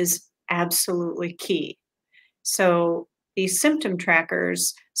is absolutely key. So these symptom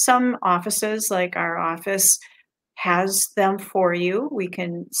trackers, some offices like our office has them for you. We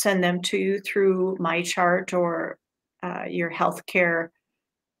can send them to you through MyChart or your healthcare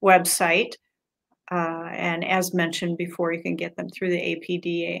website. And as mentioned before, you can get them through the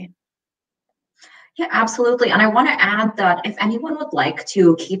APDA. Yeah, absolutely. And I want to add that if anyone would like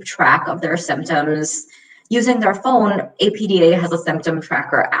to keep track of their symptoms using their phone, APDA has a symptom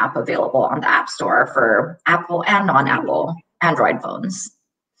tracker app available on the App Store for Apple and non-Apple Android phones.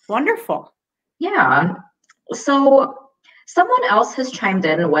 Wonderful. Yeah. So someone else has chimed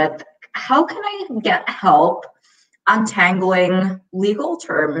in with, how can I get help untangling legal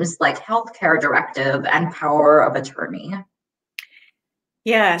terms like healthcare directive and power of attorney?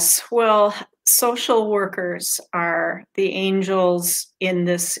 Yes, well, social workers are the angels in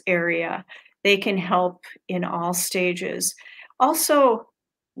this area. They can help in all stages. Also,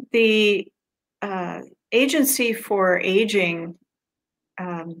 the Agency for Aging,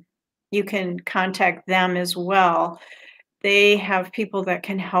 you can contact them as well. They have people that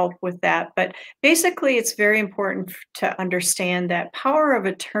can help with that. But basically, it's very important to understand that power of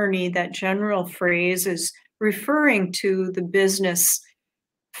attorney, that general phrase, is referring to the business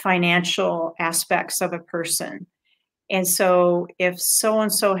financial aspects of a person. And so if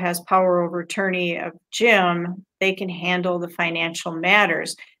so-and-so has power over attorney of Jim, they can handle the financial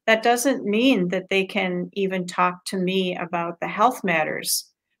matters. That doesn't mean that they can even talk to me about the health matters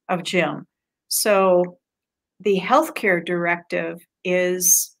of Jim. So the healthcare directive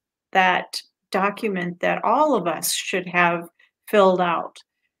is that document that all of us should have filled out.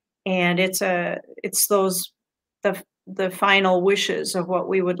 And it's the final wishes of what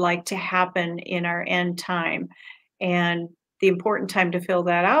we would like to happen in our end time. And the important time to fill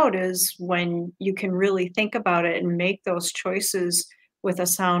that out is when you can really think about it and make those choices with a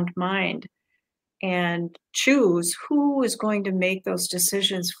sound mind and choose who is going to make those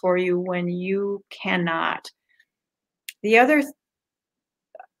decisions for you when you cannot. The other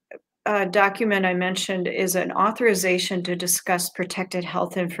document I mentioned is an authorization to discuss protected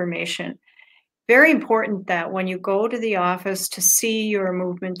health information. Very important that when you go to the office to see your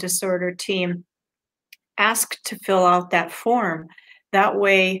movement disorder team, ask to fill out that form. That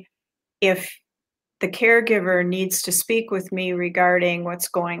way, if the caregiver needs to speak with me regarding what's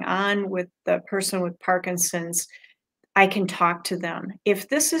going on with the person with Parkinson's, I can talk to them. If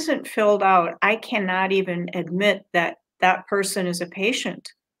this isn't filled out, I cannot even admit that that person is a patient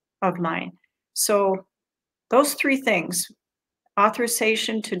of mine. So those three things: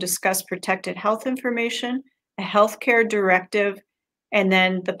 authorization to discuss protected health information, a healthcare directive, and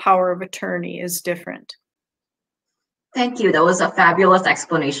then the power of attorney is different. Thank you. That was a fabulous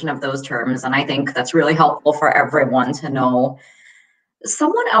explanation of those terms, and I think that's really helpful for everyone to know.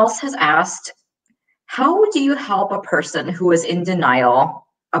 Someone else has asked, how do you help a person who is in denial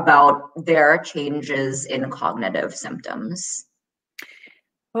about their changes in cognitive symptoms?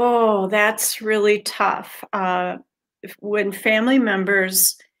 Oh, that's really tough. When family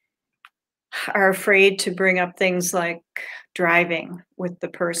members are afraid to bring up things like driving with the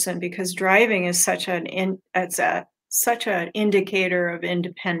person, because driving is such an indicator of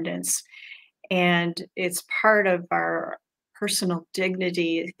independence, and it's part of our personal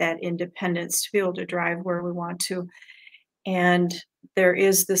dignity, that independence, to be able to drive where we want to. And there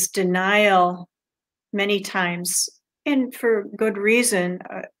is this denial many times, and for good reason,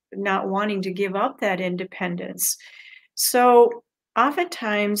 not wanting to give up that independence. So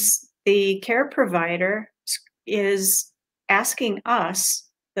oftentimes the care provider is asking us,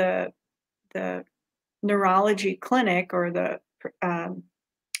 the neurology clinic or the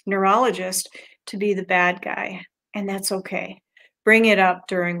neurologist, to be the bad guy, and that's okay. Bring it up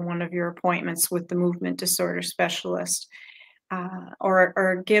during one of your appointments with the movement disorder specialist,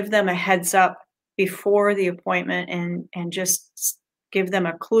 or give them a heads up before the appointment, and just give them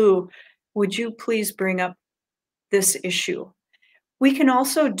a clue. Would you please bring up this issue? We can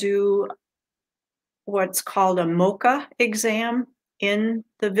also do what's called a MOCA exam in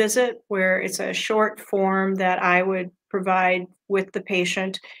the visit, where it's a short form that I would provide with the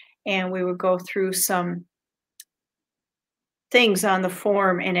patient, and we would go through some things on the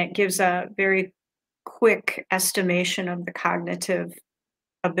form, and it gives a very quick estimation of the cognitive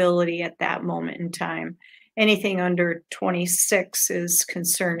ability at that moment in time. Anything under 26 is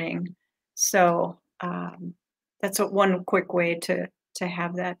concerning. So that's one quick way to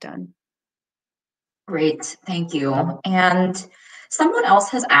have that done. Great, thank you. And someone else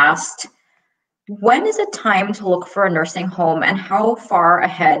has asked, when is it time to look for a nursing home, and how far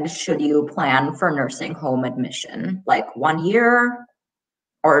ahead should you plan for nursing home admission? Like 1 year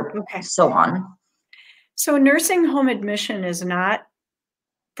or so on? So nursing home admission is not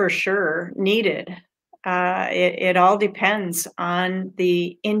for sure needed. It all depends on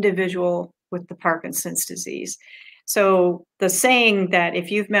the individual with the Parkinson's disease. So the saying that if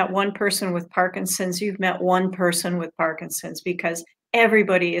you've met one person with Parkinson's, you've met one person with Parkinson's, because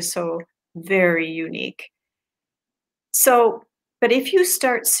everybody is so very unique. So, but if you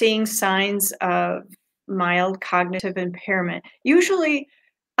start seeing signs of mild cognitive impairment, usually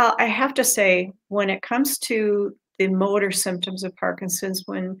I have to say, when it comes to the motor symptoms of Parkinson's,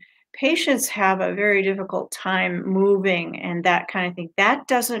 when patients have a very difficult time moving and that kind of thing, that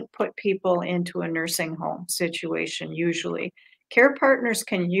doesn't put people into a nursing home situation usually. Care partners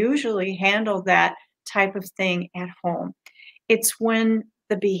can usually handle that type of thing at home. It's when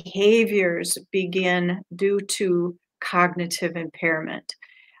the behaviors begin due to cognitive impairment,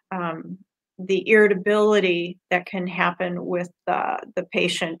 the irritability that can happen with the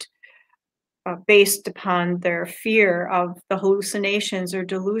patient based upon their fear of the hallucinations or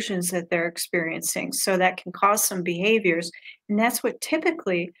delusions that they're experiencing. So that can cause some behaviors. And that's what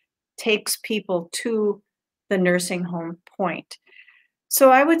typically takes people to the nursing home point. So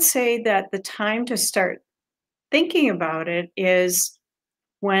I would say that the time to start thinking about it is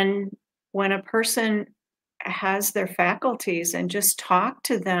when a person has their faculties, and just talk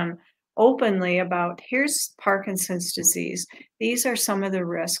to them openly about, here's Parkinson's disease. These are some of the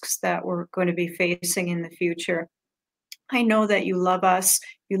risks that we're going to be facing in the future. I know that you love us,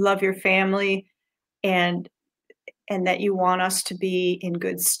 you love your family, and that you want us to be in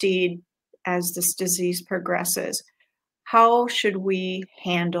good stead as this disease progresses. How should we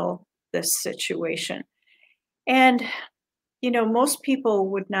handle this situation? And you know, most people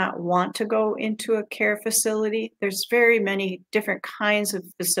would not want to go into a care facility. There's very many different kinds of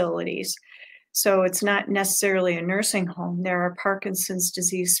facilities. So it's not necessarily a nursing home. There are Parkinson's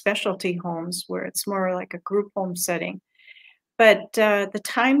disease specialty homes where it's more like a group home setting. But the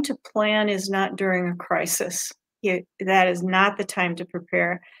time to plan is not during a crisis. That is not the time to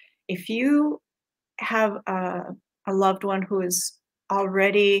prepare. If you have a loved one who is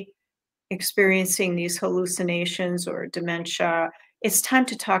already experiencing these hallucinations or dementia, it's time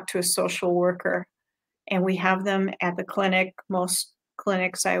to talk to a social worker. And we have them at the clinic. Most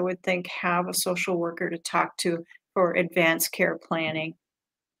clinics, I would think, have a social worker to talk to for advanced care planning.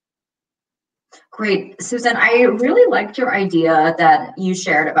 Great. Susan, I really liked your idea that you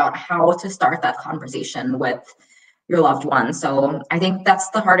shared about how to start that conversation with your loved one. So I think that's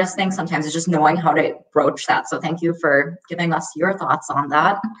the hardest thing sometimes, is just knowing how to broach that. So thank you for giving us your thoughts on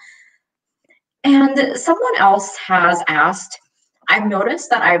that. And someone else has asked, I've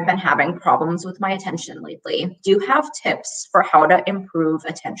noticed that I've been having problems with my attention lately. Do you have tips for how to improve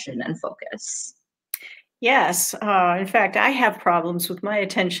attention and focus? Yes. In fact, I have problems with my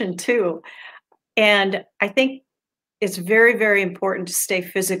attention too. And I think it's very, very important to stay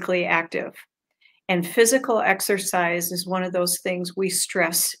physically active. And physical exercise is one of those things we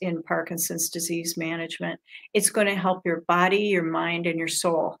stress in Parkinson's disease management. It's going to help your body, your mind, and your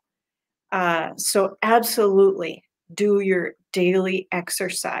soul. So absolutely do your daily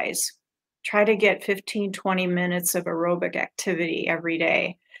exercise. Try to get 15, 20 minutes of aerobic activity every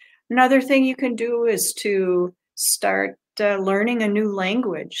day. Another thing you can do is to start learning a new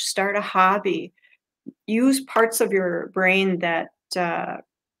language, start a hobby, use parts of your brain that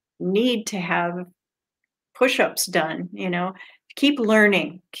need to have push-ups done, keep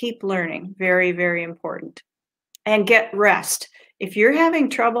learning, very, very important. And get rest. If you're having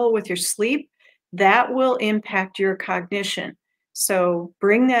trouble with your sleep, that will impact your cognition. So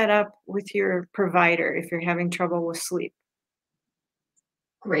bring that up with your provider if you're having trouble with sleep.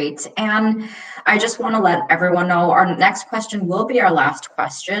 Great. And I just want to let everyone know our next question will be our last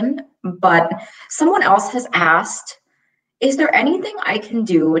question, but someone else has asked, is there anything I can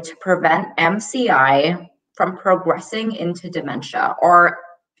do to prevent MCI from progressing into dementia or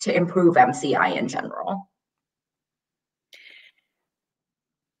to improve MCI in general?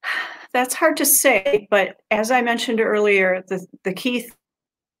 That's hard to say, but as I mentioned earlier, the key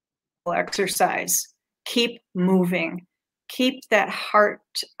exercise, keep moving, keep that heart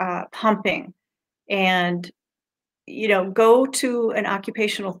pumping, and go to an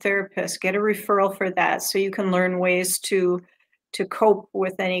occupational therapist, get a referral for that so you can learn ways to cope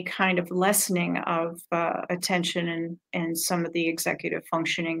with any kind of lessening of attention and some of the executive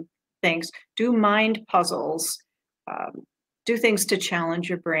functioning things. Do mind puzzles, do things to challenge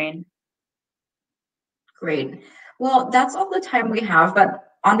your brain. Great. Well, that's all the time we have, but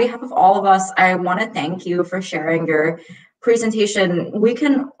on behalf of all of us, I want to thank you for sharing your presentation. We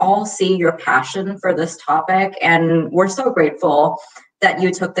can all see your passion for this topic, and we're so grateful that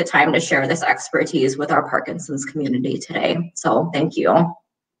you took the time to share this expertise with our Parkinson's community today. So thank you.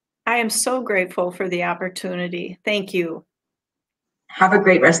 I am so grateful for the opportunity. Thank you. Have a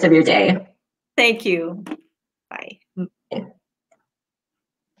great rest of your day. Thank you. Bye. Bye.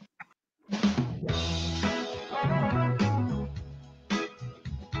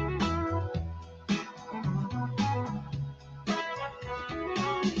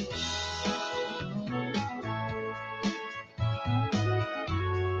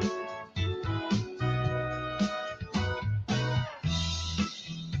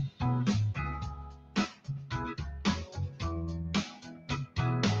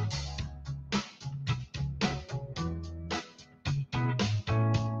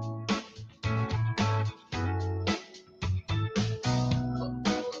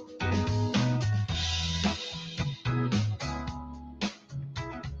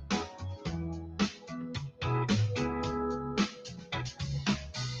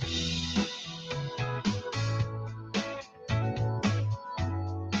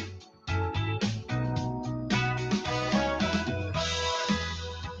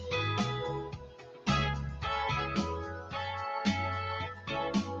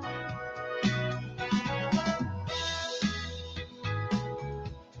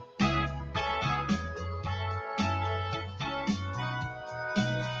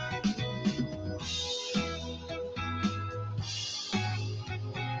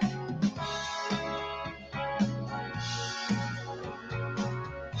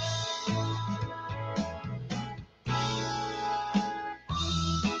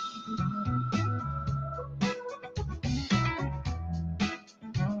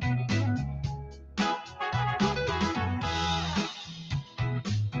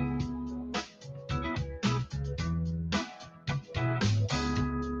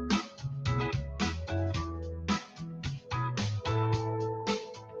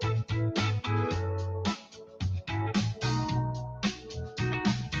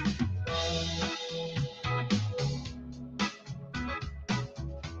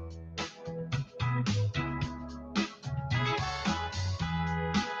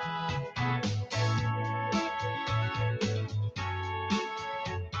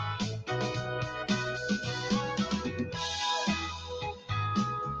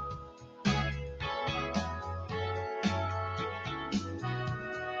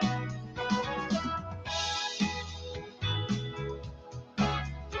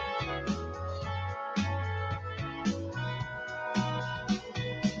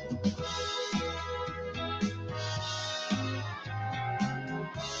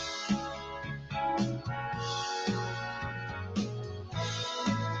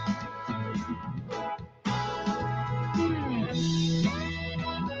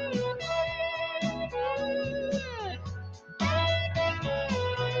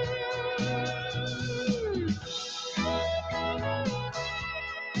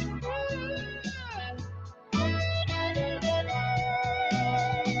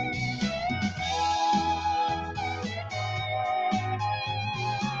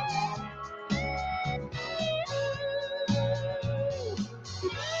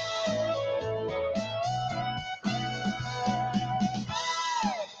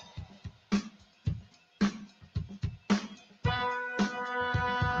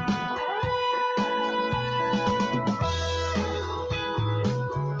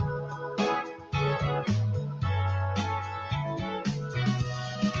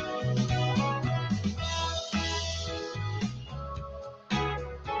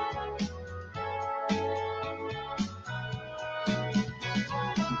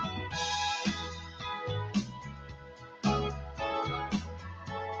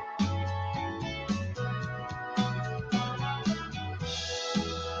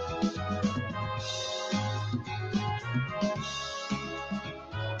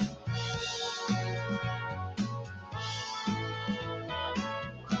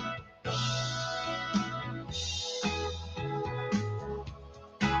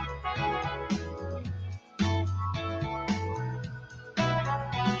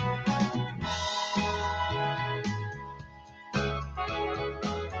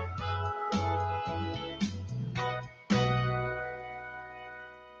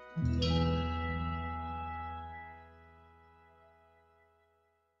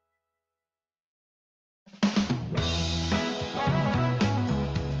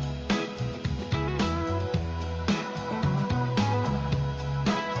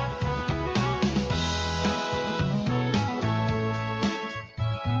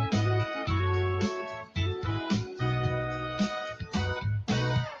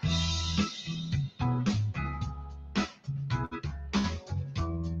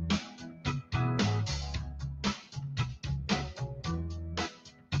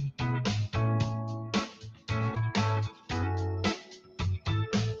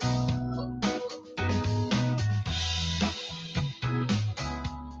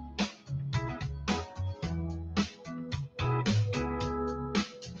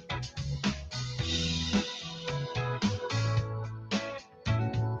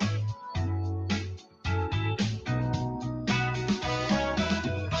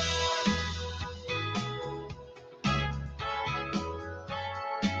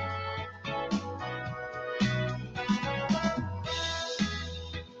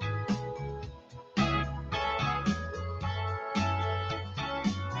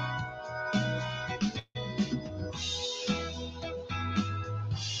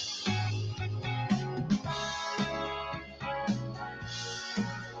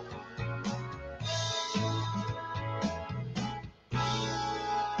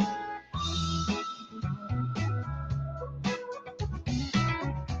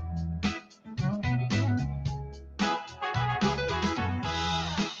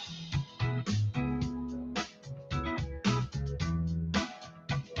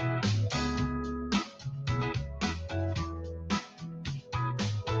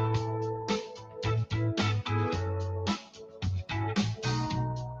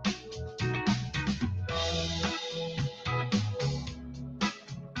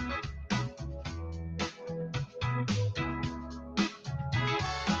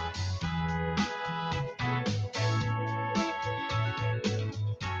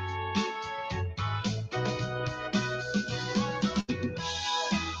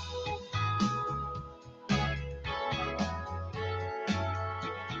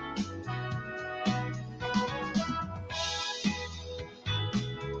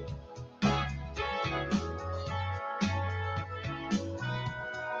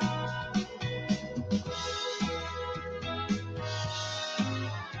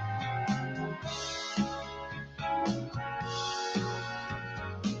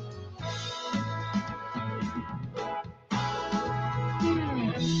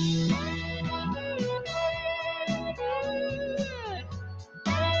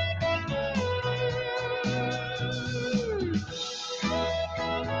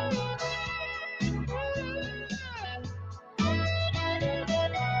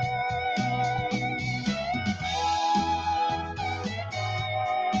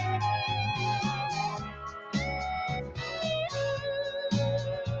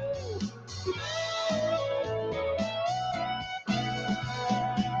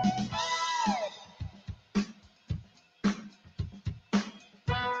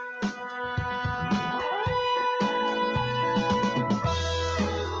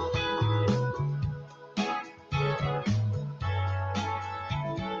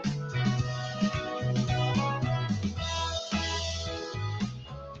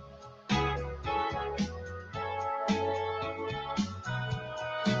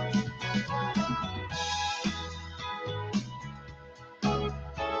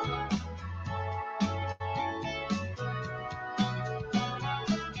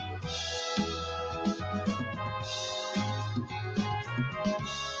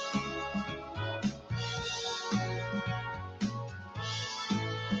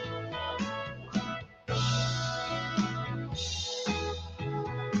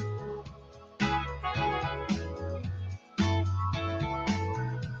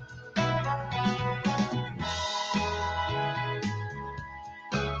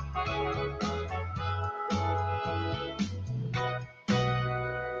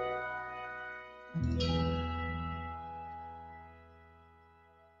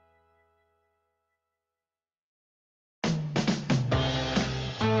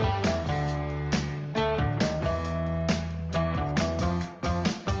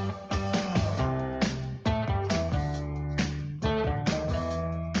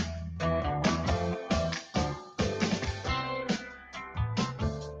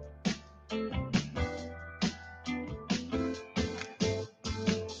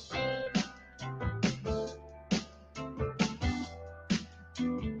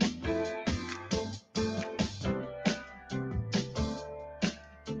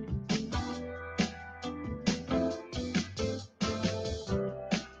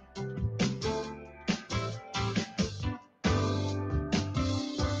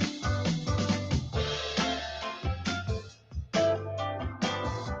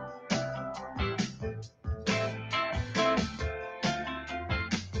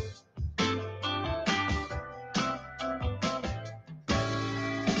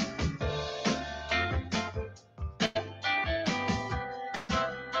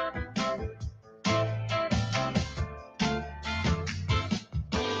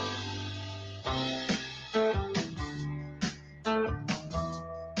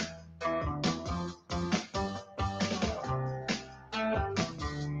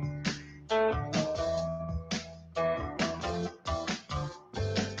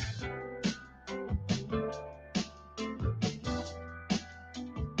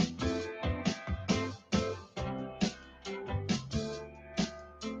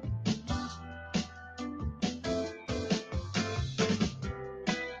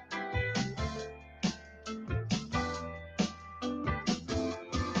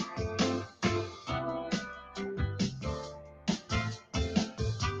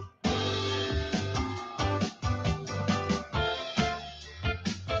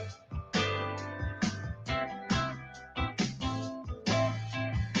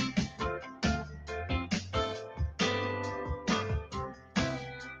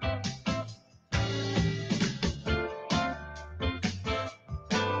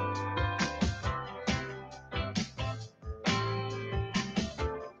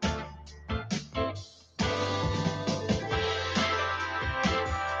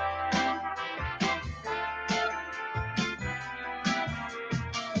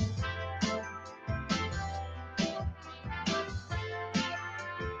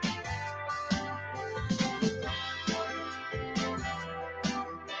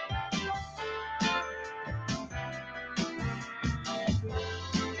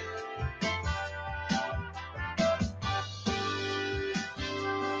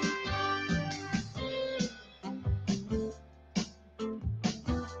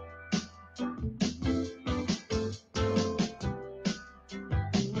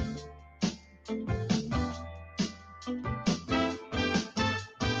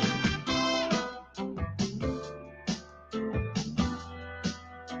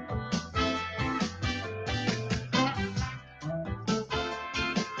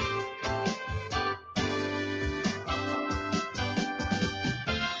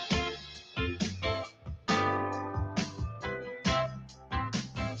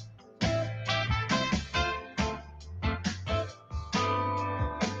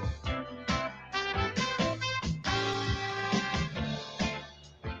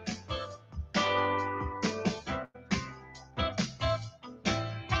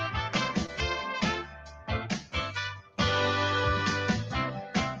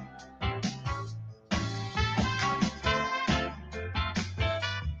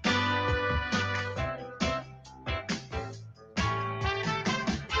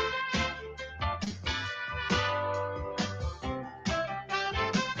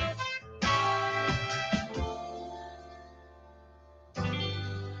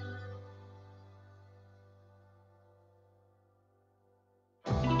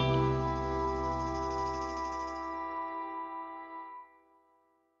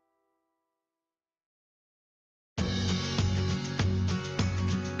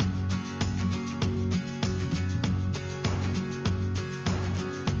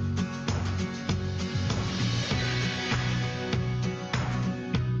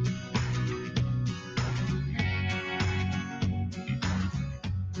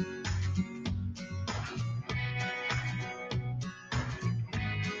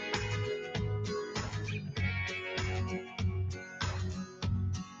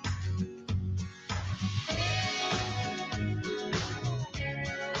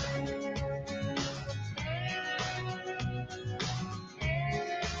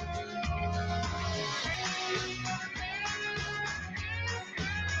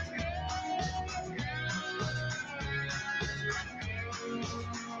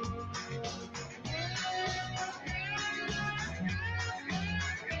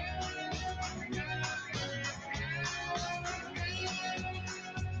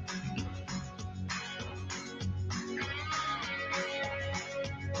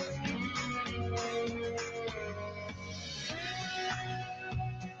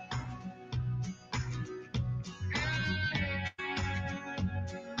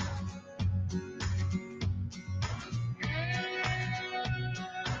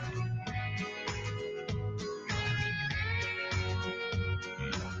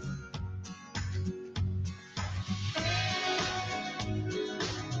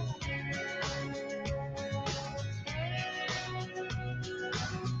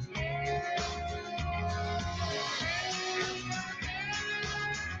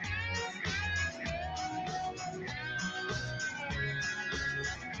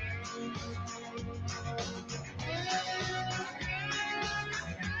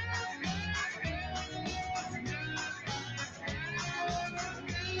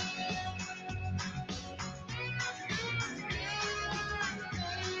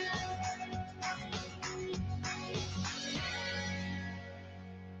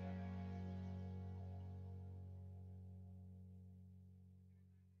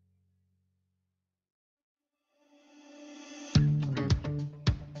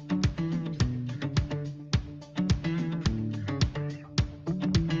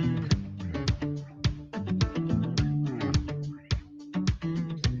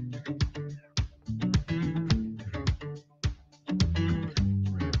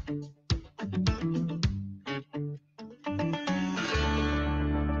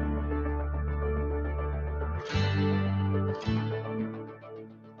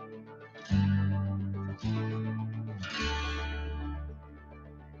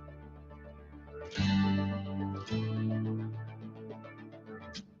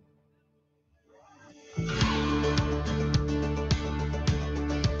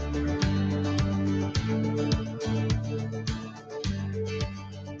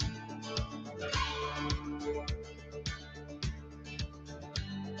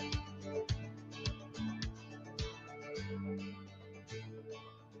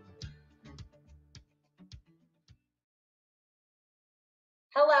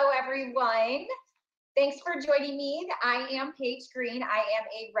 everyone. Thanks for joining me. I am Paige Green. I am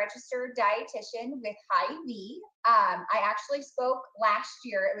a registered dietitian with Hy-Vee. I actually spoke last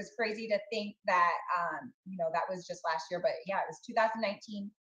year. It was crazy to think that, that was just last year, but yeah, it was 2019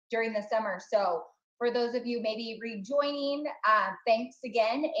 during the summer. So for those of you maybe rejoining, thanks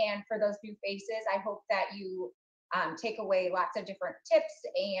again. And for those new faces, I hope that you take away lots of different tips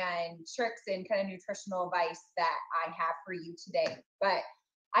and tricks and kind of nutritional advice that I have for you today. But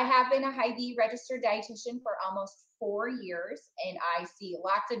I have been a Hy-Vee registered dietitian for almost 4 years, and I see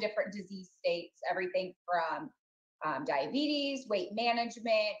lots of different disease states, everything from diabetes, weight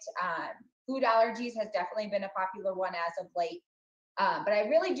management, food allergies has definitely been a popular one as of late. But I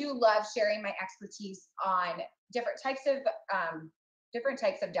really do love sharing my expertise on different types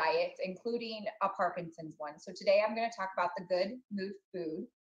of diets, including a Parkinson's one. So today I'm going to talk about the good mood food,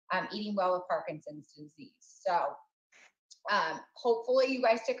 eating well with Parkinson's disease. So hopefully you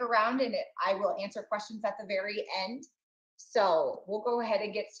guys stick around, and I will answer questions at the very end. So we'll go ahead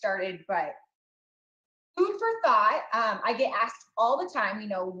and get started. But food for thought, I get asked all the time,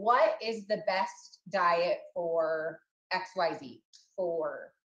 what is the best diet for XYZ,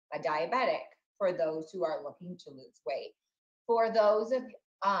 for a diabetic, for those who are looking to lose weight, for those of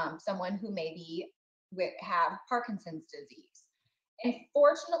someone who maybe have Parkinson's disease. And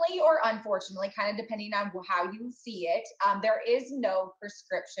fortunately or unfortunately, kind of depending on how you see it, there is no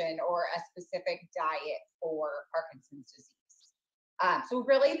prescription or a specific diet for Parkinson's disease. So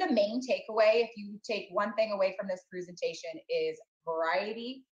really the main takeaway, if you take one thing away from this presentation, is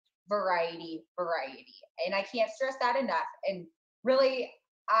variety, variety, variety. And I can't stress that enough. And really,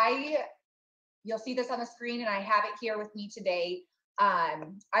 you'll see this on the screen, and I have it here with me today.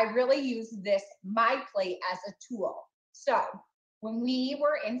 I really use this My Plate as a tool. So when we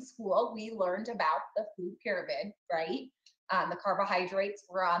were in school, we learned about the food pyramid, right? The carbohydrates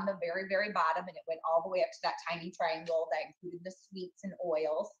were on the very, very bottom, and it went all the way up to that tiny triangle that included the sweets and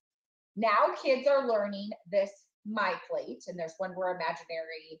oils. Now kids are learning this My Plate, and there's one more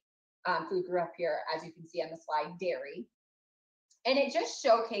imaginary food group up here, as you can see on the slide, dairy. And it just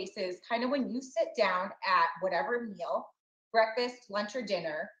showcases kind of when you sit down at whatever meal, breakfast, lunch, or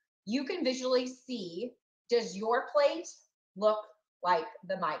dinner, you can visually see, does your plate look like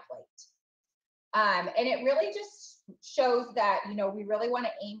the My Plate? And it really just shows that, we really want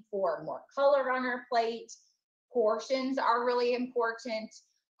to aim for more color on our plate. Portions are really important.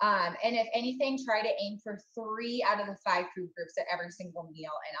 And if anything, try to aim for 3 out of the 5 food groups at every single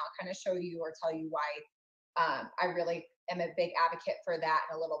meal. And I'll kind of show you or tell you why I really am a big advocate for that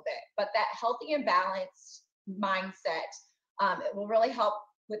in a little bit. But that healthy and balanced mindset, it will really help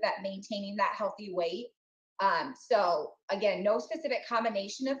with that maintaining that healthy weight. So again, no specific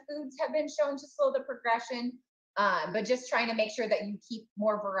combination of foods have been shown to slow the progression, but just trying to make sure that you keep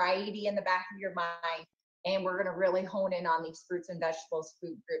more variety in the back of your mind. And we're going to really hone in on these fruits and vegetables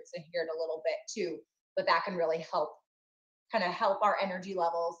food groups in here in a little bit too, but that can really help our energy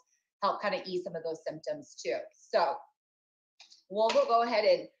levels, help kind of ease some of those symptoms too. So we'll go ahead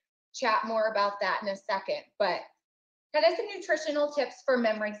and chat more about that in a second, but kind of some nutritional tips for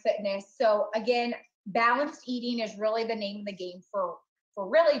memory fitness. So again, balanced eating is really the name of the game for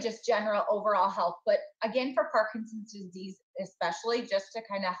really just general overall health, but again, for Parkinson's disease, especially just to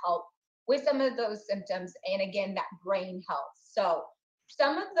kind of help with some of those symptoms. And again, that brain health. So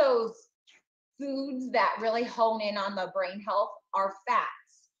some of those foods that really hone in on the brain health are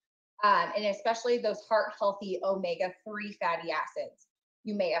fats, and especially those heart healthy omega-3 fatty acids.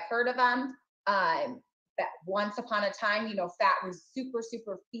 You may have heard of them. That once upon a time, fat was super,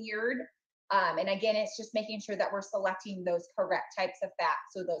 super feared. And again, it's just making sure that we're selecting those correct types of fat.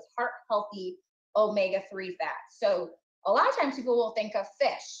 So those heart healthy omega-3 fats. So a lot of times people will think of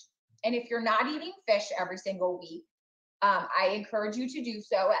fish. And if you're not eating fish every single week, I encourage you to do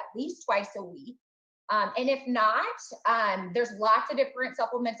so at least twice a week. And if not, there's lots of different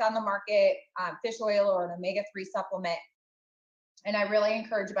supplements on the market, fish oil or an omega-3 supplement. And I really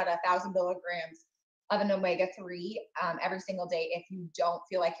encourage about 1,000 milligrams of an omega-3 every single day if you don't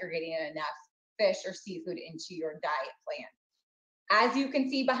feel like you're getting enough fish or seafood into your diet plan. As you can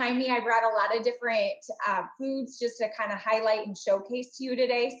see behind me, I brought a lot of different foods just to kind of highlight and showcase to you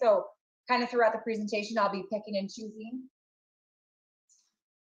today. So kind of throughout the presentation, I'll be picking and choosing.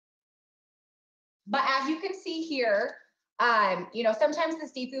 But as you can see here, sometimes the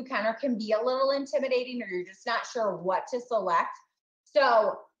seafood counter can be a little intimidating, or you're just not sure what to select.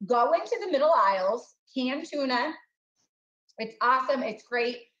 So go into the middle aisles, canned tuna. It's awesome, it's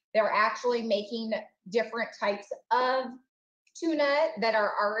great. They're actually making different types of tuna that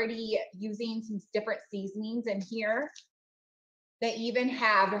are already using some different seasonings in here. They even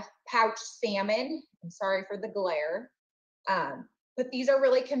have pouch salmon. I'm sorry for the glare. But these are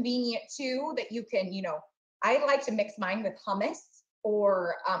really convenient too, that you can, I like to mix mine with hummus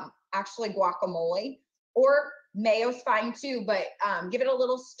or actually guacamole, or mayo's fine too, but give it a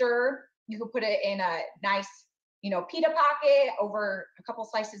little stir. You can put it in a nice, pita pocket over a couple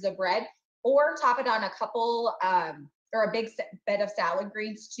slices of bread, or top it on a couple or a big bed of salad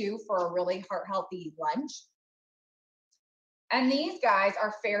greens too for a really heart healthy lunch. And these guys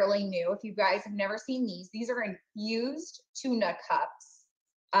are fairly new. If you guys have never seen these are infused tuna cups.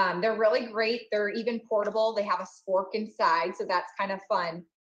 They're really great. They're even portable. They have a spork inside, so that's kind of fun.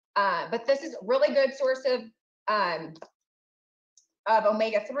 But this is a really good source of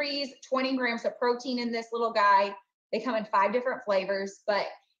omega-3s, 20 grams of protein in this little guy. They come in 5 different flavors, but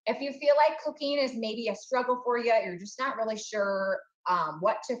if you feel like cooking is maybe a struggle for you, you're just not really sure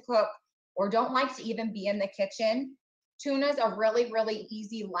what to cook, or don't like to even be in the kitchen, tuna's a really, really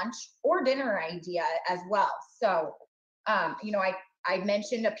easy lunch or dinner idea as well. So, I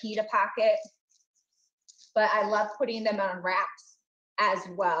mentioned a pita pocket, but I love putting them on wraps as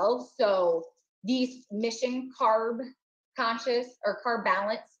well. So these mission carb conscious or carb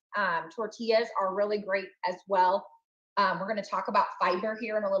balance tortillas are really great as well. We're going to talk about fiber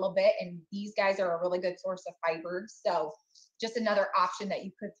here in a little bit, and these guys are a really good source of fiber. So just another option that you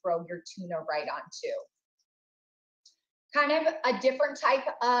could throw your tuna right onto. Kind of a different type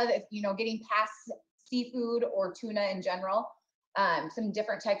of, getting past seafood or tuna in general, some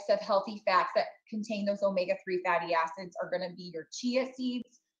different types of healthy fats that contain those omega-3 fatty acids are going to be your chia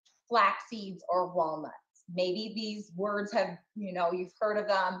seeds, flax seeds, or walnuts. Maybe these words have, you've heard of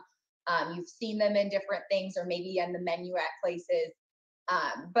them, you've seen them in different things, or maybe in the menu at places.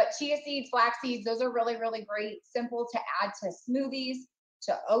 But chia seeds, flax seeds, those are really, really great, simple to add to smoothies,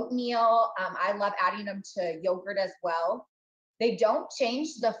 to oatmeal. I love adding them to yogurt as well. They don't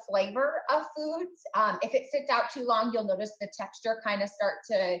change the flavor of foods. If it sits out too long, you'll notice the texture kind of start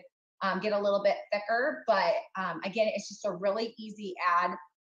to get a little bit thicker. But again, it's just a really easy add,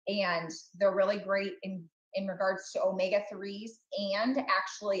 and they're really great in regards to omega-3s and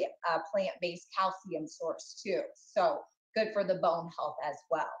actually a plant-based calcium source too. So good for the bone health as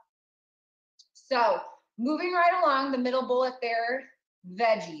well. So moving right along, the middle bullet there,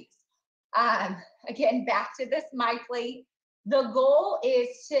 veggies. Again, back to this My Plate. The goal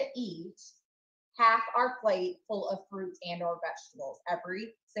is to eat half our plate full of fruits and or vegetables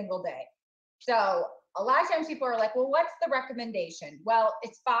every single day. So a lot of times people are like, well, what's the recommendation? Well,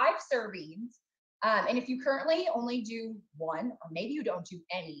 it's 5 servings. And if you currently only do 1, or maybe you don't do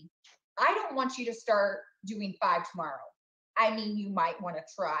any, I don't want you to start doing 5 tomorrow. I mean, you might want to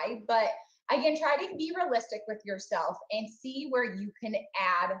try, but again, try to be realistic with yourself and see where you can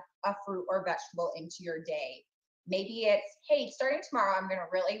add a fruit or vegetable into your day. Maybe it's, hey, starting tomorrow, I'm going to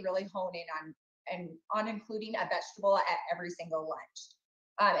really, really hone in on including a vegetable at every single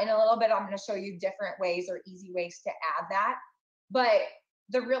lunch. In a little bit, I'm going to show you different ways or easy ways to add that. But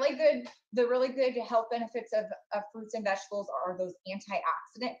the really good health benefits of fruits and vegetables are those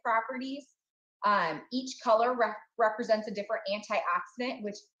antioxidant properties. Each color represents a different antioxidant,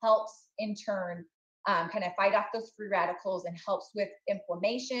 which helps in turn kind of fight off those free radicals and helps with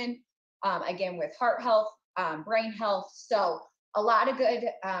inflammation, again, with heart health, brain health. So a lot of good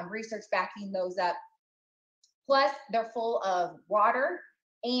research backing those up. Plus, they're full of water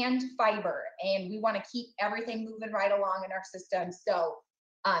and fiber, and we want to keep everything moving right along in our system. So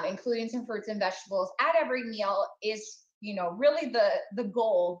including some fruits and vegetables at every meal is, really the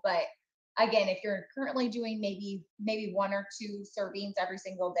goal. But again, if you're currently doing maybe 1 or 2 servings every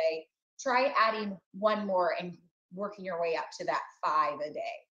single day, try adding 1 more and working your way up to that 5 a day.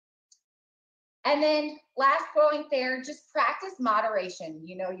 And then last point there, just practice moderation.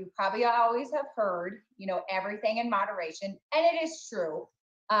 You probably always have heard, everything in moderation, and it is true.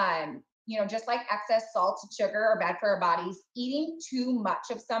 Just like excess salt and sugar are bad for our bodies, eating too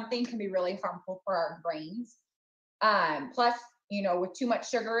much of something can be really harmful for our brains. Plus, with too much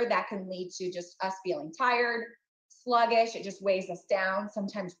sugar, that can lead to just us feeling tired, sluggish. It just weighs us down.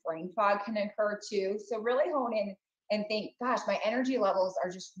 Sometimes brain fog can occur too. So really hone in and think, gosh, my energy levels are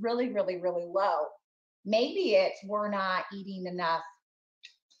just really, really, really low. Maybe it's we're not eating enough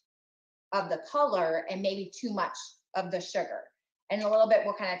of the color and maybe too much of the sugar. And in a little bit,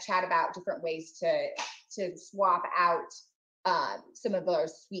 we'll kind of chat about different ways to swap out some of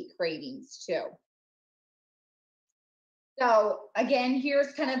those sweet cravings too. So again,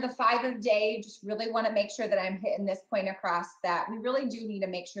 here's kind of the 5 a day. Just really want to make sure that I'm hitting this point across, that we really do need to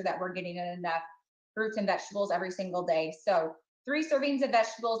make sure that we're getting in enough fruits and vegetables every single day. So 3 servings of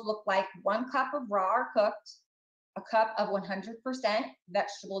vegetables look like 1 cup of raw or cooked, a cup of 100%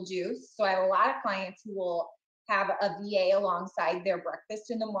 vegetable juice. So I have a lot of clients who will have a VA alongside their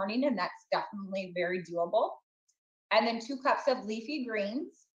breakfast in the morning, and that's definitely very doable. And then 2 cups of leafy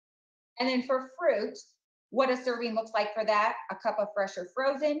greens. And then for fruit, what a serving looks like for that: a cup of fresh or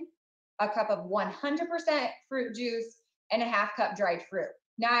frozen, a cup of 100% fruit juice, and a half cup dried fruit.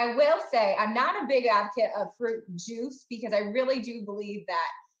 Now, I will say I'm not a big advocate of fruit juice because I really do believe that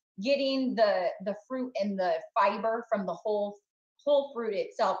getting the fruit and the fiber from the whole fruit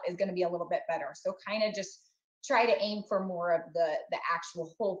itself is going to be a little bit better. So kind of just try to aim for more of the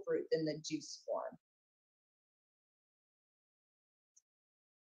actual whole fruit than the juice form.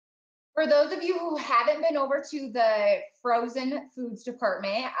 For those of you who haven't been over to the frozen foods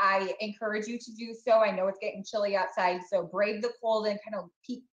department, I encourage you to do so. I know it's getting chilly outside, so brave the cold and kind of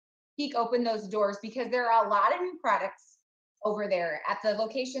peek open those doors, because there are a lot of new products over there. At the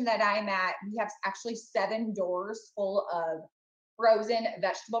location that I'm at, we have actually 7 doors full of frozen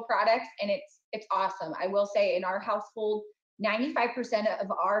vegetable products, and it's awesome. I will say in our household, 95% of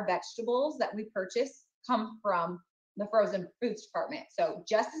our vegetables that we purchase come from the frozen foods department. So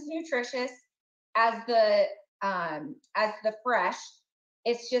just as nutritious as the fresh.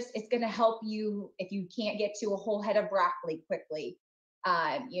 It's going to help you if you can't get to a whole head of broccoli quickly.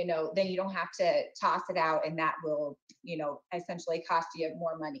 Then you don't have to toss it out, and that will, essentially cost you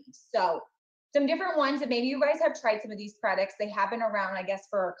more money. So some different ones, and maybe you guys have tried some of these products. They have been around, I guess,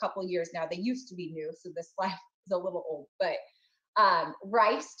 for a couple years now. They used to be new, so this slide is a little old, but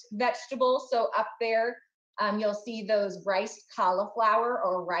riced vegetables. So up there, you'll see those riced cauliflower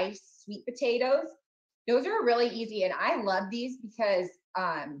or rice sweet potatoes. Those are really easy, and I love these because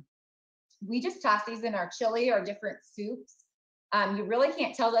we just toss these in our chili or different soups. You really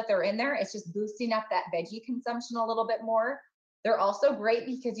can't tell that they're in there. It's just boosting up that veggie consumption a little bit more. They're also great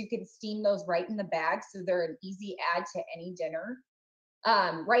because you can steam those right in the bag, so they're an easy add to any dinner.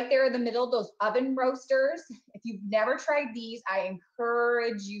 Right there in the middle, those oven roasters. If you've never tried these, I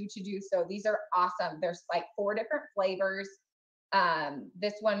encourage you to do so. These are awesome. There's like 4 different flavors.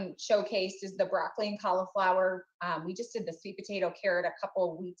 This one showcased is the broccoli and cauliflower. We just did the sweet potato carrot a couple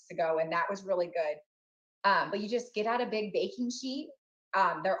of weeks ago, and that was really good. But you just get out a big baking sheet.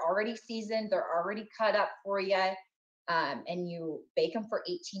 They're already seasoned. They're already cut up for you. And you bake them for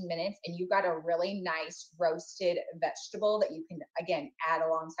 18 minutes, and you've got a really nice roasted vegetable that you can, again, add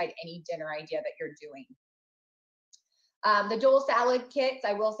alongside any dinner idea that you're doing. The Dole salad kits,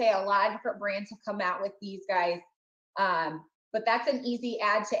 I will say a lot of different brands have come out with these guys, but that's an easy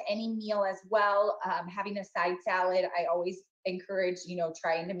add to any meal as well. Having a side salad, I always encourage,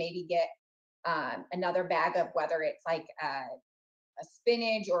 trying to maybe get another bag of, whether it's like a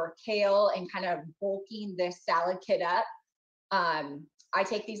spinach or kale, and kind of bulking this salad kit up. I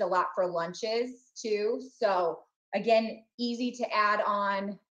take these a lot for lunches too. So again, easy to add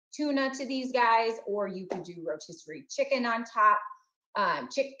on tuna to these guys, or you could do rotisserie chicken on top.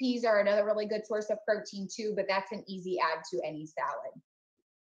 Chickpeas are another really good source of protein too, but that's an easy add to any salad.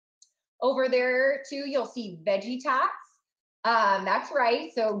 Over there too, you'll see veggie tots. That's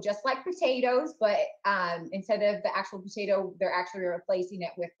right. So just like potatoes, but instead of the actual potato, they're actually replacing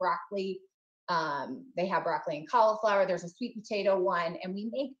it with broccoli. They have broccoli and cauliflower. There's a sweet potato one, and we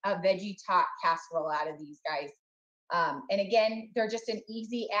make a veggie tot casserole out of these guys. And again, they're just an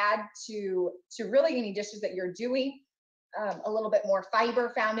easy add to really any dishes that you're doing. A little bit more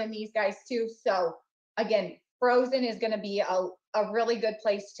fiber found in these guys too. So again, frozen is going to be a really good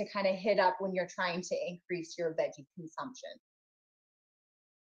place to kind of hit up when you're trying to increase your veggie consumption.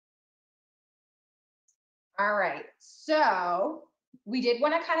 All right, so we did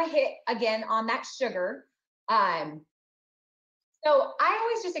want to kind of hit again on that sugar. So I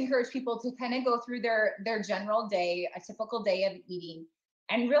always just encourage people to kind of go through their general day, a typical day of eating,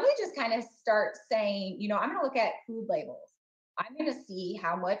 and really just kind of start saying, I'm going to look at food labels. I'm going to see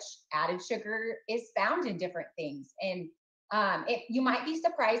how much added sugar is found in different things. And you might be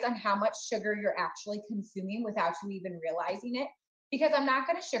surprised on how much sugar you're actually consuming without you even realizing it, because I'm not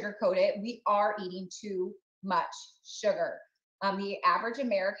going to sugarcoat it. We are eating too much sugar. The average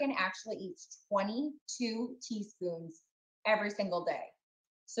American actually eats 22 teaspoons every single day.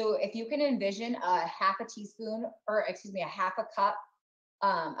 So if you can envision a half a teaspoon, or excuse me, a half a cup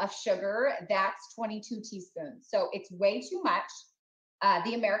of sugar, that's 22 teaspoons. So it's way too much.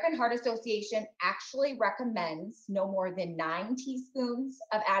 The American Heart Association actually recommends no more than 9 teaspoons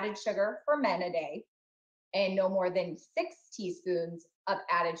of added sugar for men a day, and no more than 6 teaspoons of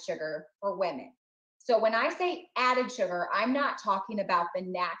added sugar for women. So when I say added sugar, I'm not talking about the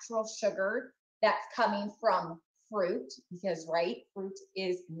natural sugar that's coming from fruit, because fruit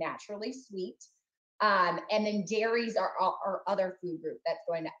is naturally sweet. And then dairies are our other food group that's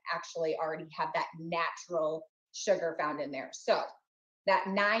going to actually already have that natural sugar found in there. So that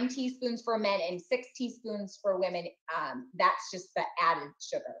 9 teaspoons for men and 6 teaspoons for women, that's just the added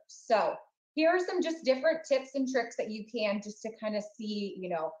sugar. So here are some just different tips and tricks that you can just to kind of see, you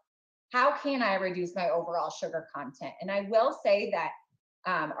know, how can I reduce my overall sugar content? And I will say that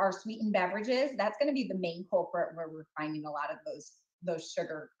our sweetened beverages, that's going to be the main culprit where we're finding a lot of those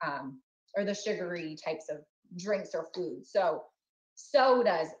sugar or the sugary types of drinks or food. So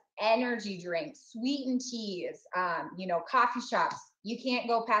sodas, energy drinks, sweetened teas, you know, coffee shops. You can't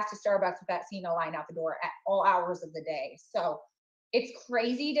go past a Starbucks without seeing a line out the door at all hours of the day. So it's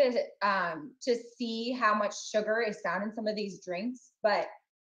crazy to see how much sugar is found in some of these drinks, but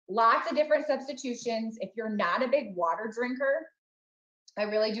lots of different substitutions. If you're not a big water drinker, I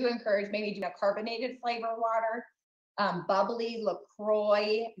really do encourage maybe doing a carbonated flavor water, bubbly,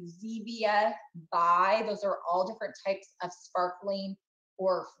 LaCroix, Zevia, Bai. Those are all different types of sparkling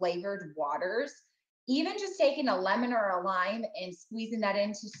or flavored waters. Even just taking a lemon or a lime and squeezing that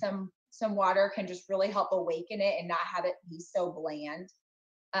into some water can just really help awaken it and not have it be so bland.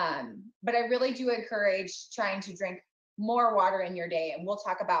 But I really do encourage trying to drink more water in your day, and we'll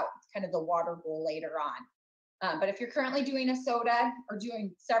talk about kind of the water goal later on. But if you're currently doing a soda or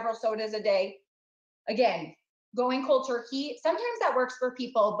doing several sodas a day, again, going cold turkey, sometimes that works for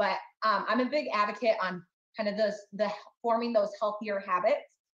people, but I'm a big advocate on kind of the forming those healthier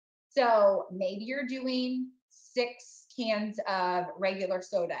habits. So maybe you're doing 6 cans of regular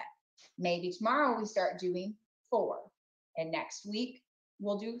soda. Maybe tomorrow we start doing 4, and next week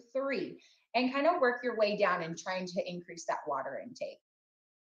we'll do 3, and kind of work your way down and trying to increase that water intake.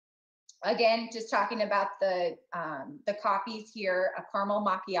 Again, just talking about the coffees here, a caramel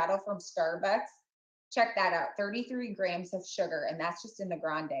macchiato from Starbucks. Check that out, 33 grams of sugar, and that's just in the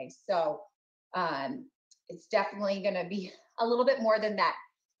grande. So it's definitely going to be a little bit more than that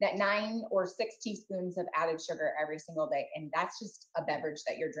 9 or 6 teaspoons of added sugar every single day. And that's just a beverage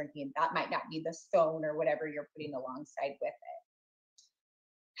that you're drinking. That might not be the scone or whatever you're putting alongside with it.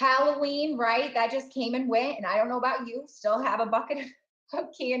 Halloween, right? That just came and went. And I don't know about you, still have a bucket of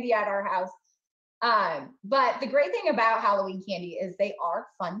candy at our house. But the great thing about Halloween candy is they are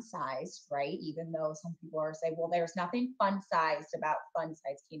fun sized, right? Even though some people are saying, well, there's nothing fun sized about fun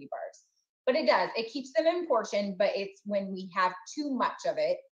sized candy bars. But it does. It keeps them in portion, but it's when we have too much of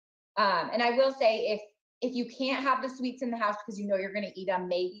it. And I will say, if you can't have the sweets in the house because you know you're going to eat them,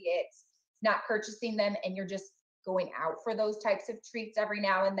 maybe it's not purchasing them and you're just going out for those types of treats every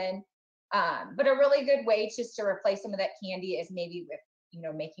now and then. But a really good way just to replace some of that candy is maybe with, you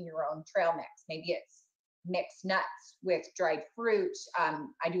know, making your own trail mix. Maybe it's mixed nuts with dried fruit.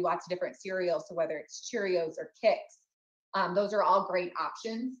 I do lots of different cereals, so whether it's Cheerios or Kix, those are all great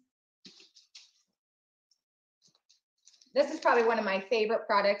options. This is probably one of my favorite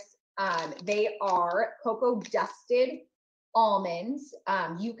products. They are cocoa dusted almonds.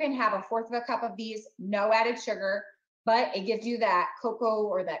 You can have 1/4 cup of these, no added sugar, but it gives you that cocoa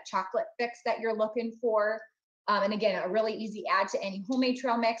or that chocolate fix that you're looking for. And again, a really easy add to any homemade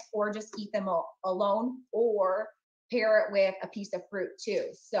trail mix, or just eat them alone, or pair it with a piece of fruit too.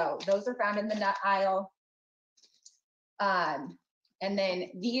 So those are found in the nut aisle. And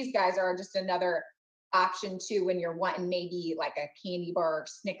then these guys are just another option too when you're wanting maybe like a candy bar,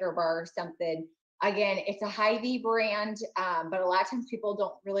 Snicker bar or something. Again, it's a Hy-Vee brand, but a lot of times people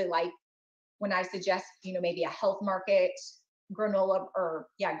don't really like when I suggest, you know, maybe a Health Market granola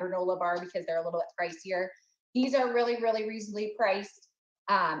bar because they're a little bit pricier. These are really, really reasonably priced.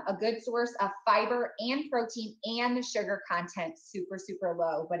 A good source of fiber and protein, and the sugar content super, super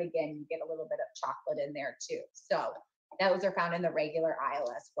low. But again, you get a little bit of chocolate in there too. So those are found in the regular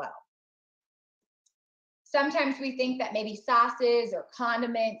aisle as well. Sometimes we think that maybe sauces or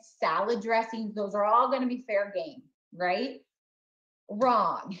condiments, salad dressings, those are all going to be fair game, right?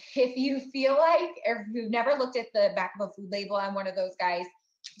 Wrong. If you feel like, or if you've never looked at the back of a food label on one of those guys,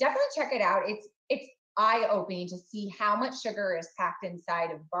 definitely check it out. It's eye-opening to see how much sugar is packed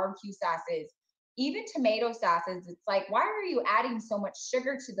inside of barbecue sauces, even tomato sauces. It's like, why are you adding so much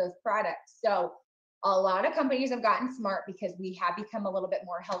sugar to those products? So a lot of companies have gotten smart because we have become a little bit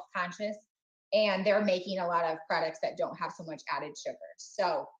more health conscious, and they're making a lot of products that don't have so much added sugar.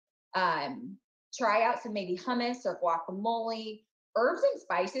 So try out some maybe hummus or guacamole. Herbs and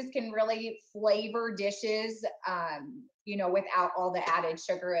spices can really flavor dishes, you know, without all the added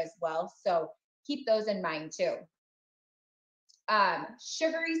sugar as well. So keep those in mind too.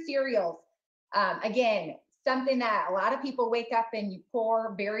 Sugary cereals. Again, something that a lot of people wake up and you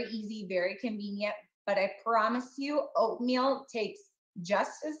pour, very easy, very convenient, but I promise you oatmeal takes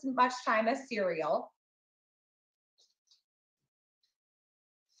just as much time as cereal.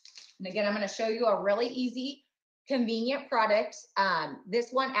 And again, I'm going to show you a really easy, convenient product.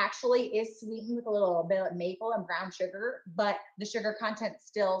 This one actually is sweetened with a little bit of maple and brown sugar, but the sugar content's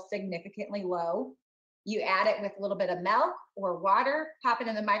still significantly low. You add it with a little bit of milk or water, pop it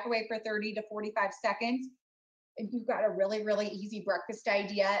in the microwave for 30 to 45 seconds. And you've got a really, really easy breakfast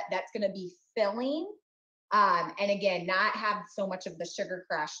idea that's going to be filling. And again, not have so much of the sugar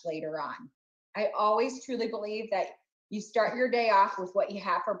crash later on. I always truly believe that you start your day off with what you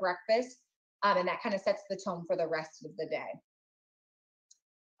have for breakfast, and that kind of sets the tone for the rest of the day.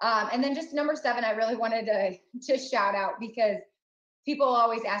 And then just number 7, I really wanted to shout out because people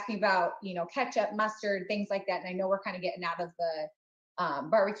always ask me about, you know, ketchup, mustard, things like that. And I know we're kind of getting out of the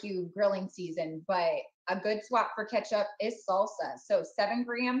barbecue grilling season, but a good swap for ketchup is salsa. So 7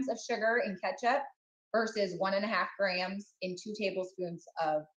 grams of sugar in ketchup versus 1.5 grams in 2 tablespoons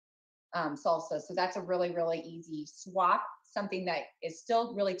of salsa. So that's a really, really easy swap, something that is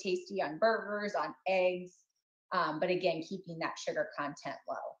still really tasty on burgers, on eggs, but again, keeping that sugar content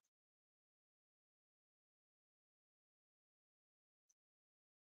low.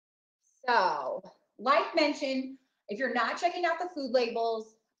 So, like mentioned, if you're not checking out the food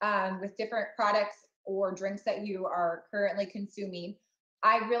labels with different products or drinks that you are currently consuming,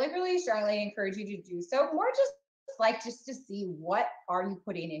 I really, really strongly encourage you to do so. More just to see what are you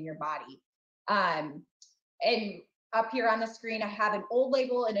putting in your body. And up here on the screen, I have an old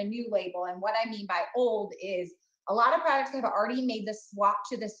label and a new label. And what I mean by old is a lot of products have already made the swap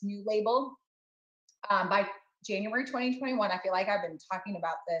to this new label. By January 2021, I feel like I've been talking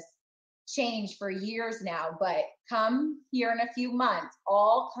about this change for years now, but come here in a few months,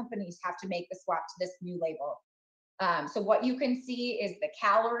 all companies have to make the swap to this new label. So what you can see is the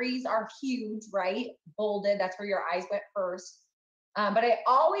calories are huge, right? Bolded, that's where your eyes went first. But I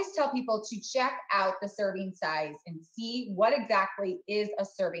always tell people to check out the serving size and see what exactly is a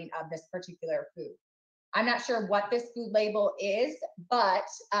serving of this particular food. I'm not sure what this food label is, but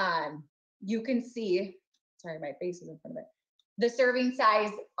you can see, sorry, my face is in front of it. The serving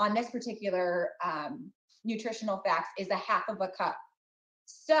size on this particular nutritional facts is 1/2 cup.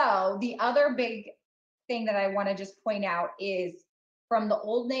 So the other big thing that I want to just point out is from the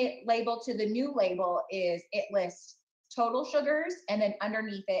old label to the new label is it lists total sugars, and then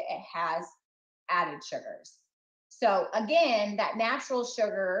underneath it, it has added sugars. So again, that natural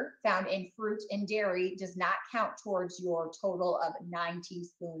sugar found in fruit and dairy does not count towards your total of 9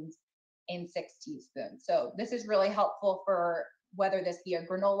 teaspoons and 6 teaspoons. So this is really helpful for whether this be a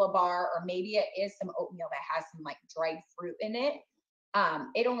granola bar or maybe it is some oatmeal that has some like dried fruit in it.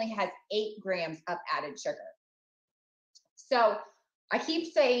 It only has 8 grams of added sugar. So I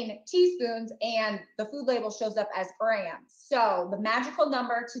keep saying teaspoons and the food label shows up as grams. So the magical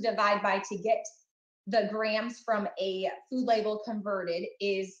number to divide by to get the grams from a food label converted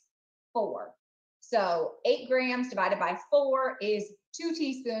is 4. So 8 grams divided by 4 is 2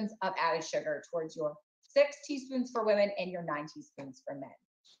 teaspoons of added sugar towards your 6 teaspoons for women and your 9 teaspoons for men.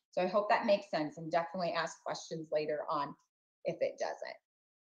 So I hope that makes sense, and definitely ask questions later on if it doesn't.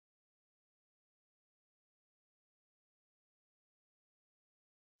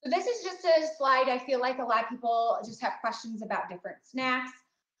 So this is just a slide. I feel like a lot of people just have questions about different snacks.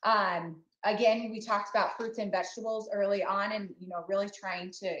 Again, we talked about fruits and vegetables early on, and really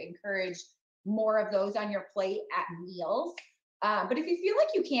trying to encourage more of those on your plate at meals. But if you feel like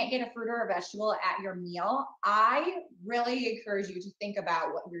you can't get a fruit or a vegetable at your meal, I really encourage you to think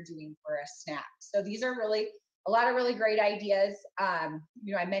about what you're doing for a snack. So these are really a lot of really great ideas. I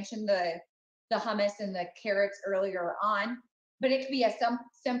mentioned the hummus and the carrots earlier on, but it could be as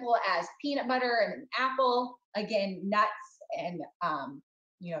simple as peanut butter and an apple. Again, nuts and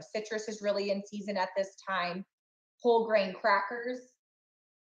citrus is really in season at this time. Whole grain crackers.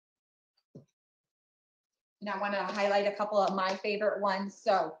 And I want to highlight a couple of my favorite ones.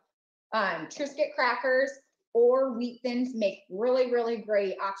 So Triscuit crackers or Wheat Thins make really, really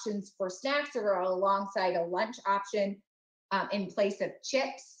great options for snacks or alongside a lunch option in place of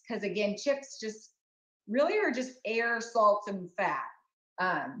chips. Because again, chips just really are just air, salts, and fat.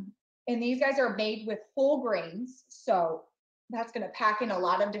 And these guys are made with whole grains. So that's going to pack in a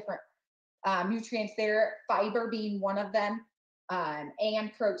lot of different nutrients there, fiber being one of them,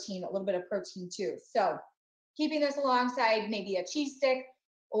 and protein, a little bit of protein too. So keeping this alongside maybe a cheese stick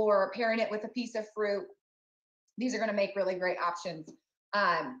or pairing it with a piece of fruit, these are going to make really great options.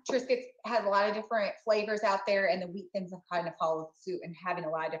 Triscuits has a lot of different flavors out there, and the Wheat Thins have kind of followed suit and having a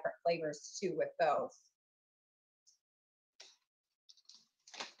lot of different flavors too with those.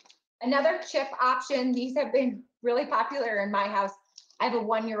 Another chip option, these have been really popular in my house. I have a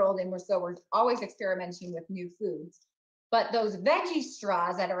 1-year-old and we're always experimenting with new foods. But those veggie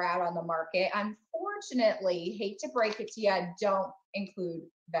straws that are out on the market, unfortunately, hate to break it to you, don't include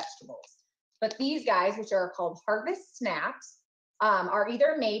vegetables. But these guys, which are called Harvest Snacks, are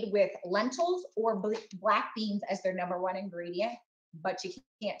either made with lentils or black beans as their #1 ingredient, but you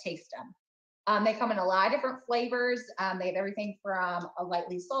can't taste them. They come in a lot of different flavors. They have everything from a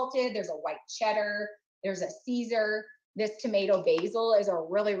lightly salted, there's a white cheddar, there's a Caesar. This tomato basil is a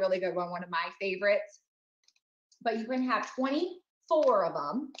really, really good one of my favorites. But you can have 24 of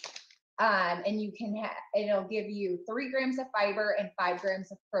them, and you can it'll give you 3 grams of fiber and 5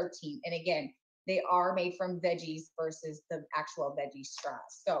 grams of protein. And again, they are made from veggies versus the actual veggie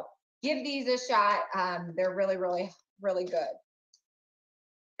straws. So give these a shot. They're really, really, really good.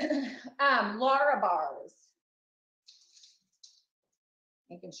 Lara bars.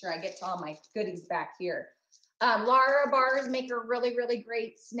 Making sure I get to all my goodies back here. Lara bars make a really, really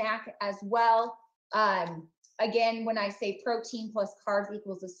great snack as well. Again, when I say protein plus carbs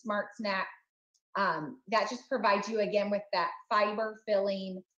equals a smart snack, that just provides you again with that fiber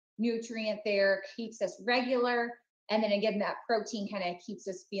filling nutrient there, keeps us regular. And then again, that protein kind of keeps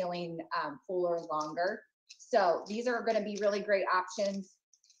us feeling fuller longer. So these are going to be really great options.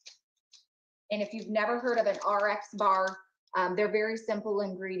 And if you've never heard of an RX bar, they're very simple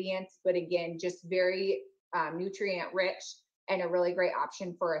ingredients, but again, just very nutrient rich and a really great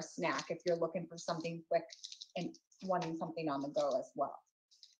option for a snack if you're looking for something quick and wanting something on the go as well.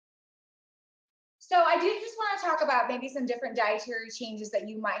 So I did just want to talk about maybe some different dietary changes that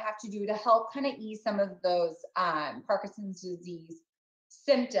you might have to do to help kind of ease some of those Parkinson's disease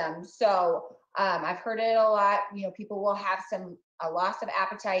symptoms. So I've heard it a lot, people will have a loss of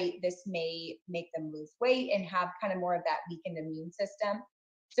appetite. This may make them lose weight and have kind of more of that weakened immune system.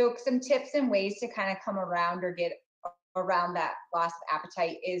 So some tips and ways to kind of come around or get around that loss of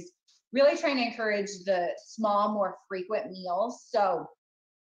appetite is really trying to encourage the small, more frequent meals. So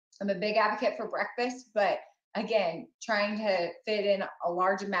I'm a big advocate for breakfast, but again, trying to fit in a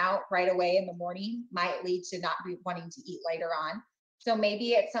large amount right away in the morning might lead to not wanting to eat later on. So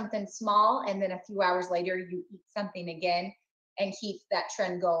maybe it's something small and then a few hours later you eat something again and keep that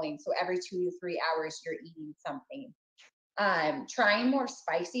trend going. So every 2 to 3 hours you're eating something. Trying more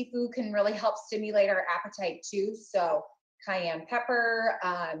spicy food can really help stimulate our appetite too. So cayenne pepper,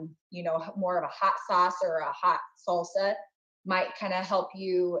 more of a hot sauce or a hot salsa might kind of help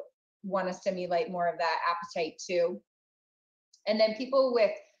you want to stimulate more of that appetite too. And then people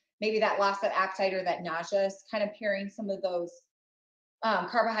with maybe that loss of appetite or that nausea, kind of pairing some of those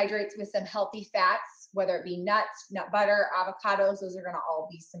carbohydrates with some healthy fats, whether it be nuts, nut butter, avocados, those are going to all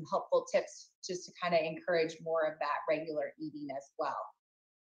be some helpful tips just to kind of encourage more of that regular eating as well.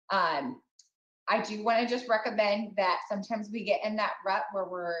 I do want to just recommend that sometimes we get in that rut where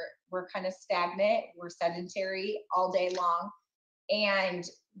we're kind of stagnant, we're sedentary all day long, and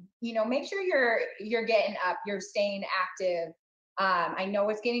make sure you're getting up, you're staying active. I know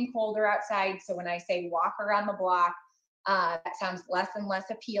it's getting colder outside, so when I say walk around the block, that sounds less and less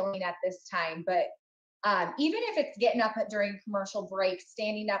appealing at this time, but even if it's getting up during commercial breaks,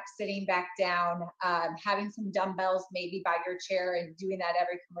 standing up, sitting back down, having some dumbbells maybe by your chair and doing that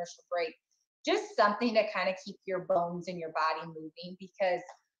every commercial break, just something to kind of keep your bones and your body moving, because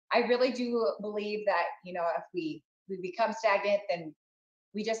I really do believe that, if we become stagnant, then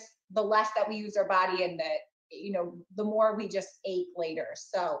the less that we use our body and the more we just ache later.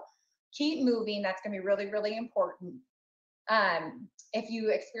 So keep moving. That's going to be really, really important. If you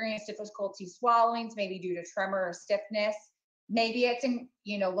experience difficulty swallowing, maybe due to tremor or stiffness, maybe it's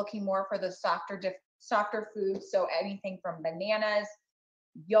looking more for the softer foods. So anything from bananas,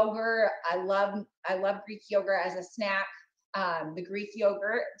 yogurt. I love Greek yogurt as a snack. The Greek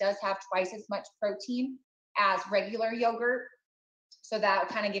yogurt does have twice as much protein as regular yogurt, so that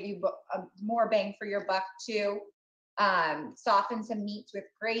will kind of give you more bang for your buck too. Soften some meats with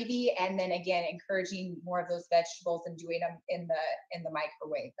gravy, and then again encouraging more of those vegetables and doing them in the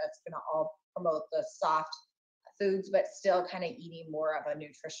microwave. That's going to all promote the soft foods, but still kind of eating more of a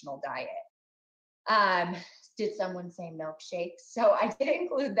nutritional diet. Did someone say milkshakes? So I did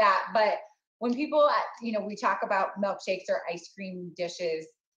include that, but when people we talk about milkshakes or ice cream dishes,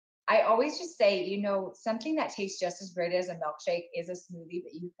 I always just say, something that tastes just as great as a milkshake is a smoothie,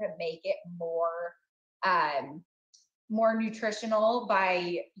 but you could make it more nutritional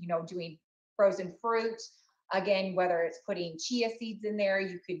by, doing frozen fruit. Again, whether it's putting chia seeds in there,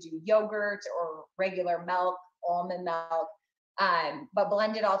 you could do yogurt or regular milk, almond milk, but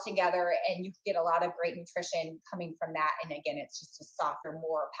blend it all together and you get a lot of great nutrition coming from that. And again, it's just a softer,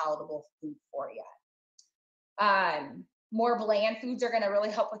 more palatable food for you. More bland foods are going to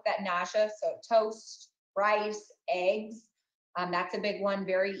really help with that nausea. So toast, rice, eggs. That's a big one,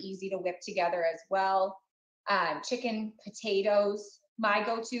 very easy to whip together as well. Chicken, potatoes. My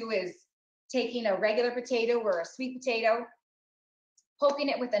go-to is taking a regular potato or a sweet potato, poking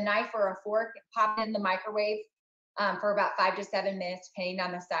it with a knife or a fork, pop it in the microwave for about 5 to 7 minutes, depending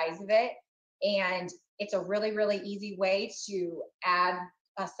on the size of it. And it's a really, really easy way to add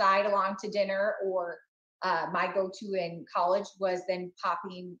a side along to dinner, or my go-to in college was then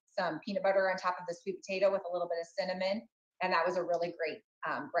popping some peanut butter on top of the sweet potato with a little bit of cinnamon. And that was a really great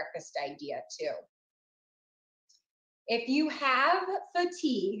breakfast idea too. If you have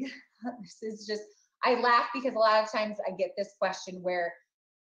fatigue, this is just, I laugh because a lot of times I get this question where,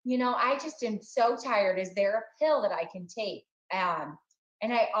 you know, I just am so tired. Is there a pill that I can take?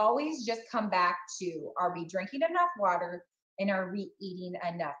 And I always just come back to, are we drinking enough water and are we eating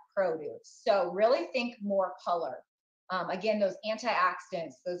enough produce? So really think more color. Again, those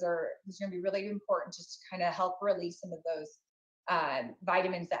antioxidants, those are going to be really important just to kind of help release some of those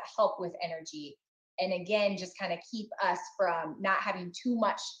vitamins that help with energy. And again, just kind of keep us from not having too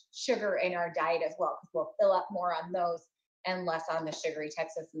much sugar in our diet as well, because we'll fill up more on those and less on the sugary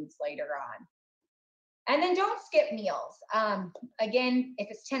types of foods later on. And then don't skip meals. Again, if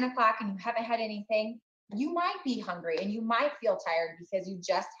it's 10 o'clock and you haven't had anything, you might be hungry and you might feel tired because you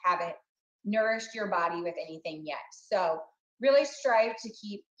just haven't nourished your body with anything yet. So really strive to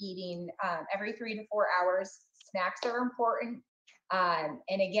keep eating every 3 to 4 hours. Snacks are important.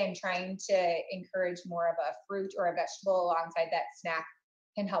 And again, trying to encourage more of a fruit or a vegetable alongside that snack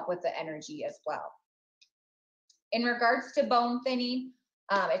can help with the energy as well. In regards to bone thinning,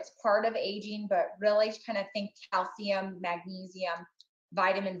 it's part of aging, but really kind of think calcium, magnesium,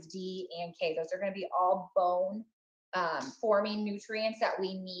 vitamins D and K. Those are going to be all bone forming nutrients that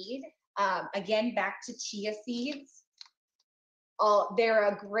we need. Again, back to chia seeds. They're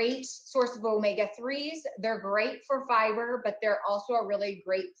a great source of omega-3s. They're great for fiber, but they're also a really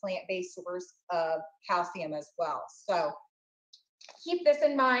great plant-based source of calcium as well. So keep this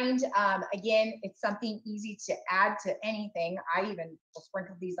in mind. Again, it's something easy to add to anything. I even will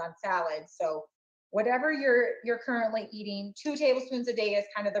sprinkle these on salad. So whatever you're currently eating, 2 tablespoons a day is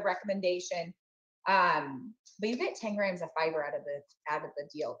kind of the recommendation. But you get 10 grams of fiber out of the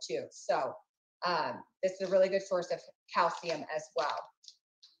deal too. So this is a really good source of calcium as well.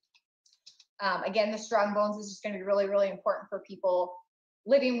 Again, the strong bones is just going to be really, really important for people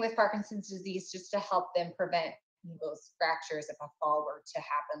living with Parkinson's disease, just to help them prevent those fractures if a fall were to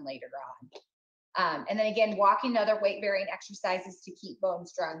happen later on. And then again, walking and other weight-bearing exercises to keep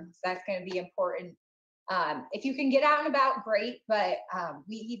bones strong. So that's going to be important. If you can get out and about, great. But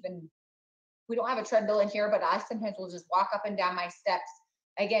we don't have a treadmill in here, but I sometimes will just walk up and down my steps.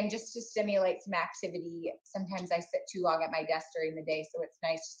 Again, just to stimulate some activity. Sometimes I sit too long at my desk during the day, so it's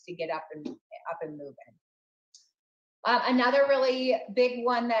nice just to get up and moving. Another really big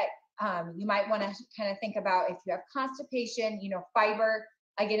one that you might want to kind of think about if you have constipation, fiber,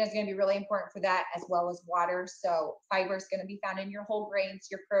 again, is going to be really important for that, as well as water. So fiber is going to be found in your whole grains,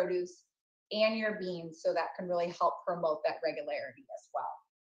 your produce, and your beans. So that can really help promote that regularity as well.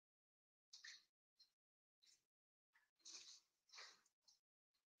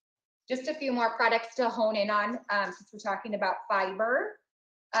 Just a few more products to hone in on since we're talking about fiber.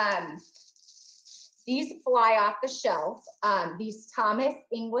 These fly off the shelf, these Thomas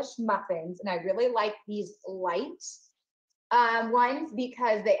English muffins, and I really like these light ones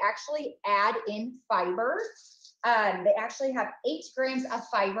because they actually add in fiber. They actually have 8 grams of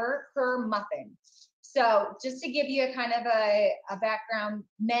fiber per muffin. So just to give you a kind of a background,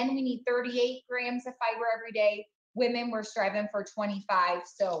 men, we need 38 grams of fiber every day. Women, we're striving for 25.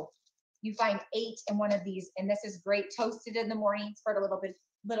 So you find 8 in one of these, and this is great. Toasted in the morning, spread a little bit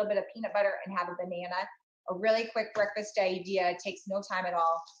of peanut butter and have a banana. A really quick breakfast idea. It takes no time at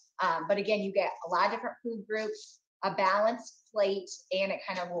all. But again, you get a lot of different food groups, a balanced plate, and it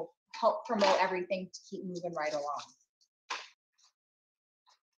kind of will help promote everything to keep moving right along.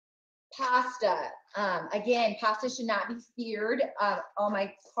 Pasta. Again, pasta should not be feared. All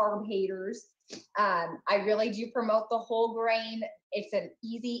my carb haters. I really do promote the whole grain. It's an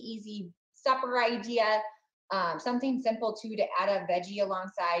easy supper idea. Something simple too, to add a veggie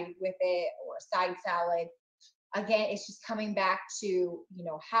alongside with it, or a side salad. Again, it's just coming back to,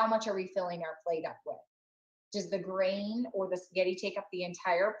 how much are we filling our plate up with? Does the grain or the spaghetti take up the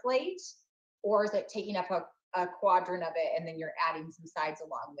entire plate, or is it taking up a quadrant of it and then you're adding some sides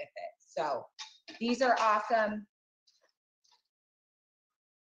along with it? So these are awesome.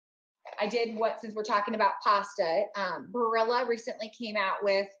 Since we're talking about pasta, Barilla recently came out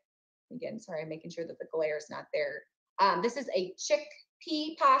with, again, sorry, I'm making sure that the glare is not there. This is a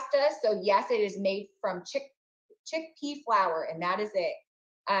chickpea pasta. So yes, it is made from chickpea flour, and that is it.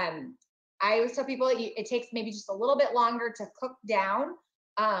 I always tell people it takes maybe just a little bit longer to cook down,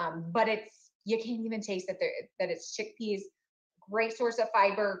 but you can't even taste that it's chickpeas. Great source of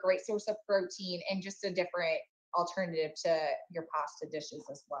fiber, great source of protein, and just a different alternative to your pasta dishes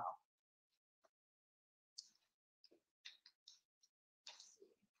as well.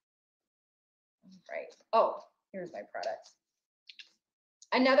 Right. Oh, here's my products.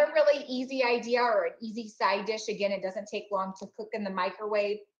 Another really easy idea or an easy side dish, again, it doesn't take long to cook in the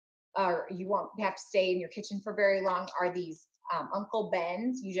microwave, or you won't have to stay in your kitchen for very long, are these Uncle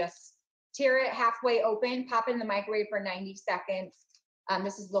Ben's. You just tear it halfway open, pop it in the microwave for 90 seconds.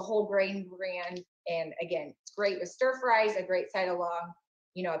 This is the whole grain brand. And again, it's great with stir fries, a great side along,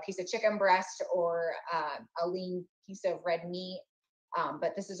 you know, a piece of chicken breast or a lean piece of red meat.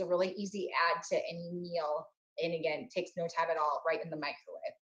 But this is a really easy add to any meal. And again, it takes no time at all, right in the microwave.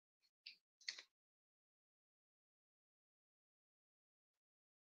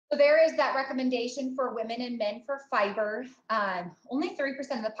 So there is that recommendation for women and men for fiber. Only 3%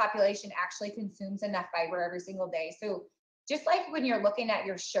 of the population actually consumes enough fiber every single day. So just like when you're looking at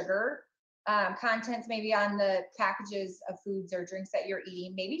your sugar contents, maybe on the packages of foods or drinks that you're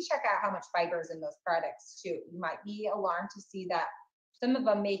eating, maybe check out how much fiber is in those products too. You might be alarmed to see that some of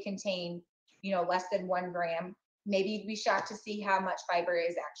them may contain, you know, less than 1 gram. Maybe you'd be shocked to see how much fiber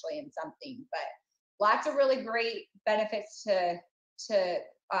is actually in something, but lots of really great benefits to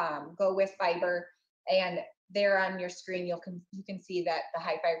go with fiber. And there on your screen, you can see that the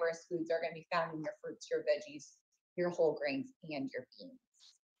high fibrous foods are going to be found in your fruits, your veggies, your whole grains, and your beans.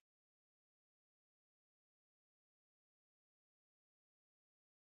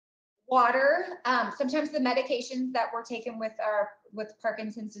 Water. Sometimes the medications that we're taking with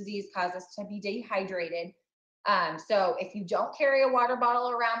Parkinson's disease cause us to be dehydrated. So if you don't carry a water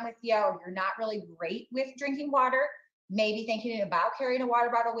bottle around with you, or you're not really great with drinking water, maybe thinking about carrying a water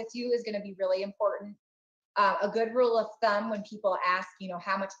bottle with you is going to be really important. A good rule of thumb when people ask, you know,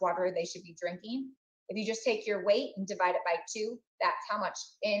 how much water they should be drinking, if you just take your weight and divide it by 2, that's how much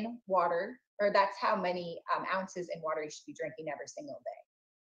in water, or that's how many ounces in water you should be drinking every single day.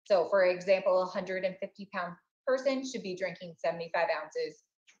 So for example, a 150-pound person should be drinking 75 ounces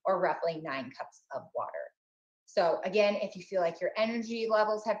or roughly 9 cups of water. So again, if you feel like your energy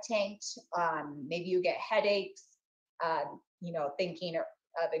levels have tanked, maybe you get headaches, you know, thinking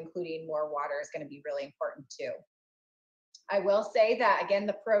of including more water is going to be really important too. I will say that, again,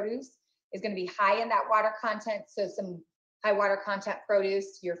 the produce is going to be high in that water content. So some high water content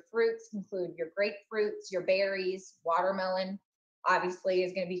produce, your fruits include your grapefruits, your berries, watermelon, obviously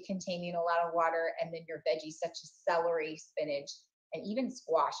is going to be containing a lot of water, and then your veggies such as celery, spinach, and even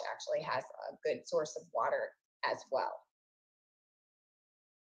squash actually has a good source of water as well.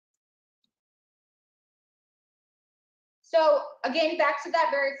 So again, back to that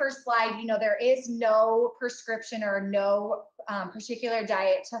very first slide, you know, there is no prescription or no particular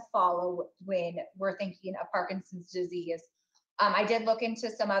diet to follow when we're thinking of Parkinson's disease. I did look into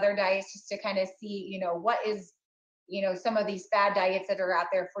some other diets just to kind of see, you know, what is, you know, some of these fad diets that are out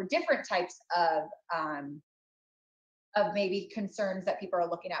there for different types of maybe concerns that people are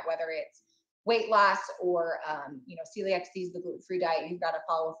looking at, whether it's weight loss or, you know, celiac disease, the gluten-free diet, you've got to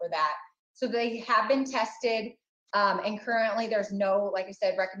follow for that. So they have been tested, and currently there's no, like I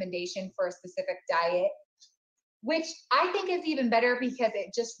said, recommendation for a specific diet, which I think is even better because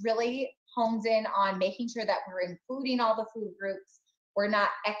it just really hones in on making sure that we're including all the food groups. We're not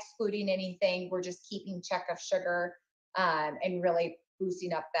excluding anything. We're just keeping check of sugar and really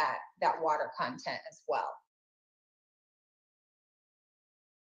boosting up that water content as well.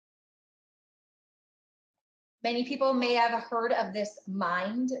 Many people may have heard of this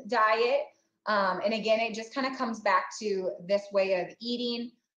MIND diet. And again, it just kind of comes back to this way of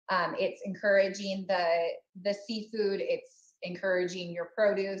eating. It's encouraging the seafood. It's encouraging your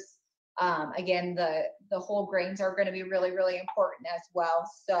produce. Again, the whole grains are going to be really, really important as well.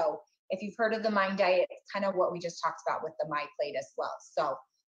 So if you've heard of the MIND diet, it's kind of what we just talked about with the My Plate as well. So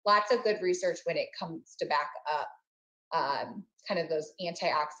lots of good research when it comes to back up kind of those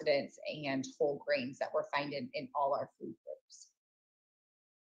antioxidants and whole grains that we're finding in all our food groups.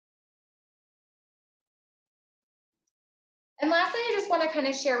 And lastly, I just want to kind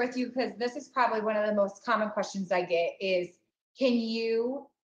of share with you, because this is probably one of the most common questions I get, is can you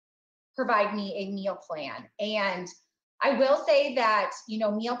provide me a meal plan? And I will say that, you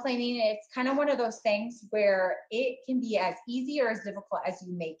know, meal planning, it's kind of one of those things where it can be as easy or as difficult as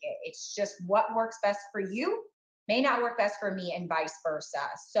you make it. It's just what works best for you may not work best for me, and vice versa.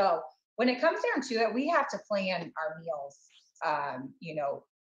 So when it comes down to it, we have to plan our meals, you know,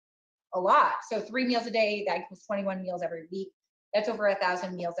 a lot. So 3 meals a day, that equals 21 meals every week. That's over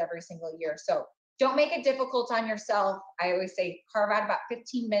 1,000 meals every single year. So don't make it difficult on yourself. I always say carve out about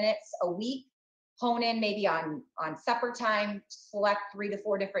 15 minutes a week, hone in maybe on supper time, select 3 to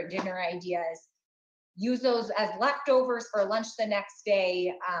 4 different dinner ideas, use those as leftovers for lunch the next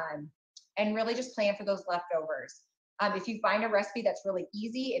day, and really just plan for those leftovers. If you find a recipe that's really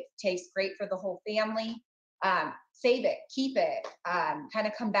easy, it tastes great for the whole family, save it, keep it, kind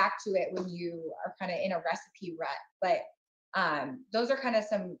of come back to it when you are kind of in a recipe rut. But those are kind of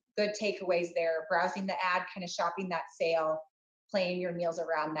some good takeaways there. Browsing the ad, kind of shopping that sale, planning your meals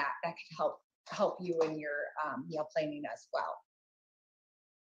around that. That can help you in your meal planning as well.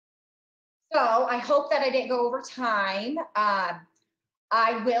 So I hope that I didn't go over time.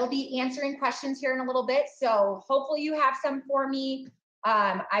 I will be answering questions here in a little bit. So hopefully you have some for me.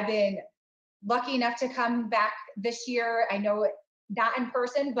 I've been lucky enough to come back this year. I know it not in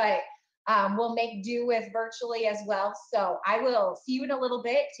person, but we'll make do with virtually as well. So I will see you in a little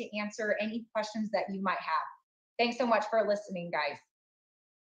bit to answer any questions that you might have. Thanks so much for listening, guys.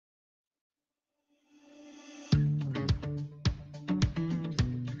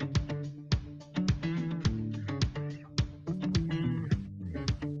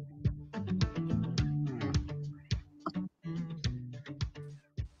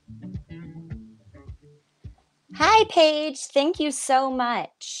 Hi, Paige. Thank you so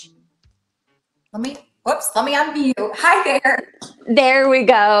much. Let me unmute. Hi there. There we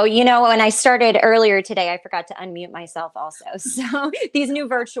go. You know, when I started earlier today, I forgot to unmute myself also. So these new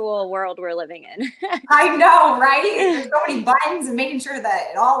virtual world we're living in. I know, right? There's so many buttons and making sure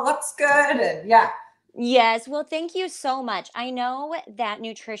that it all looks good. And yeah. Yes. Well, thank you so much. I know that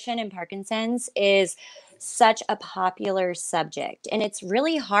nutrition in Parkinson's is such a popular subject, and it's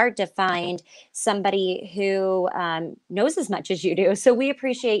really hard to find somebody who knows as much as you do. So we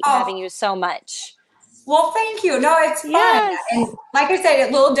appreciate having you so much. Well, thank you. No, it's fun. Yes. And like I said,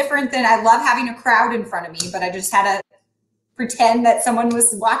 a little different than I love having a crowd in front of me, but I just had to pretend that someone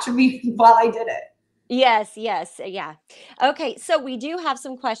was watching me while I did it. Yes, yes, yeah. Okay, so we do have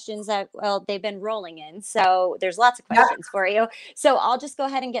some questions that, well, they've been rolling in. So there's lots of questions for you. So I'll just go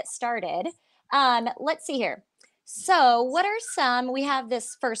ahead and get started. Let's see here. So what are some, we have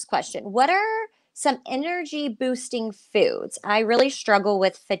this first question. What are some energy boosting foods? I really struggle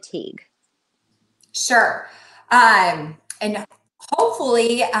with fatigue. Sure. And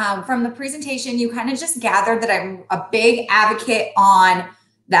hopefully from the presentation, you kind of just gathered that I'm a big advocate on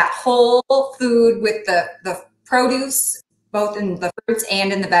that whole food with the produce, both in the fruits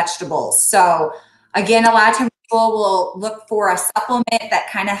and in the vegetables. So again, a lot of times people will look for a supplement that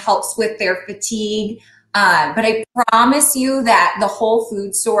kind of helps with their fatigue. But I promise you that the whole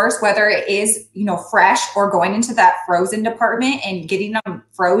food source, whether it is, you know, fresh or going into that frozen department and getting them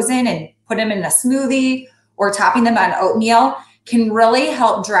frozen and put them in a smoothie or topping them on oatmeal, can really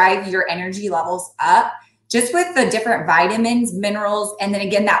help drive your energy levels up, just with the different vitamins, minerals, and then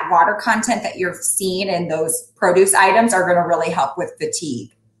again, that water content that you're seeing in those produce items are going to really help with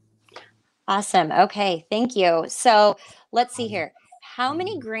fatigue. Awesome. Okay, thank you. So let's see here. How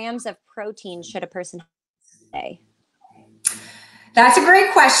many grams of protein should a person have a day? That's a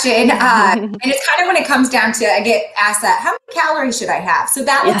great question. And it's kind of when it comes down to, I get asked that, how many calories should I have? So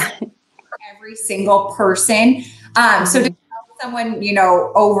that looks for every single person. So to tell someone, you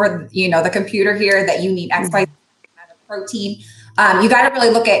know, over, you know, the computer here that you need X, Y, Z amount of protein, you got to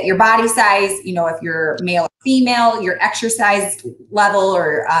really look at your body size, you know, if you're male or female, your exercise level,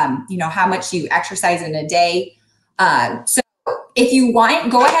 or, you know, how much you exercise in a day. So if you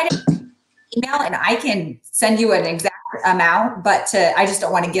want, go ahead and email and I can send you an exact amount, but I just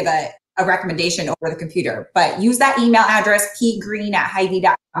don't want to give a recommendation over the computer. But use that email address,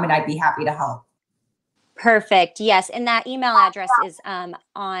 pgreen@hy-vee.com, and I'd be happy to help. Perfect. Yes. And that email address is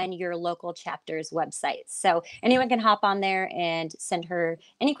on your local chapter's website. So anyone can hop on there and send her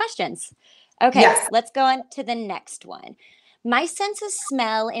any questions. Okay, let's go on to the next one. My sense of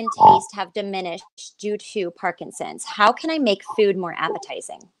smell and taste have diminished due to Parkinson's. How can I make food more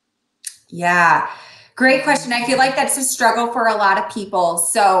appetizing? Yeah, great question. I feel like that's a struggle for a lot of people.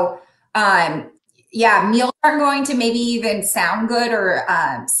 So yeah, meals aren't going to maybe even sound good or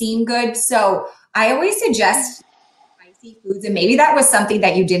seem good. So I always suggest spicy foods, and maybe that was something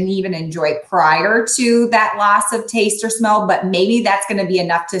that you didn't even enjoy prior to that loss of taste or smell, but maybe that's going to be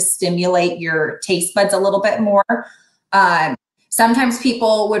enough to stimulate your taste buds a little bit more. Sometimes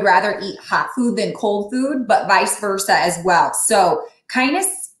people would rather eat hot food than cold food, but vice versa as well. So kind of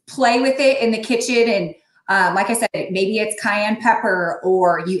play with it in the kitchen. Like I said, maybe it's cayenne pepper,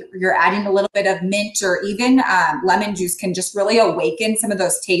 or you're adding a little bit of mint, or even lemon juice can just really awaken some of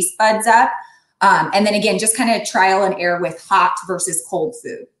those taste buds up. And then again, just kind of trial and error with hot versus cold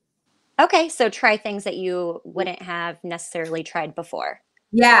food. Okay, so try things that you wouldn't have necessarily tried before.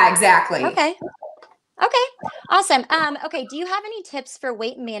 Yeah, exactly. Okay. Okay, awesome. Okay, do you have any tips for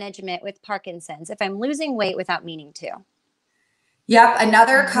weight management with Parkinson's if I'm losing weight without meaning to? Yep,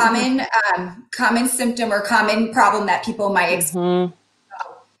 another common symptom or common problem that people might experience.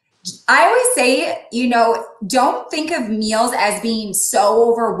 I always say, don't think of meals as being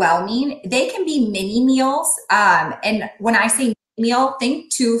so overwhelming. They can be mini meals. And when I say meal,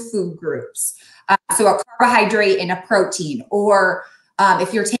 think 2 food groups. So a carbohydrate and a protein, or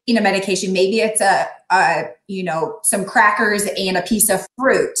if you're taking a medication, maybe it's some crackers and a piece of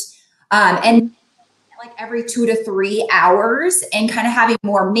fruit. And like every 2 to 3 hours, and kind of having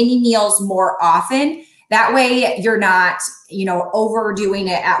more mini meals more often. That way you're not, overdoing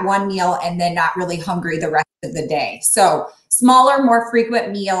it at one meal and then not really hungry the rest of the day. So smaller, more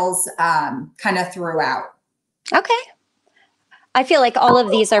frequent meals kind of throughout. Okay. I feel like all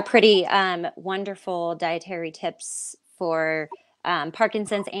of these are pretty wonderful dietary tips for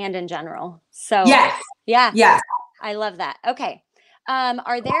Parkinson's and in general. So yeah, I love that. Okay.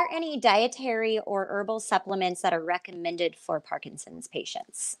 Are there any dietary or herbal supplements that are recommended for Parkinson's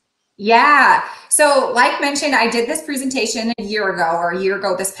patients? Yeah. So like mentioned, I did this presentation a year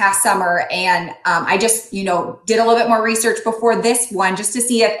ago this past summer. And I just, did a little bit more research before this one, just to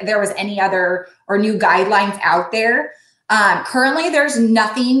see if there was any other or new guidelines out there. Currently, there's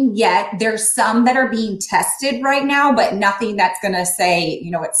nothing yet. There's some that are being tested right now, but nothing that's going to say,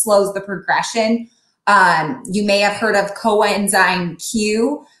 it slows the progression. You may have heard of coenzyme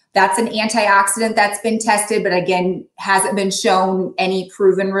Q. That's an antioxidant that's been tested, but again, hasn't been shown any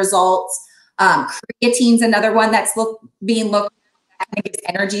proven results. Creatine's another one that's being looked at, that gives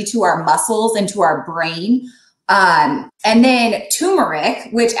energy to our muscles and to our brain. And then turmeric,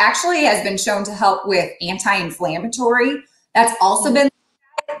 which actually has been shown to help with anti-inflammatory. That's also been,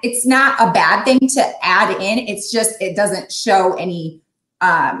 it's not a bad thing to add in. It's just, it doesn't show any,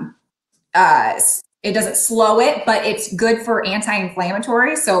 it doesn't slow it, but it's good for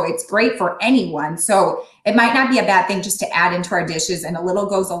anti-inflammatory. So it's great for anyone. So it might not be a bad thing just to add into our dishes, and a little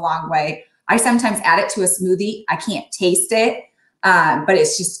goes a long way. I sometimes add it to a smoothie. I can't taste it, but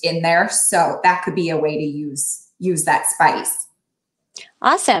it's just in there. So that could be a way to use that spice.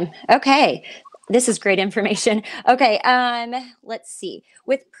 Awesome. Okay. This is great information. Okay. Let's see.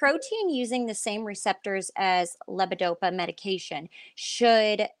 With protein using the same receptors as levodopa medication,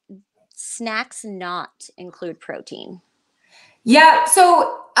 should snacks not include protein? Yeah,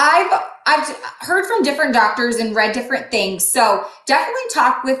 so I've heard from different doctors and read different things. So definitely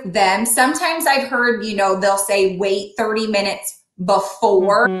talk with them. Sometimes I've heard, they'll say wait 30 minutes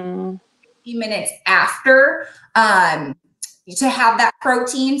before, 50 minutes after to have that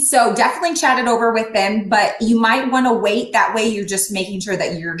protein. So definitely chat it over with them, but you might want to wait. That way you're just making sure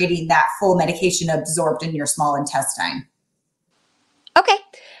that you're getting that full medication absorbed in your small intestine. Okay.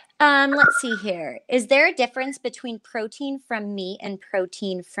 Let's see here. Is there a difference between protein from meat and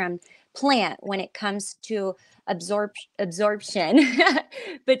protein from plant when it comes to absorption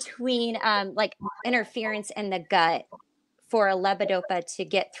between like interference in the gut for a levodopa to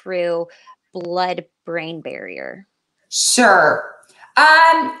get through blood-brain barrier? Sure.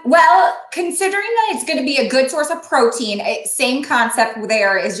 Well, considering that it's going to be a good source of protein, same concept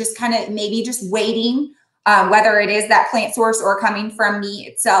there is just kind of maybe just waiting. Whether it is that plant source or coming from meat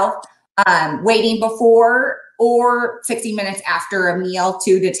itself, waiting before or 60 minutes after a meal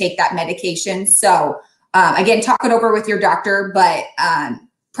to take that medication. So again, talk it over with your doctor, but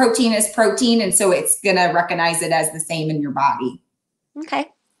protein is protein. And so it's going to recognize it as the same in your body. Okay.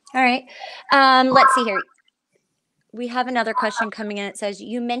 All right. Let's see here. We have another question coming in. It says,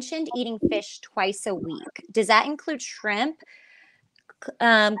 you mentioned eating fish twice a week. Does that include shrimp,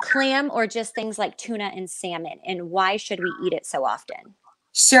 clam, or just things like tuna and salmon? And why should we eat it so often?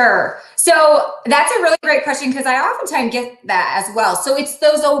 Sure. So that's a really great question, because I oftentimes get that as well. So it's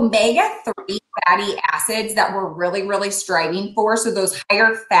those omega-3 fatty acids that we're really, really striving for. So those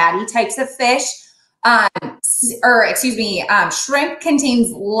higher fatty types of fish, shrimp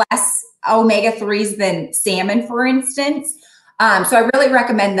contains less omega-3s than salmon, for instance. So I really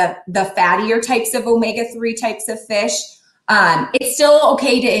recommend the fattier types of omega-3 types of fish. It's still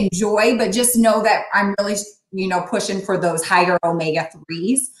okay to enjoy, but just know that I'm really, pushing for those higher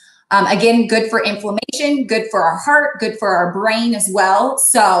omega-3s. Again, good for inflammation, good for our heart, good for our brain as well.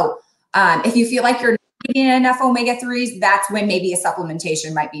 So if you feel like you're not getting enough omega-3s, that's when maybe a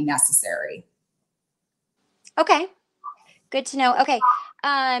supplementation might be necessary. Okay. Good to know. Okay.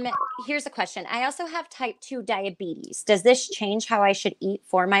 Here's a question. I also have type 2 diabetes. Does this change how I should eat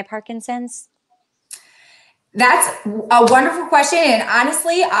for my Parkinson's? That's a wonderful question. And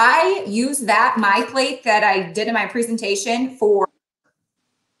honestly, I use that my plate that I did in my presentation for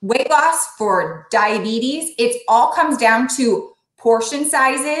weight loss, for diabetes. It all comes down to portion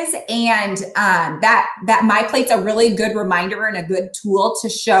sizes, and that my plate's a really good reminder and a good tool to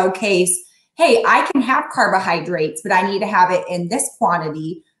showcase, hey, I can have carbohydrates, but I need to have it in this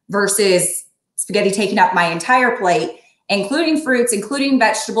quantity versus spaghetti taking up my entire plate, including fruits, including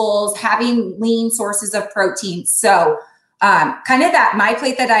vegetables, having lean sources of protein. So kind of that my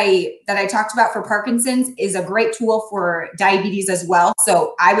plate that I talked about for Parkinson's is a great tool for diabetes as well.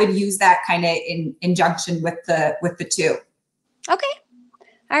 So I would use that kind of in conjunction with the two. Okay.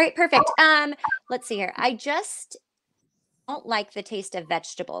 All right, perfect. Let's see here. I just don't like the taste of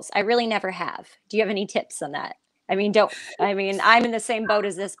vegetables. I really never have. Do you have any tips on that? I'm in the same boat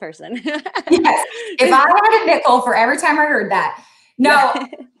as this person. Yes. If I had a nickel for every time I heard that. No, yeah.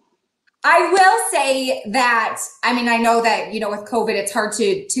 I will say that, I know that, with COVID, it's hard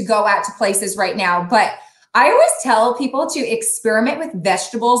to go out to places right now, but I always tell people to experiment with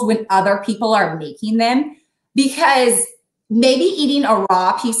vegetables when other people are making them, because maybe eating a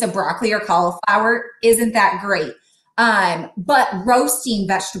raw piece of broccoli or cauliflower isn't that great. But roasting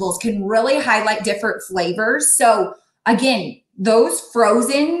vegetables can really highlight different flavors. So again, those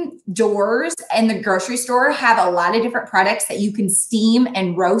frozen doors in the grocery store have a lot of different products that you can steam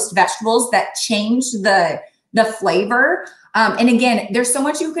and roast vegetables that change the flavor. And again, there's so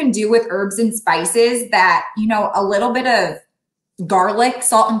much you can do with herbs and spices that, a little bit of garlic,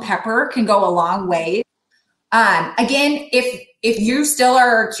 salt, and pepper can go a long way. Again, if you still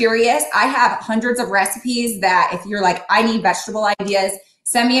are curious, I have hundreds of recipes that if you're like, I need vegetable ideas,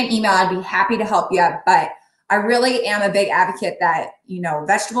 send me an email. I'd be happy to help you. But I really am a big advocate that,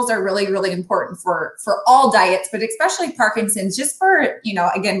 vegetables are really, really important for all diets, but especially Parkinson's, just for,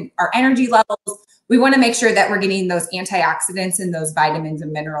 again, our energy levels. We want to make sure that we're getting those antioxidants and those vitamins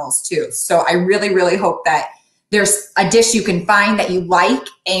and minerals too. So I really, really hope that there's a dish you can find that you like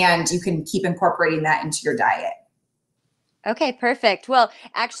and you can keep incorporating that into your diet. Okay, perfect. Well,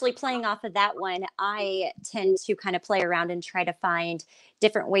 actually playing off of that one, I tend to kind of play around and try to find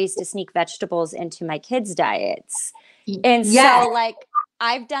different ways to sneak vegetables into my kids' diets. And yes. So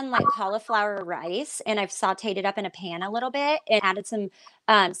I've done cauliflower rice, and I've sauteed it up in a pan a little bit and added some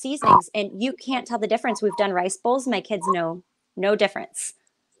seasonings, and you can't tell the difference. We've done rice bowls. My kids know no difference.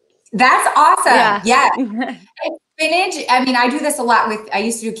 That's awesome. Yeah. Spinach, I do this a lot I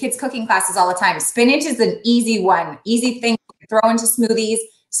used to do kids cooking classes all the time. Spinach is an easy one, easy thing to throw into smoothies,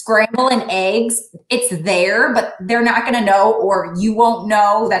 scramble in eggs. It's there, but they're not going to know, or you won't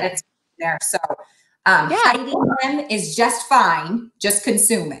know that it's there. So hiding them is just fine. Just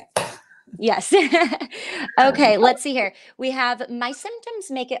consume it. Yes. Okay, let's see here. We have, my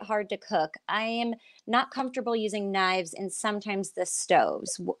symptoms make it hard to cook. I am not comfortable using knives and sometimes the stove.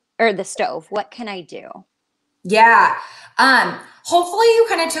 What can I do? Yeah. Hopefully you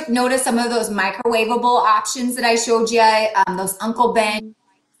kind of took notice some of those microwavable options that I showed you, those Uncle Ben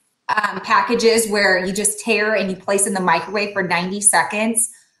packages where you just tear and you place in the microwave for 90 seconds.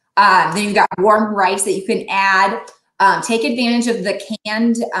 Then you've got warm rice that you can add. Take advantage of the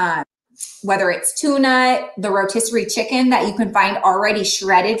canned, whether it's tuna, the rotisserie chicken that you can find already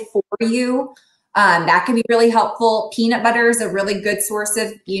shredded for you. That can be really helpful. Peanut butter is a really good source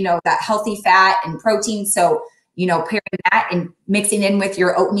of, that healthy fat and protein. So, pairing that and mixing in with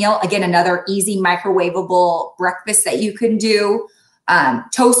your oatmeal, again, another easy microwavable breakfast that you can do.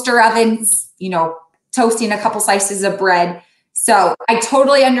 Toaster ovens, toasting a couple slices of bread. So I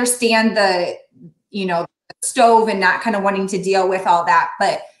totally understand the stove and not kind of wanting to deal with all that,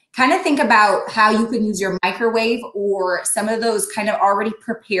 but kind of think about how you can use your microwave or some of those kind of already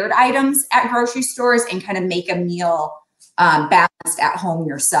prepared items at grocery stores and kind of make a meal balanced at home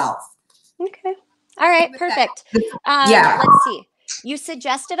yourself. Okay. All right. Perfect. Yeah. Let's see. You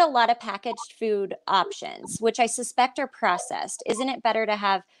suggested a lot of packaged food options, which I suspect are processed. Isn't it better to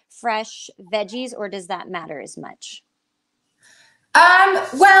have fresh veggies, or does that matter as much?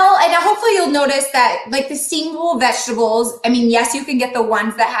 Well, and hopefully you'll notice that the steamable vegetables, yes, you can get the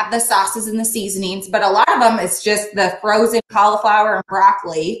ones that have the sauces and the seasonings, but a lot of them, it's just the frozen cauliflower and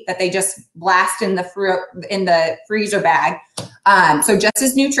broccoli that they just blast in the freezer bag. So just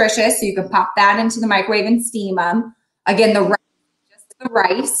as nutritious. So you can pop that into the microwave and steam them. Again, the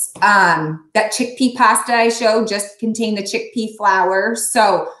rice, that chickpea pasta I showed just contained the chickpea flour.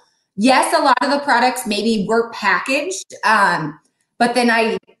 So yes, a lot of the products maybe were packaged, But then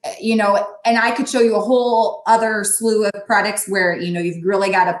and I could show you a whole other slew of products where, you've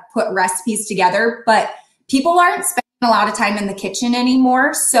really got to put recipes together, but people aren't spending a lot of time in the kitchen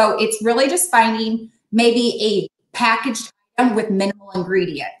anymore. So it's really just finding maybe a packaged item with minimal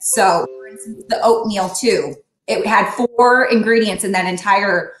ingredients. So for instance, the oatmeal too, it had 4 ingredients in that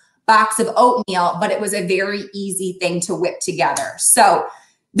entire box of oatmeal, but it was a very easy thing to whip together. So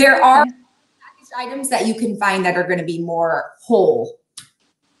there are packaged items that you can find that are going to be more whole.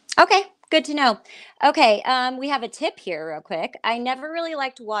 Okay, good to know. Okay, we have a tip here real quick. I never really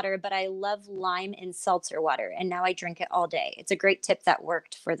liked water, but I love lime and seltzer water, and now I drink it all day. It's a great tip that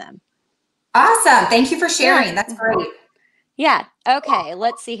worked for them. Awesome. Thank you for sharing. Yeah. That's great. Yeah. Okay,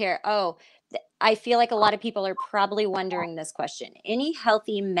 let's see here. Oh, I feel like a lot of people are probably wondering this question. Any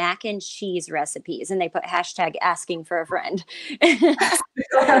healthy mac and cheese recipes? And they put hashtag asking for a friend.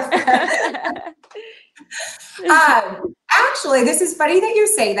 Actually, this is funny that you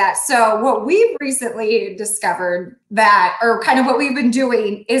say that. So what we've recently discovered or kind of what we've been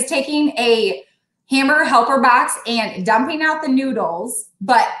doing is taking a hamburger helper box and dumping out the noodles,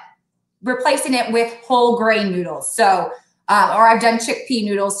 but replacing it with whole grain noodles. So, or I've done chickpea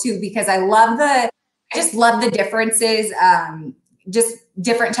noodles too, because I just love the differences, just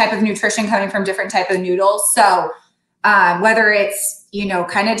different type of nutrition coming from different type of noodles. So whether it's,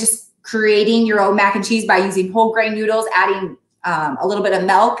 kind of just creating your own mac and cheese by using whole grain noodles, adding a little bit of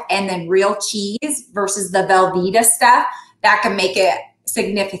milk and then real cheese versus the Velveeta stuff, that can make it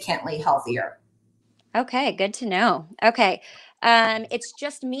significantly healthier. Okay, good to know. Okay. It's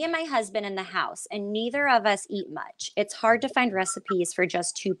just me and my husband in the house, and neither of us eat much. It's hard to find recipes for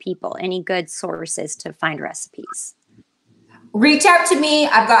just 2 people. Any good sources to find recipes? Reach out to me.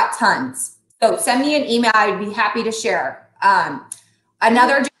 I've got tons. So send me an email. I'd be happy to share.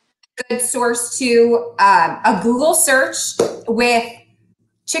 Another good source too, a Google search with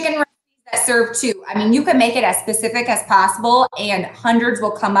chicken recipes that serve 2. I mean, you can make it as specific as possible and hundreds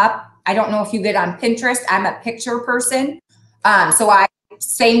will come up. I don't know if you get on Pinterest. I'm a picture person. So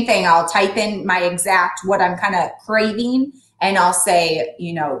same thing. I'll type in my exact, what I'm kind of craving, and I'll say,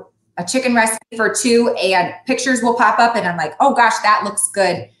 a chicken recipe for 2, and pictures will pop up and I'm like, oh gosh, that looks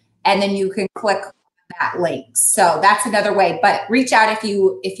good. And then you can click on that link. So that's another way, but reach out if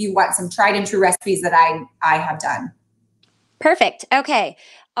you want some tried and true recipes that I have done. Perfect. Okay.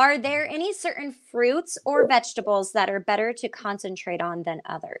 Are there any certain fruits or vegetables that are better to concentrate on than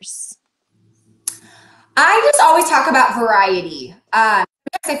others? I just always talk about variety. I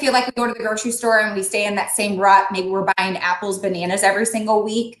feel like we go to the grocery store and we stay in that same rut. Maybe we're buying apples, bananas every single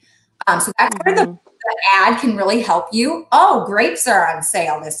week. So that's where the ad can really help you. Oh, grapes are on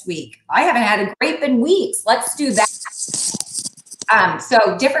sale this week. I haven't had a grape in weeks. Let's do that.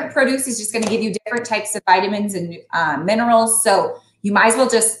 So different produce is just going to give you different types of vitamins and minerals. So you might as well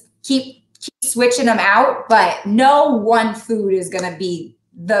just keep switching them out, but no one food is going to be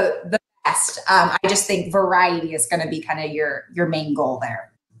the best. I just think variety is going to be kind of your main goal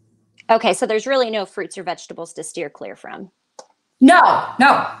there. Okay, so there's really no fruits or vegetables to steer clear from. No.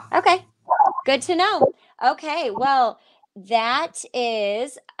 Okay, good to know. Okay, well, that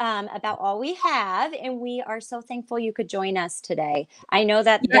is about all we have, and we are so thankful you could join us today. I know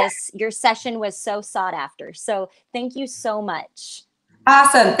that your session was so sought after, so thank you so much.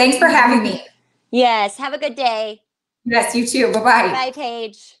 Awesome. Thanks for having me. Yes, have a good day. Yes, you too. Bye-bye. Bye,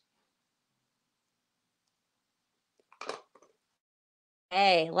 Paige.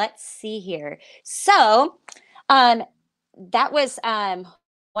 Hey, let's see here. So that was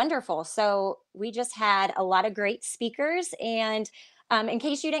wonderful. So we just had a lot of great speakers. And in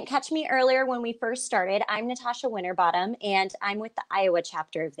case you didn't catch me earlier when we first started, I'm Natasha Winterbottom, and I'm with the Iowa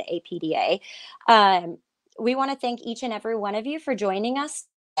chapter of the APDA. We want to thank each and every one of you for joining us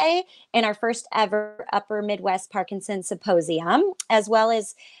today in our first ever Upper Midwest Parkinson Symposium, as well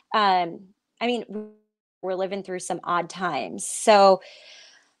as, we're living through some odd times. So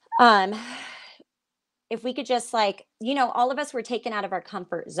if we could just all of us were taken out of our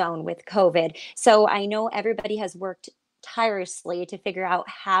comfort zone with COVID. So I know everybody has worked tirelessly to figure out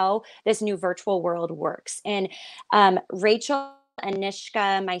how this new virtual world works. And Rachel,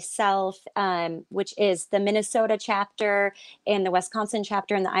 Anishka, myself, which is the Minnesota chapter and the Wisconsin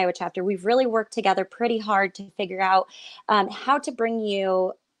chapter and the Iowa chapter, we've really worked together pretty hard to figure out how to bring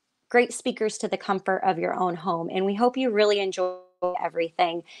you great speakers to the comfort of your own home. And we hope you really enjoy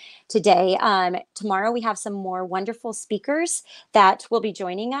everything today. Tomorrow we have some more wonderful speakers that will be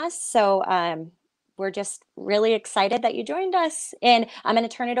joining us. So we're just really excited that you joined us. And I'm going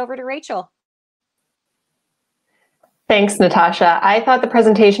to turn it over to Rachel. Thanks, Natasha. I thought the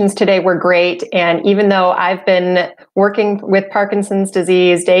presentations today were great. And even though I've been working with Parkinson's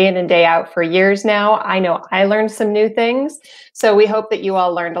disease day in and day out for years now, I know I learned some new things. So we hope that you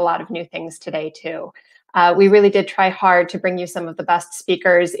all learned a lot of new things today too. We really did try hard to bring you some of the best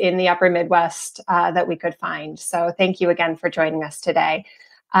speakers in the Upper Midwest that we could find. So thank you again for joining us today.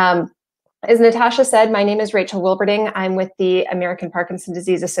 As Natasha said, my name is Rachel Wilberding. I'm with the American Parkinson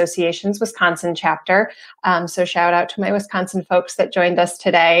Disease Association's Wisconsin chapter. So shout out to my Wisconsin folks that joined us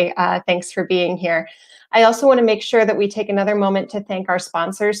today. Thanks for being here. I also want to make sure that we take another moment to thank our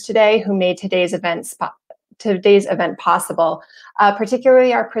sponsors today who made today's event possible,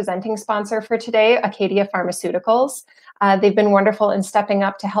 particularly our presenting sponsor for today, Acadia Pharmaceuticals. They've been wonderful in stepping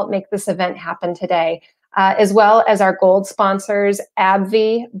up to help make this event happen today. As well as our gold sponsors,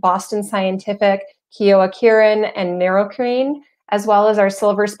 AbbVie, Boston Scientific, Kyowa Kirin, and Neurocrine, as well as our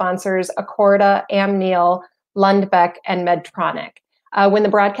silver sponsors, Accorda, Amneal, Lundbeck, and Medtronic. When the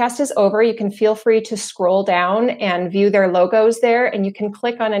broadcast is over, you can feel free to scroll down and view their logos there, and you can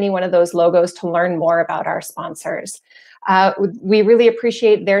click on any one of those logos to learn more about our sponsors. We really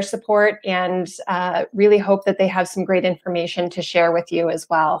appreciate their support and really hope that they have some great information to share with you as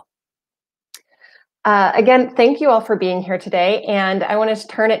well. Again, thank you all for being here today, and I want to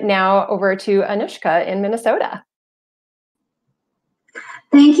turn it now over to Anushka in Minnesota.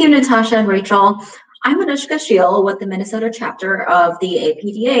 Thank you, Natasha and Rachel. I'm Anushka Scheel with the Minnesota chapter of the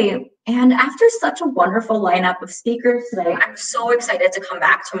APDA, and after such a wonderful lineup of speakers today, I'm so excited to come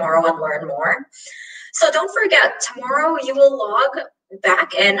back tomorrow and learn more. So don't forget, tomorrow you will log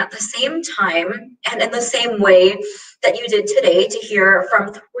back in at the same time and in the same way that you did today to hear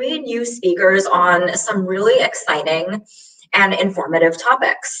from 3 new speakers on some really exciting and informative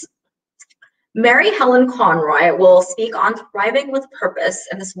topics. Mary Helen Conroy will speak on thriving with purpose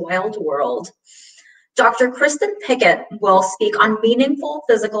in this wild world. Dr. Kristine Pickett will speak on meaningful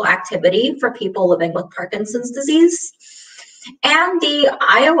physical activity for people living with Parkinson's disease. And the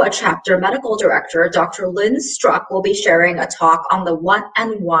Iowa chapter medical director, Dr. Lynn Struck, will be sharing a talk on the what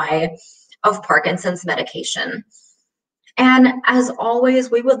and why of Parkinson's medication. And as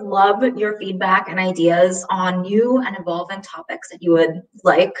always, we would love your feedback and ideas on new and evolving topics that you would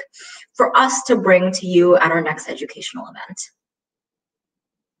like for us to bring to you at our next educational event.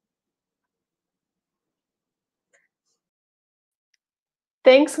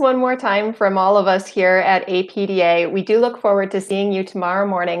 Thanks one more time from all of us here at APDA. We do look forward to seeing you tomorrow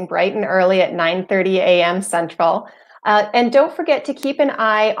morning, bright and early at 9:30 a.m. Central. And don't forget to keep an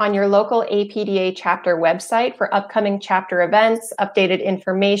eye on your local APDA chapter website for upcoming chapter events, updated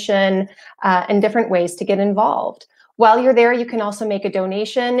information, and different ways to get involved. While you're there, you can also make a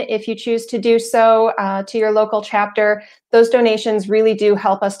donation if you choose to do so to your local chapter. Those donations really do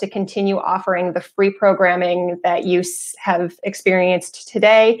help us to continue offering the free programming that you have experienced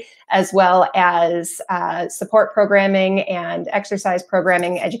today, as well as support programming and exercise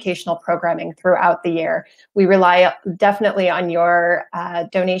programming, educational programming throughout the year. We rely definitely on your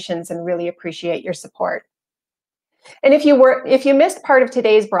donations and really appreciate your support. And if you missed part of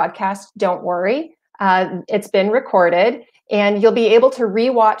today's broadcast, don't worry. It's been recorded, and you'll be able to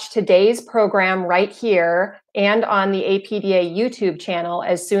rewatch today's program right here and on the APDA YouTube channel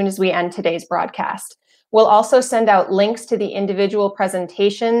as soon as we end today's broadcast. We'll also send out links to the individual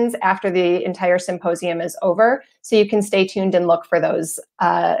presentations after the entire symposium is over, so you can stay tuned and look for those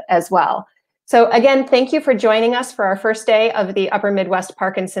as well. So again, thank you for joining us for our first day of the Upper Midwest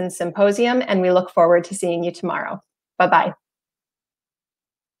Parkinson Symposium, and we look forward to seeing you tomorrow. Bye-bye.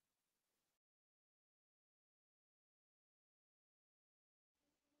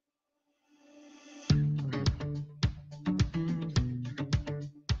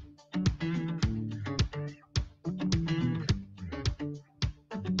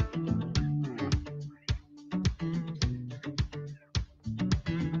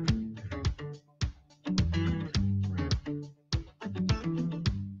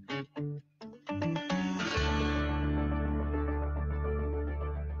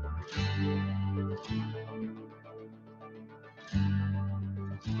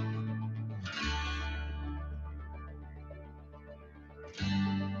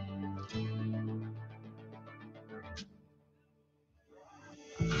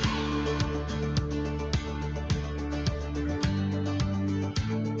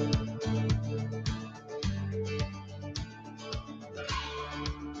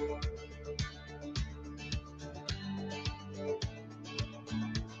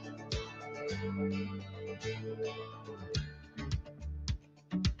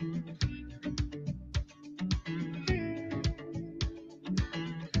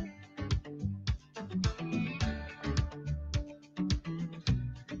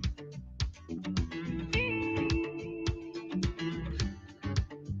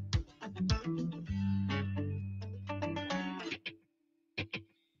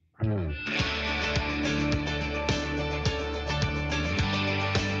 Mm.